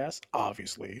said yes.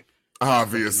 Obviously, looking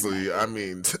Obviously, I immaculate.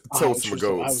 mean, I toast was my just.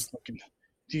 I was goats. looking.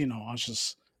 I was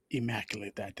just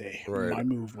immaculate that day. Right. My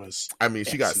move was I mean,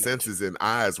 she got excellent. senses and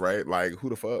eyes, right? Like, who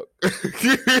the fuck?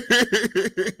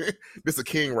 This a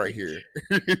king right here.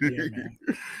 Yeah, man.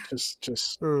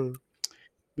 Just.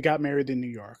 We got married in New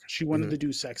York. She wanted Mhm. to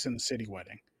do Sex in the City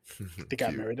wedding. They got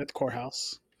Cute. married at the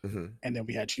courthouse, Mhm. and then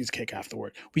we had cheesecake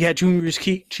afterward. We had Junior's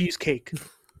cheesecake.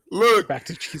 Look, Back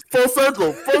to cheesecake. full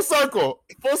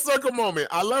circle moment.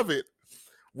 I love it.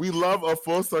 We love a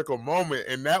full circle moment,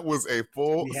 and that was a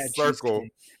full We had circle.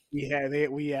 cheesecake. We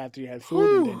had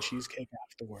food and then Whew. cheesecake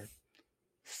afterward.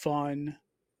 Fun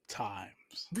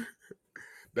times.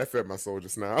 That fed my soul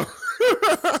just now.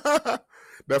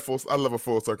 I love a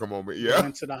full circle moment. We Yeah.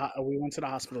 went to the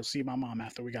hospital to see my mom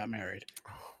after we got married.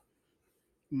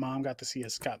 Mom got to see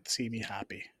me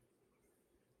happy.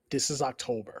 This is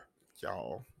October.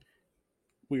 Y'all.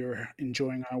 We were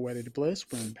enjoying our wedded bliss.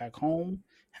 Went back home.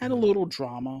 Had a Mhm. little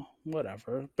drama,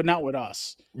 whatever, but not with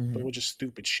us. But Mhm. with just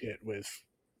stupid shit with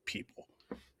people.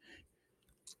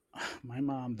 My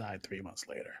mom died 3 months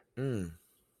later.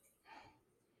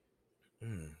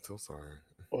 So sorry.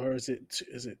 Or is it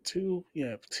 2?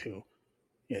 Yeah, 2.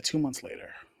 Yeah, 2 months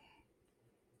later.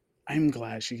 I'm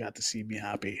glad she got to see me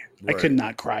happy. I could Right.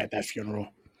 not cry at that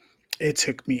funeral. It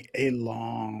took me a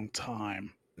long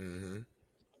time Mm-hmm.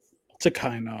 to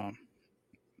kind of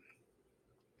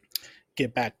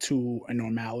get back to a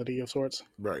normality of sorts.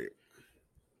 Right.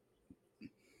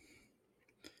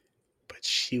 But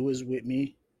she was with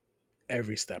me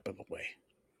every step of the way.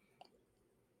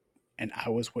 and I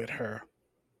was with her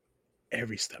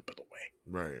every step of the way.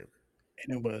 Right.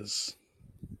 And it was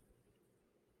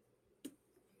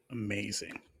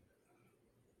amazing.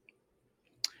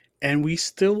 And we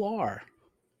still are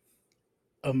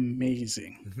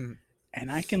amazing. Mm-hmm.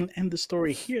 And I can end the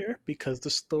story here because the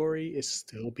story is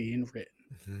still being written.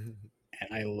 Mm-hmm.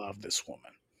 And I love this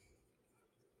woman.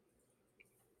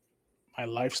 My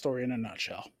life story in a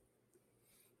nutshell.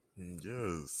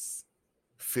 Yes.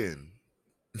 Finn.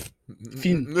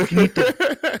 Finito.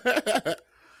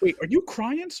 Wait, are you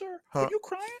crying, sir? Huh? Are you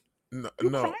crying? No, You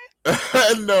no.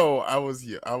 crying? No, I was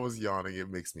yawning. It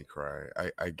makes me cry.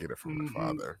 I get it from my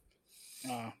father.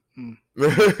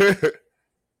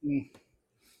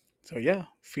 So yeah,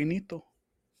 finito.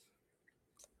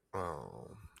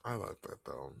 Oh, I like that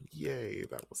though. Yay,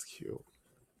 that was cute.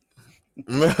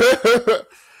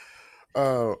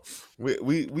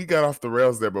 We got off the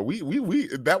rails there, but we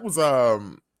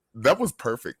that was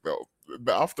perfect though.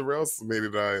 The off the rails made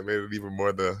it even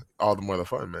more all the more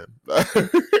fun, man.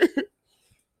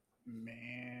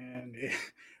 Man,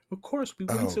 of course we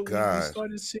went Oh to we God.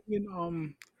 started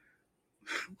singing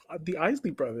the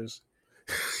Isley Brothers.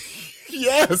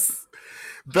 Yes.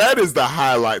 That is the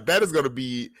highlight. That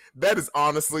is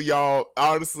honestly, y'all.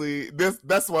 Honestly,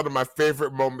 that's one of my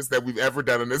favorite moments that we've ever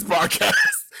done on this podcast.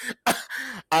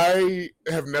 I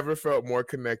have never felt more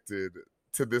connected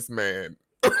to this man.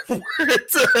 And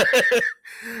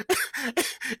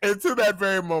to that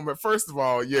very moment, first of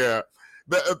all, yeah,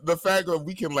 the fact that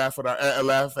we can laugh at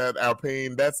our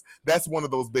pain, that's one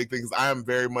of those big things. I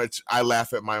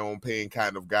laugh at my own pain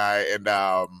kind of guy, and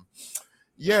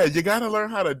yeah, you gotta learn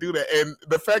how to do that. And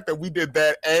the fact that we did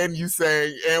that, and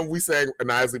we sang an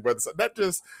Isley Brothers, that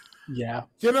just, yeah,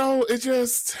 it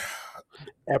just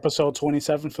episode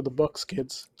 27 for the books,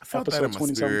 kids. Episode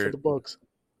 27 for the books.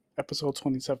 Episode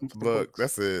 27 for the books.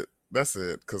 Look, that's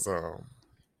it. Cause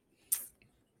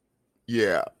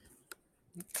yeah.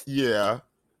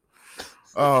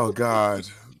 Oh God.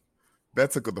 That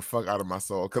took the fuck out of my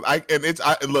soul. Cause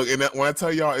when I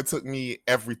tell y'all, it took me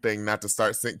everything not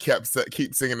to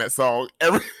keep singing that song.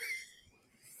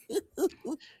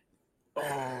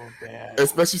 Oh man.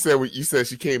 Especially when you said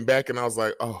she came back, and I was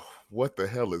like, oh, what the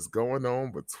hell is going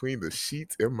on between the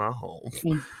sheets in my home?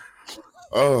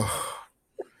 Oh.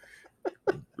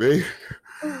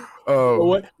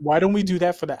 Why don't we do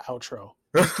that for the outro?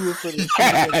 Let's do it for the,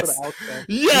 outro.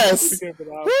 Yes.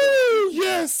 Woo,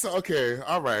 yes. Okay.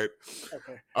 All right.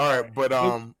 Okay. All right.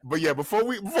 But yeah, before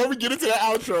we get into the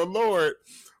outro, Lord.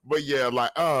 But yeah,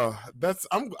 like I'm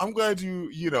glad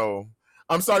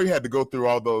I'm sorry you had to go through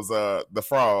all those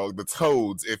the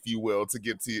toads, if you will, to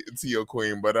get to your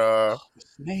queen. But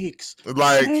snakes.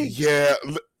 Like snakes. Yeah,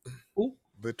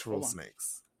 literal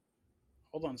snakes.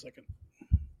 Hold on a second.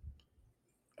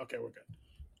 Okay, we're good.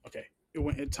 Okay.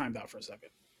 It timed out for a second.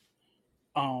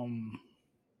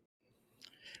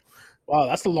 Wow,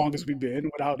 that's the longest we've been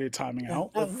without it timing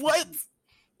out. What?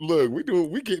 Look,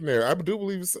 we getting there. I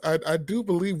do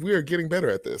believe we are getting better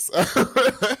at this.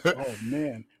 Oh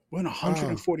man, we're in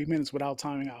 140 minutes without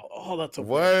timing out. Oh, that's a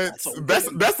what?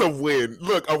 That's a win.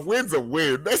 Look, a win's a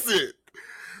win. That's it.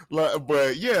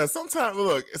 But yeah,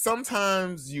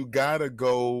 sometimes you gotta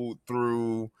go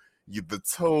through the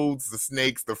toads, the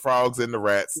snakes, the frogs, and the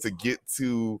rats to get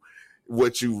to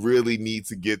what you really need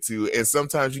to get to. And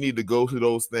sometimes you need to go through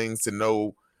those things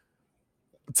to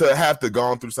have to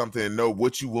gone through something and know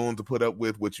what you're willing to put up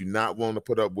with, what you're not willing to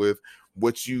put up with,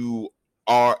 what you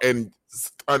are. And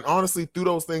honestly, through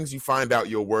those things, you find out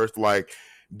your worth. Like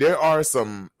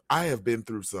I have been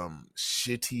through some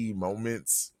shitty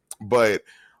moments, but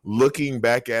looking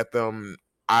back at them,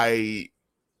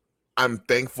 I'm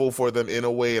thankful for them in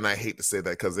a way, and I hate to say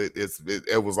that because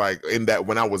it was like in that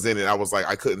when I was in it, I was like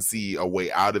I couldn't see a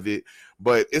way out of it.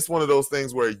 But it's one of those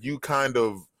things where you kind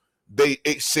of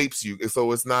it shapes you,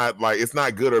 so it's not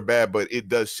good or bad, but it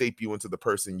does shape you into the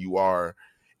person you are,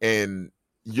 and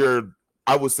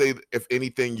I would say if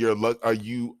anything,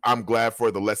 I'm glad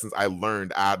for the lessons I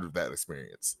learned out of that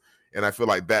experience, and I feel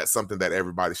like that's something that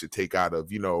everybody should take out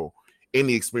of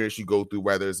any experience you go through,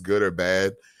 whether it's good or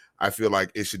bad. I feel like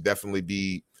it should definitely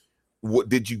be, what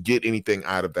did you get anything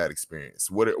out of that experience?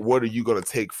 What are you going to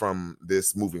take from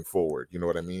this moving forward? You know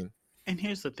what I mean? And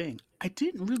here's the thing. I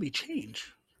didn't really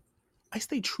change. I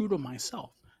stayed true to myself.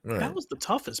 Right. That was the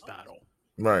toughest battle.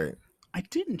 Right. I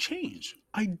didn't change.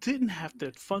 I didn't have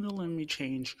to fundamentally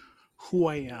change who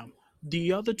I am.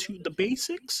 The other two, the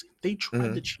basics, they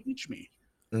tried to change me.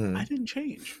 Mm-hmm. I didn't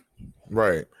change.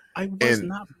 Right. I was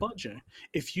not budging.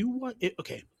 If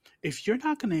you're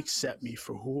not going to accept me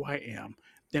for who I am,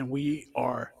 then we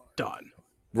are done.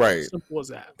 Right. Simple as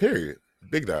that. Period.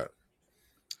 Big dot.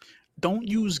 don't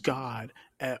use God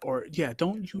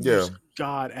don't Yeah, use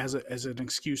God as an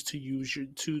excuse to use your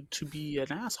to be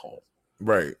an asshole.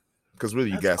 right. Because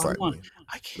really, you That's all I gaslighting want. me.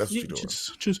 I can't That's what you're doing.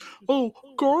 just oh,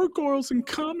 gargoyles and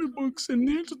comic books and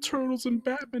Ninja Turtles and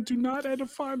Batman do not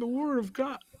edify the word of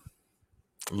God.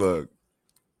 Look,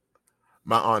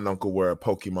 my aunt and uncle were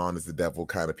Pokemon is the devil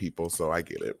kind of people, so I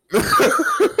get it.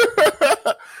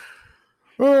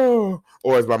 Oh,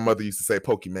 or as my mother used to say,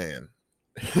 Pokemon.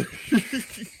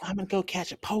 I'm gonna go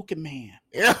catch a Pokemon.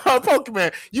 Yeah,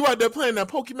 Pokemon. You out there playing that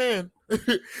Pokemon?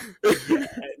 Yeah,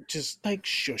 just like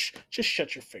shush, just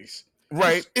shut your face.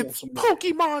 Right, Just go it's somewhere.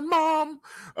 Pokemon, mom.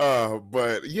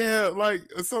 But yeah, like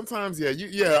sometimes,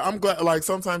 I'm glad. Like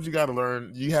sometimes you got to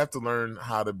learn. You have to learn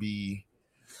how to be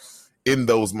in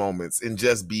those moments and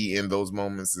just be in those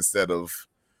moments instead of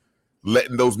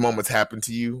letting those moments happen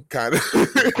to you, kind of.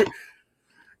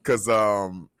 Because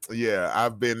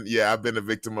I've been a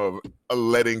victim of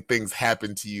letting things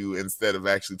happen to you instead of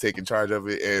actually taking charge of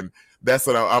it, and that's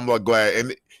what I'm like glad.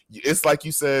 And it's like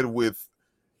you said with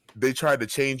they tried to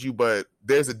change you, but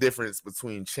there's a difference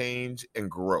between change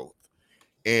and growth.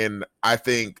 And I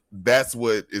think that's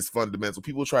what is fundamental.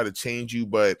 People try to change you,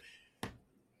 but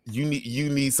you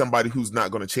need somebody who's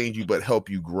not going to change you but help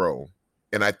you grow.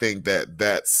 And I think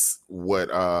that's what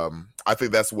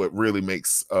really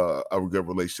makes a good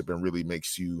relationship and really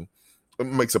makes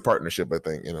a partnership, I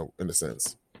think, in a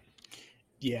sense.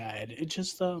 Yeah, it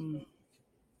just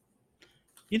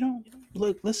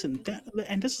look, listen,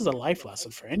 and this is a life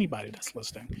lesson for anybody that's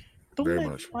listening. Don't Very let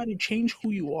much. anybody change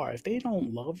who you are. If they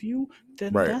don't love you,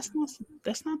 then Right. that's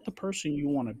not the person you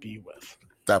want to be with.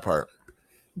 That part.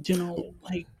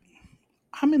 Like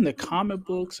I'm in the comic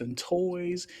books and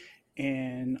toys,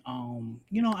 and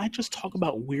I just talk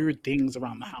about weird things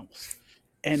around the house.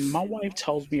 And my wife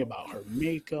tells me about her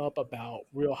makeup, about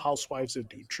Real Housewives of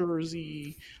New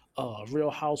Jersey,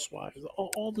 Real Housewives,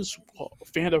 all this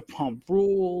Vanderpump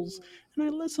Rules, and I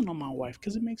listen to my wife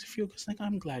because it makes me feel because like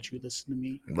I'm glad you listen to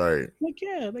me. Right. Like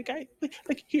yeah,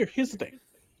 like here's the thing.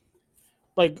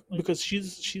 Like because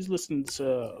she's listening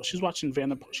to she's watching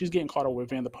Vanderpump, she's getting caught up with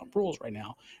Vanderpump Rules right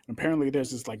now, and apparently there's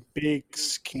this like big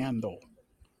scandal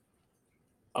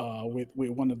with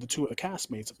one of the two of the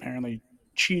castmates. Apparently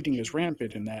cheating is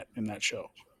rampant in that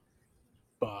show.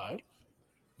 But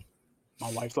my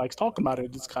wife likes talking about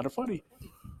it. It's kind of funny.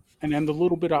 And then the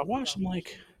little bit I watched, I'm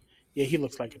like, yeah, he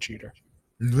looks like a cheater.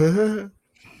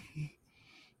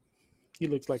 He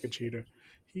looks like a cheater.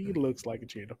 He looks like a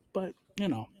cheater. But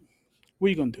what are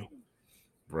you gonna do?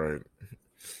 Right.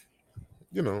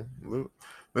 You know,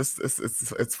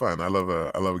 it's fun. I love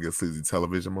a good sleazy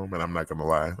television moment. I'm not gonna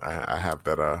lie. I have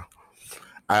that.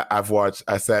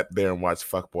 I sat there and watched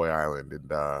Fuckboy Island,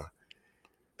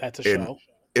 That's a and show.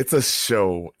 it's a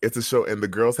show. It's a show, and the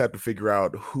girls have to figure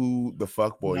out who the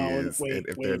fuckboy No, is, and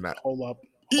if they're wait, not. hold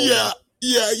Yeah, up.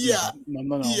 yeah, No, yeah, no,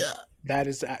 no, no. yeah. That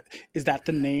is that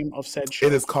the name of said It show?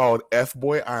 is called F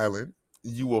Boy Island.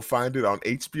 You will find it on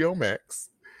HBO Max,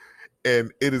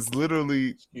 and it is literally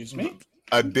Excuse me.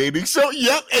 a dating show.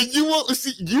 Yep, and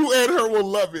you and her will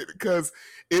love it because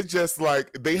it's just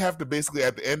like they have to basically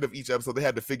at the end of each episode they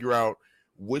had to figure out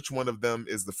which one of them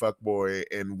is the fuck boy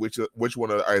and which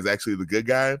one is actually the good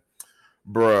guy.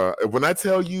 Bruh, when I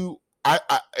tell you,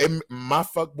 my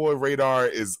fuckboy radar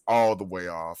is all the way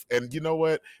off. And you know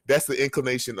what? That's the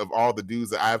inclination of all the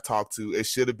dudes that I've talked to. It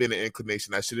should have been an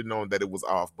inclination. I should have known that it was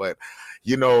off. But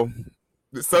you know,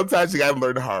 sometimes you gotta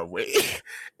learn the hard way.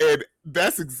 And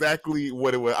that's exactly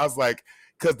what it was. I was like,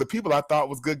 because the people I thought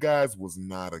was good guys was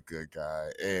not a good guy.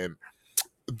 And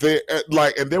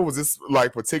and there was this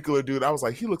like particular dude. I was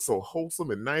like, he looks so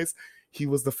wholesome and nice. He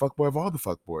was the fuckboy of all the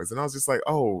fuckboys, and I was just like,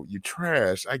 oh, you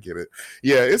trash. I get it.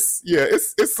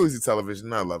 It's sleazy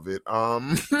television. I love it.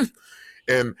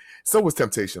 And so was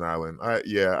Temptation Island. I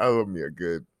love me a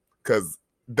good because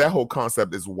that whole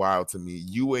concept is wild to me.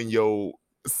 You and your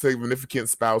significant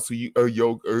spouse who you or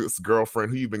your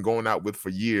girlfriend who you've been going out with for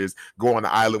years go on an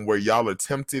island where y'all are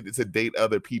tempted to date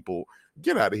other people.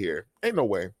 Get out of here. Ain't no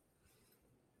way.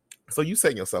 So you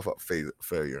setting yourself up for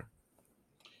failure.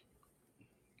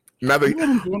 Now You know what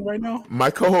I'm doing right now?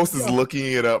 my co-host is Yeah. looking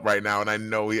it up right now, and I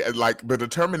know he like the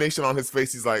determination on his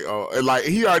face. He's like, oh, like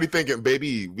he already thinking,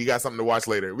 baby, we got something to watch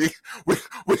later. We,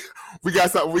 we got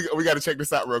something. We got to check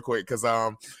this out real quick because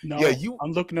No, yeah, you.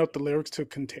 I'm looking up the lyrics to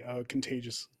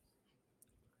Contagious.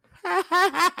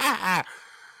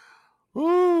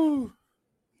 Ooh.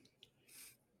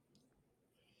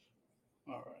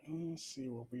 All right, let's see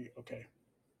what we. Okay.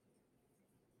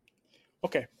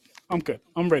 Okay, I'm good.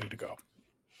 I'm ready to go.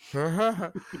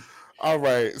 All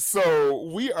right,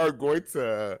 so we are going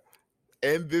to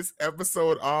end this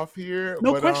episode off here.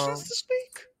 No questions this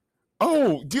week?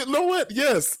 Oh, you know what?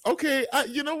 Yes. Okay.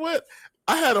 You know what?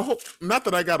 I had a whole, not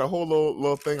that I got a whole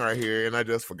little thing right here and I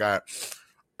just forgot.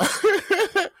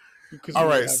 All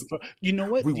right. You know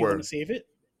what? Do you want to save it?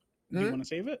 Do you want to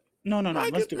save it? No.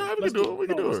 Let's do it. Let's do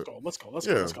it.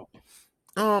 Let's go.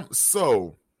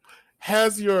 So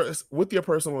with your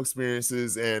personal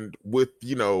experiences and with,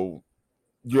 you know,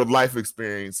 your life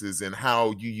experiences and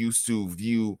how you used to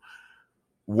view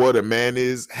what a man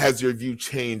is, has your view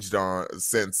changed on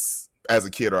since as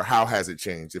a kid, or how has it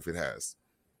changed if it has?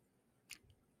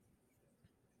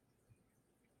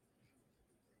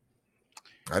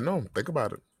 I know. Think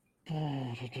about it.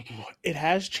 It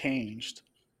has changed,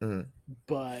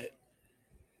 but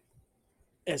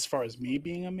as far as me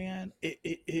being a man,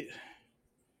 it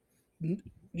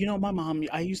you know, my mom,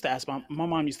 I used to ask my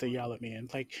mom used to yell at me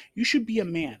and like, you should be a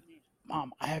man.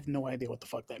 Mom, I have no idea what the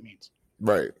fuck that means.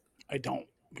 Right. I don't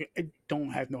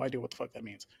have no idea what the fuck that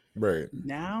means. Right.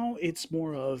 Now it's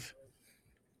more of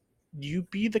you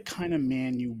be the kind of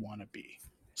man you want to be.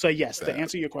 So yes, to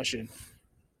answer your question,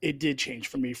 it did change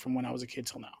for me from when I was a kid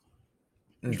till now.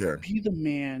 Okay. You be the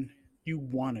man you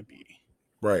want to be.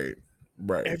 Right.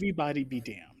 Everybody be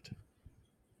damned.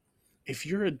 If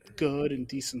you're a good and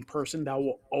decent person, that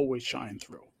will always shine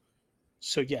through.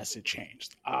 So yes, it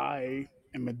changed. I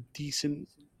am a decent,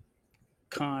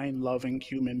 kind, loving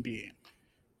human being.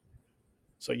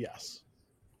 So yes.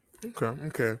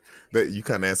 Okay. That you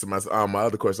kind of answered my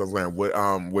other question. I was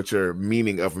going, what your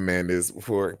meaning of a man is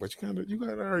before, but you kind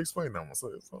of already explained that one.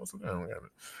 So I don't got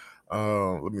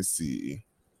it. Let me see.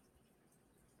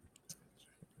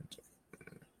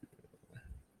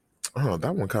 Oh,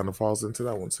 that one kind of falls into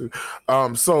that one too.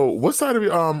 So what side of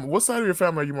your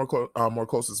family are you more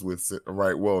closest with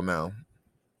right now?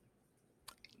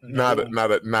 Not a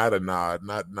nod,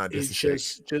 not just a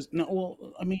shake. Just no. Well,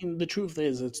 I mean, the truth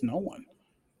is, it's no one.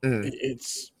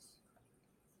 It's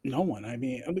no one. I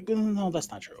mean, no,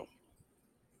 that's not true.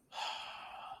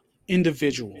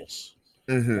 Individuals,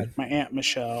 like my Aunt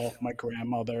Michelle, my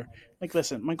grandmother. Like,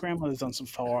 listen, my grandmother's done some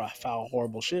foul,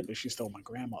 horrible shit, but she's still my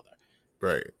grandmother.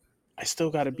 Right. I still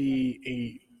got to be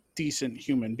a decent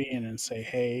human being and say,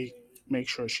 hey, make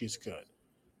sure she's good.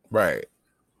 Right.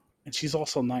 And she's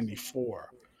also 94.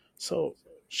 So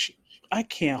I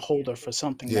can't hold her for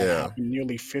something that happened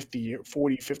nearly 50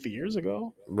 years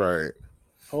ago. Right.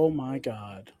 Oh my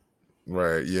God.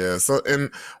 Right. Yeah. So,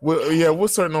 and with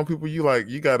certain old people, you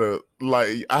gotta,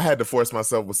 I had to force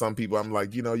myself with some people. I'm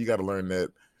like, you gotta learn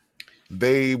that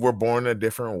they were born a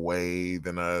different way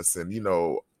than us. And,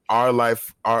 our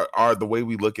life, our the way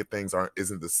we look at things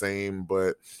isn't the same,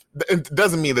 but it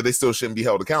doesn't mean that they still shouldn't be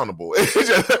held accountable.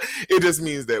 It just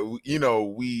means that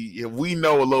we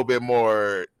know a little bit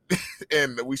more,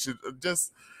 and we should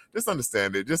just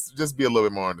understand it. Just be a little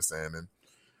bit more understanding.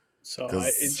 So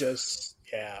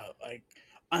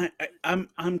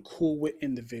I'm cool with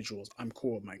individuals. I'm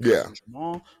cool with my cousin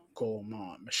Jamal, cool with my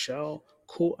Aunt Michelle.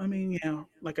 Cool. I mean,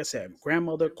 like I said,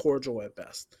 grandmother cordial at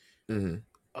best.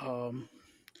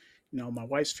 My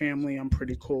wife's family, I'm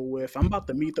pretty cool with. I'm about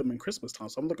to meet them in Christmas time,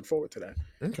 so I'm looking forward to that.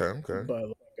 Okay.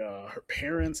 But her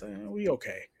parents, we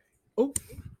okay. Oh,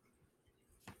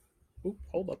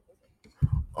 hold up.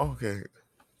 Okay.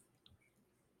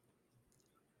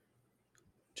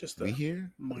 Just we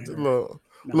here? A little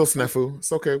snafu.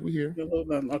 It's okay. We here.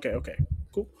 Okay.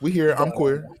 Cool. We here. I'm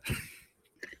queer.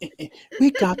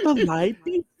 We got the light.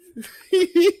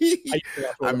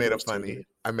 I made a funny.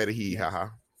 I made a hee haha.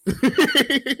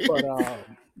 But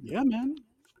yeah, man,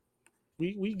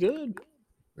 we good.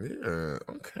 Yeah.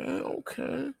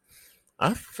 Okay.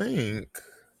 I think,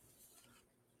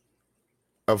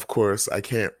 of course, I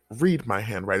can't read my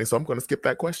handwriting, so I'm going to skip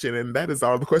that question, and that is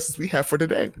all the questions we have for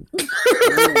today.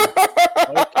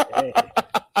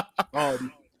 Okay.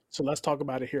 So let's talk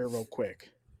about it here real quick.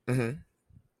 Do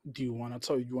you want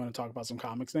to talk about some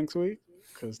comics next week?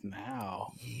 Because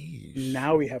now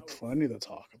we have plenty to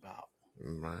talk about.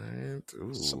 Right.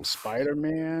 Ooh. Some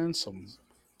Spider-Man, some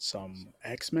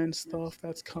X-Men stuff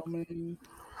that's coming.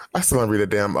 I still don't read a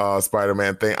damn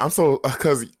Spider-Man thing. I'm so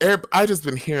because I just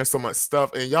been hearing so much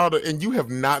stuff, and you have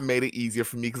not made it easier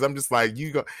for me because I'm just like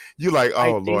you like,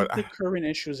 oh Lord. The current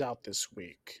issue's out this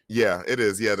week. Yeah, it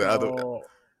is.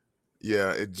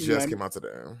 Yeah, it just came out today.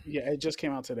 Yeah, it just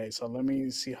came out today. So let me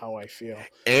see how I feel.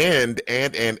 And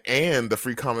the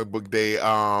Free Comic Book Day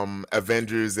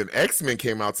Avengers and X-Men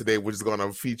came out today, which is going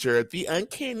to feature the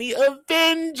Uncanny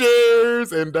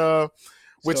Avengers and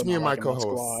which me and my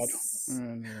co-host.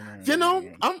 I'm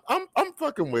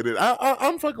fucking with it.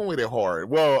 I'm fucking with it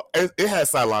hard. Well, it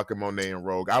has Psylocke and Monet and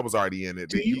Rogue. I was already in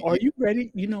it. Are you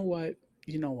ready? You know what?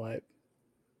 You know what?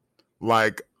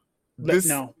 Like this.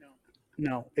 No,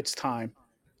 it's time.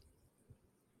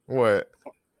 What?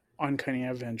 Uncanny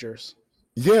Avengers.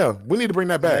 Yeah, we need to bring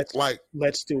that back.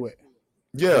 Let's do it.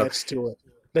 Yeah, Let's do it.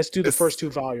 Let's do the first 2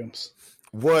 volumes.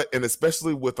 What, and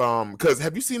especially with because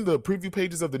have you seen the preview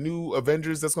pages of the new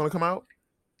Avengers that's going to come out?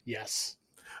 Yes.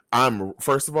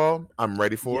 First of all, I'm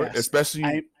ready for it,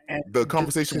 especially the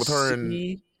conversation with her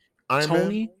and Iron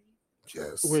Tony. Man.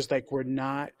 Yes, was like we're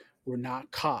not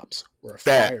cops, we're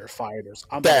firefighters.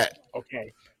 I'm like,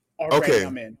 okay, already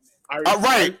I'm in.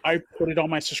 I put it on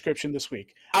my subscription this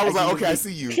week. I was like, okay, I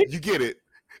see you. You get it.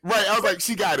 Right. I was like,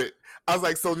 she got it. I was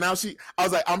like, so now I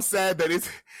was like, I'm sad that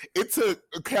it took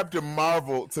Captain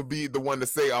Marvel to be the one to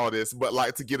say all this, but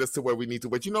like to get us to where we need to.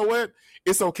 But you know what?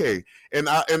 It's okay. And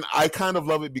I kind of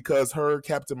love it because her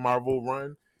Captain Marvel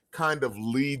run kind of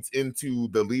leads into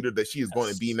the leader that she is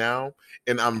going to be now.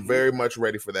 And I'm very much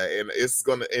ready for that. And it's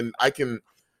gonna, and I can,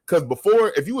 because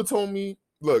before, if you had told me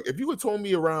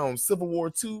around Civil War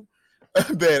 2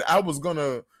 that I was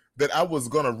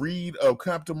gonna read a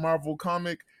Captain Marvel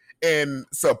comic and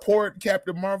support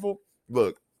Captain Marvel,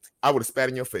 look, I would have spat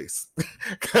in your face.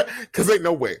 Cause ain't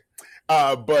no way.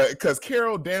 But because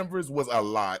Carol Danvers was a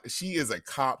lot. She is a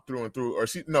cop through and through, or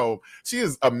she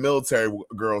is a military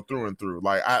girl through and through.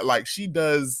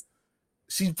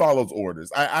 She follows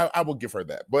orders. I will give her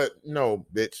that. But no,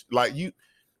 bitch, like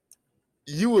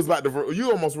you was about to,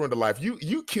 you almost ruined the life.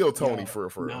 You killed Tony for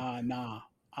Nah.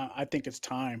 I think it's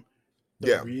time.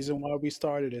 The reason why we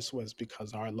started this was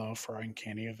because our love for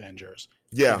Uncanny Avengers.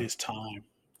 Yeah. It is time.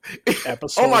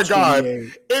 Episode oh my God.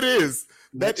 It is.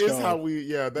 That is how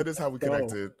we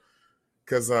connected.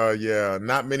 Because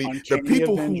not many Uncanny the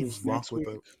people Avengers who rock with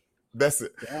week. it. That's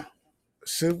it. Yeah.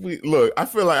 Should we look? I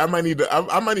feel like I might need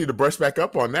to brush back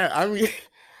up on that. I mean,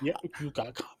 yeah, you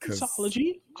got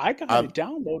Comixology. I got it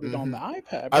downloaded on the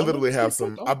iPad. Bro. I literally have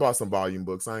some. I bought some volume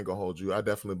books. I ain't gonna hold you. I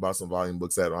definitely bought some volume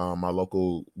books at my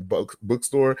local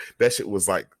bookstore. That shit was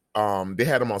like they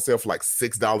had them on sale for like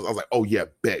 $6. I was like, oh yeah,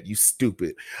 bet, you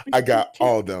stupid. I got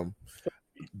all of them.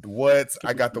 What?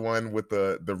 I got the one with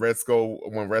the Red Skull,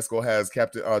 when Red Skull has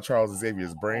Captain Charles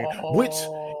Xavier's brain, which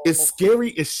is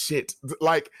scary as shit.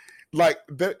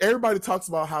 Everybody talks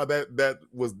about how that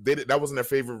wasn't their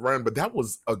favorite run, but that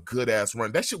was a good ass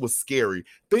run. That shit was scary.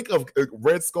 Think of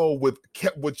Red Skull with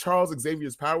Charles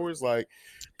Xavier's powers, like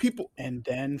people. And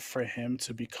then for him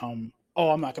to become,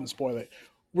 I'm not going to spoil it.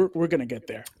 We're gonna get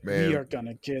there. Man. We are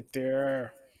gonna get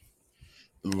there.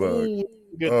 Look,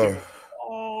 there.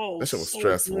 That shit was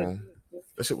stressful. Good.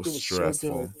 That shit was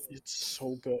stressful. So it's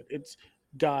so good. It's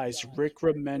guys. Rick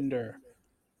Remender.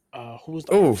 Who's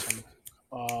the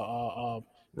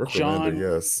Rick John Remender,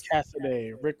 yes.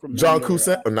 Cassidy, Rick Remender. John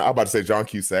Cusack. No, I'm about to say John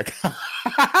Cusack. No,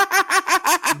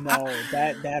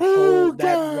 that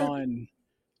run,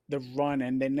 the run,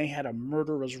 and then they had a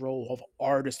murderer's row of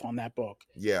artists on that book.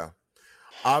 Yeah.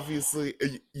 Obviously,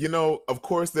 of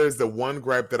course, there's the one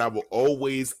gripe that I will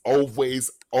always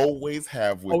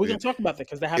have with we're gonna talk about that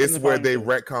because that happens. It's where they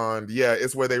retconned. Yeah,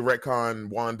 it's where they retconned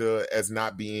Wanda as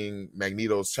not being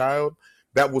Magneto's child.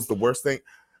 That was the worst thing.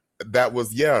 That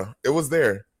was it was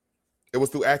there. It was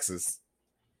through Axis.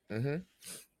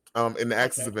 Mm-hmm. In the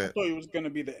Axis event. I thought it was gonna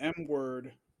be the M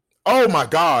word. Oh my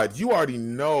God! You already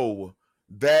know.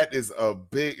 That is a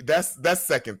big. That's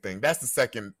second thing. That's the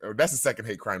second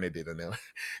hate crime they did in there,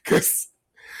 because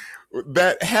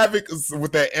that Havoc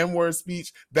with that N-word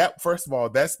speech. That, first of all,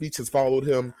 that speech has followed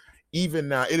him even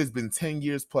now. It has been 10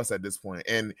 years plus at this point,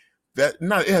 and it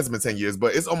hasn't been 10 years,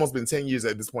 but it's almost been 10 years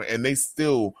at this point, and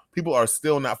people are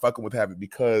still not fucking with Havoc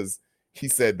because he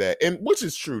said that, and which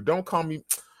is true. Don't call me.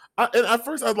 And at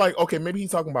first I was like, okay, maybe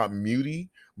he's talking about mutie,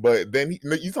 but then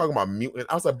you talking about mutant.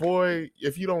 I was like, boy,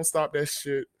 if you don't stop that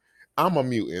shit, I'm a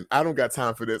mutant. I don't got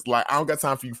time for this. Like, I don't got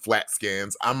time for you flat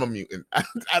scans. I'm a mutant. I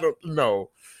don't know.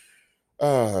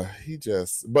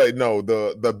 But no,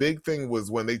 the big thing was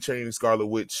when they changed Scarlet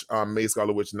Witch, made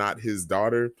Scarlet Witch not his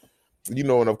daughter. And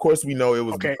of course we know it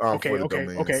was okay.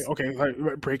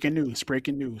 Breaking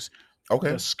news.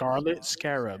 Okay. The Scarlet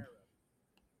Scarab.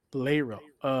 Layla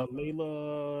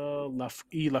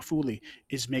Lafuli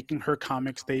is making her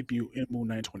comics debut in Moon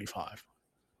Knight 25.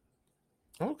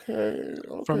 Okay.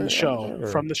 From the show.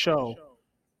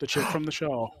 The chick from the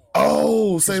show.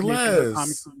 Oh, say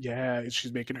less. Yeah,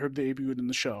 she's making her debut in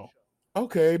the show.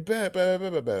 Okay, bet.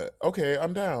 Okay,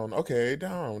 I'm down. Okay,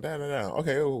 down.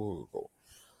 Okay, ooh.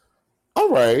 All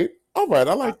right. I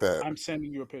like that. I'm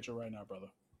sending you a picture right now, brother.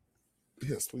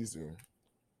 Yes, please do.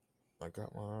 I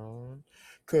got one.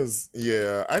 Cause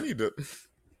I need to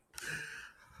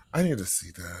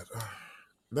see that.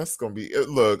 That's gonna be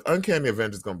look. Uncanny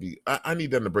Avengers is gonna be. I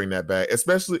need them to bring that back,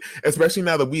 especially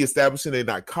now that we establishing they're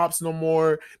not cops no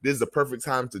more. This is the perfect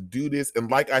time to do this.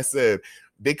 And like I said,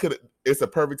 they could. It's a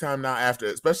perfect time now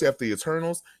especially after the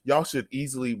Eternals. Y'all should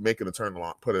easily make an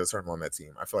Eternal put an Eternal on that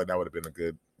team. I feel like that would have been a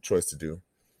good choice to do.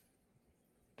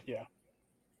 Yeah.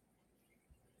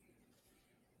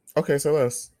 Okay, so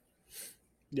let's.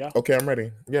 Yeah. Okay, I'm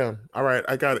ready. Yeah. All right,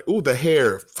 I got it. Ooh, the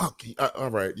hair. Fuck. All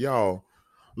right, y'all.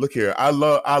 Look here. I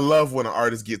love when an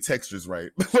artist get textures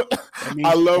right.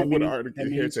 I love when an artist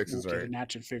get hair textures right. Get an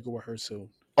action figure with her soon.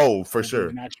 Oh, for sure.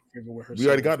 An action figure with her. We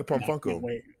already got the Pump Funko.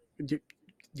 Wait.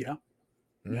 Yeah.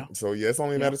 Yeah. So yeah, it's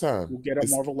only a matter of time. We'll get a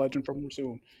Marvel Legend from her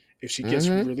soon. If she gets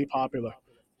really popular,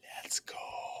 let's go.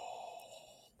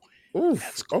 Oof.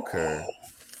 Let's go. Okay.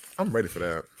 I'm ready for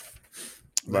that.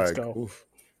 Let's go. Oof.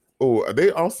 Oh, they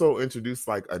also introduced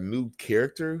like a new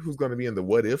character who's going to be in the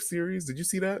What If series. Did you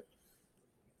see that?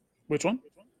 Which one?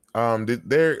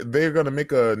 They're going to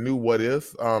make a new What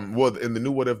If. Well, in the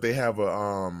new What If, they have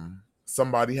a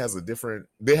somebody has a different.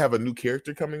 They have a new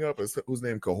character coming up. Who's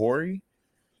named Kahori.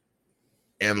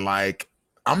 And like,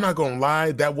 I'm not gonna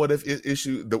lie, that What If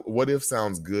issue, the What If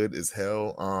sounds good as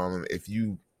hell. If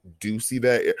you do see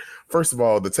that, first of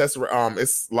all, the Tesseract,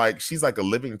 it's like she's like a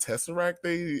living Tesseract.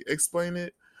 They explain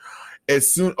it.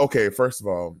 First of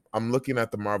all, I'm looking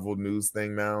at the Marvel news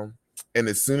thing now, and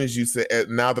as soon as you say,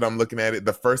 now that I'm looking at it,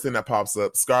 the first thing that pops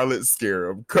up, Scarlet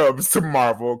Scarab comes to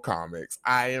Marvel Comics.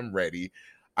 I am ready.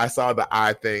 I saw the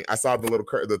eye thing. I saw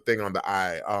the thing on the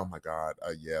eye. Oh my god!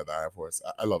 Yeah, the Eye of Horus.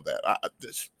 I love that.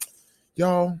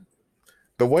 Y'all,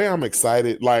 the way I'm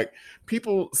excited, like a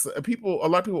lot of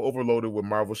people overloaded with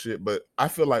Marvel shit, but I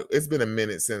feel like it's been a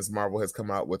minute since Marvel has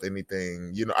come out with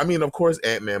anything. You know, I mean, of course,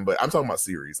 Ant-Man, but I'm talking about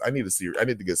series. I need a series. I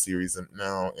need to get series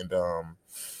now, and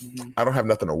I don't have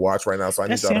nothing to watch right now, so I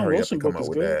need y'all to hurry up and come out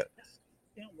with that.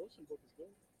 Sam Wilson book is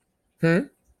good.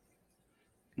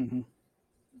 Mm-hmm.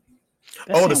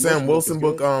 The Sam Wilson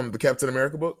book, the Captain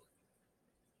America book.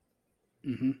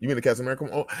 Mm-hmm. You mean the Captain America?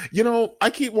 Oh, you know, I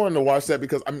keep wanting to watch that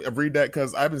because I read that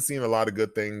because I've been seeing a lot of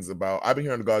good things about. I've been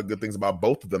hearing a lot of good things about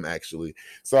both of them actually.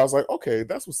 So I was like, okay,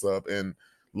 that's what's up. And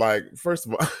like, first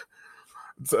of all,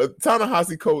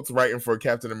 Ta-Nehisi Coates writing for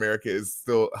Captain America is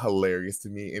still hilarious to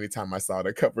me. Anytime I saw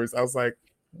the covers, I was like,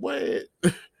 what?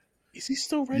 Is he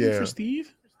still writing for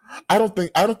Steve? I don't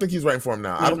think he's writing for him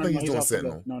now. I don't think he's doing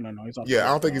Sentinel. No, he's off. Yeah, I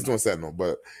don't think he's doing Sentinel.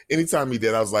 But anytime he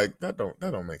did, I was like, that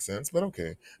don't make sense. But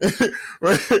okay,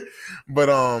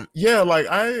 but yeah, like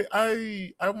I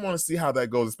want to see how that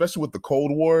goes, especially with the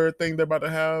Cold War thing they're about to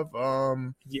have.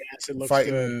 Yes, it looks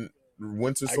fighting good.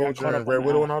 Winter Soldier and Red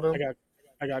Widow and all that.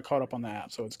 I got caught up on the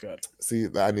app, so it's good. See,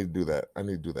 I need to do that.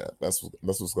 That's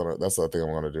the thing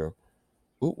I'm gonna do.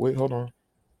 Oh, wait, hold on.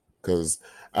 Because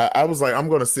I was like, I'm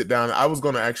going to sit down. I was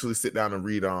going to actually sit down and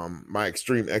read my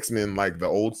Extreme X-Men, like the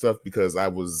old stuff, because I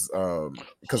was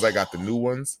because I got the new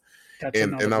ones.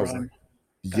 And I was like,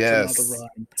 yes,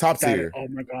 top tier. Oh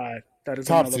my god, that is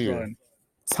top another tier. Run.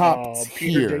 Top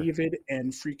tier. Peter David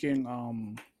and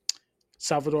freaking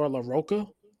Salvador LaRocca.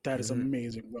 That is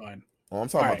amazing run. Oh, I'm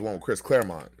talking about the one with Chris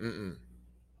Claremont.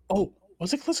 Oh,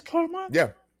 was it Chris Claremont? Yeah,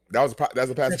 that's a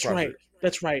passive That's project. right.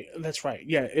 That's right.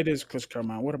 Yeah, it is Chris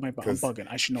Claremont. What am I? I'm bugging.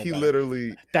 I should know. He better.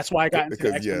 Literally. That's why I got into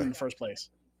the X-Men in the first place.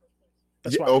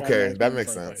 That's why. Okay, that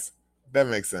makes sense. That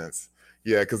makes sense.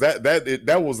 Yeah, because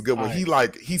that was a good one.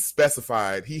 He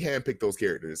specified. He handpicked those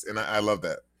characters, and I love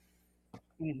that.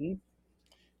 Mm-hmm.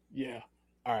 Yeah.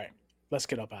 All right. Let's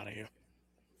get up out of here.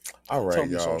 All right,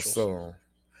 y'all. So,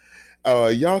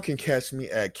 y'all can catch me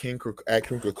at King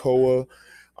Krakoa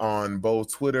on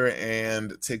both Twitter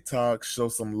and TikTok. Show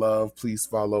some love. Please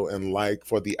follow and like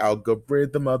for the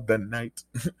algorithm of the night.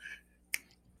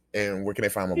 And where can they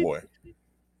find my boy?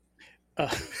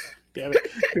 Damn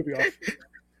it. Here we are.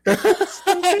 It's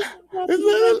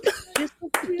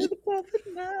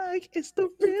the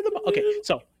rhythm. Okay,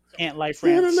 so Ant Life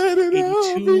Rants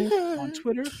 82 on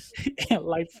Twitter, Ant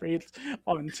Life Rants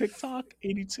on TikTok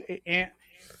 82,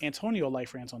 Antonio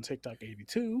Life Rants on TikTok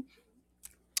 82.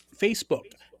 Facebook,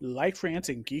 Life Rants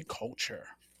and Geek Culture.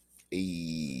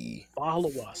 Follow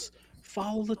us.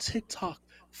 Follow the TikTok.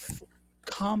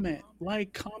 Comment,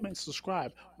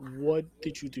 subscribe. What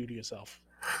did you do to yourself?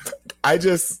 I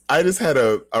just had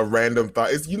a random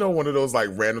thought. It's one of those like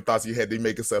random thoughts you had to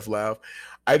make yourself laugh.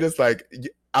 I just like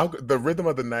the rhythm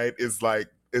of the night is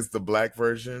the black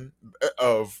version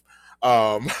of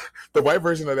the white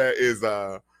version of that is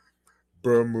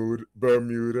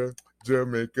Bermuda.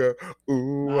 Jamaica,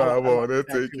 ooh, I wanna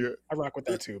take you. I rock with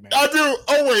that too, man. I do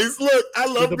always. Look, I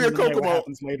love me a Kokomo.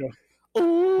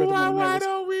 Ooh, why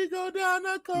don't we go down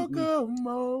to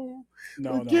Kokomo?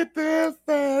 We'll get there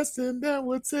fast and then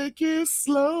we'll take it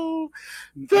slow.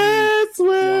 That's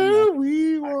where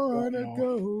we want to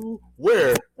go.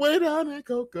 Where? Way down in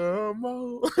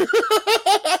Kokomo.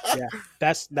 Yeah,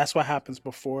 that's what happens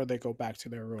before they go back to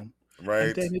their room. Right.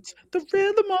 And then it's the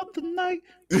rhythm of the night.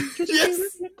 Just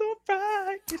yes. Go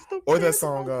right. It's the or that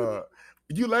song,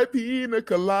 You Like Pina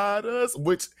Coladas,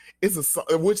 which is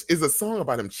a song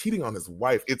about him cheating on his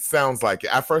wife. It sounds like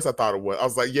it. At first I thought it was. I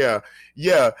was like, yeah.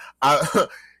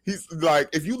 He's like,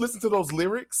 if you listen to those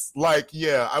lyrics, like,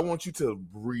 yeah, I want you to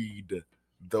read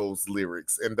those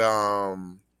lyrics.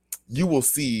 And you will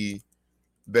see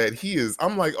that he is.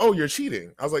 I'm like, oh, you're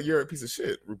cheating. I was like, you're a piece of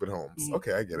shit, Rupert Holmes. Mm-hmm.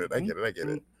 Okay, I get it.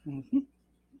 Mm-hmm.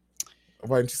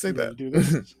 Why didn't you say that? Do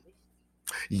this?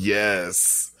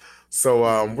 Yes.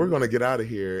 So we're gonna get out of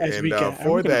here, and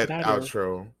for that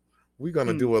outro, we're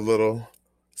gonna do a little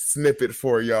snippet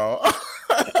for y'all.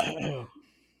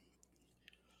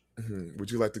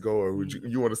 Would you like to go, or would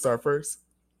you want to start first?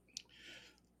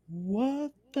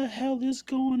 What the hell is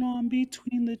going on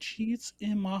between the cheats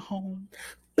in my home?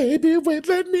 Baby, wait,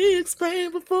 let me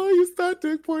explain before you start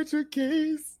to point your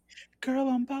case. Girl,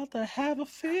 I'm about to have a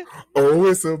fit. Oh,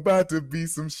 it's about to be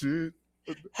some shit.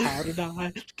 How did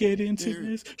I get into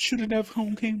this? Shouldn't have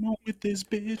came home with this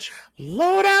bitch.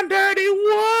 Low down dirty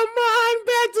woman,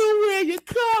 back to where you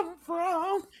come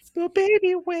from. But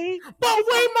baby, wait. But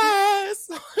wait, my ass.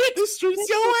 Hit the streets,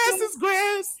 your ass is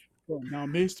grass. Well, now,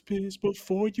 Mr. Piss,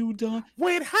 before you done.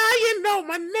 Wait, how you know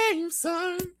my name,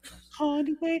 son?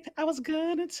 Honey, wait, I was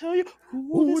gonna tell you.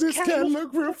 Ooh, this cat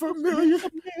look real familiar.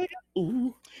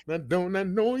 Ooh, now don't I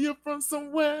know you from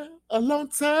somewhere a long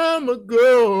time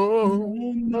ago?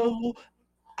 No,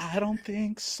 I don't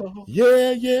think so.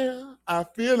 Yeah, I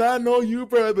feel I know you,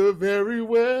 brother, very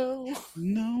well.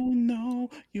 No,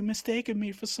 you mistaken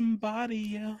me for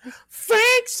somebody else.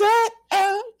 Thanks,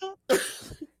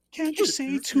 Can't you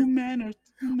say two men are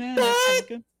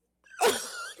talking?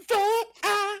 Don't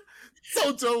I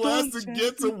told your ass to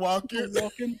get to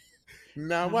walking.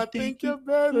 Now I think you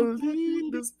better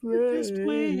leave this place.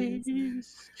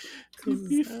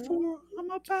 Before I'm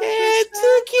about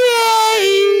to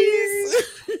case.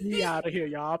 We out of here,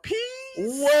 y'all. Peace.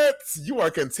 What? You are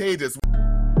contagious.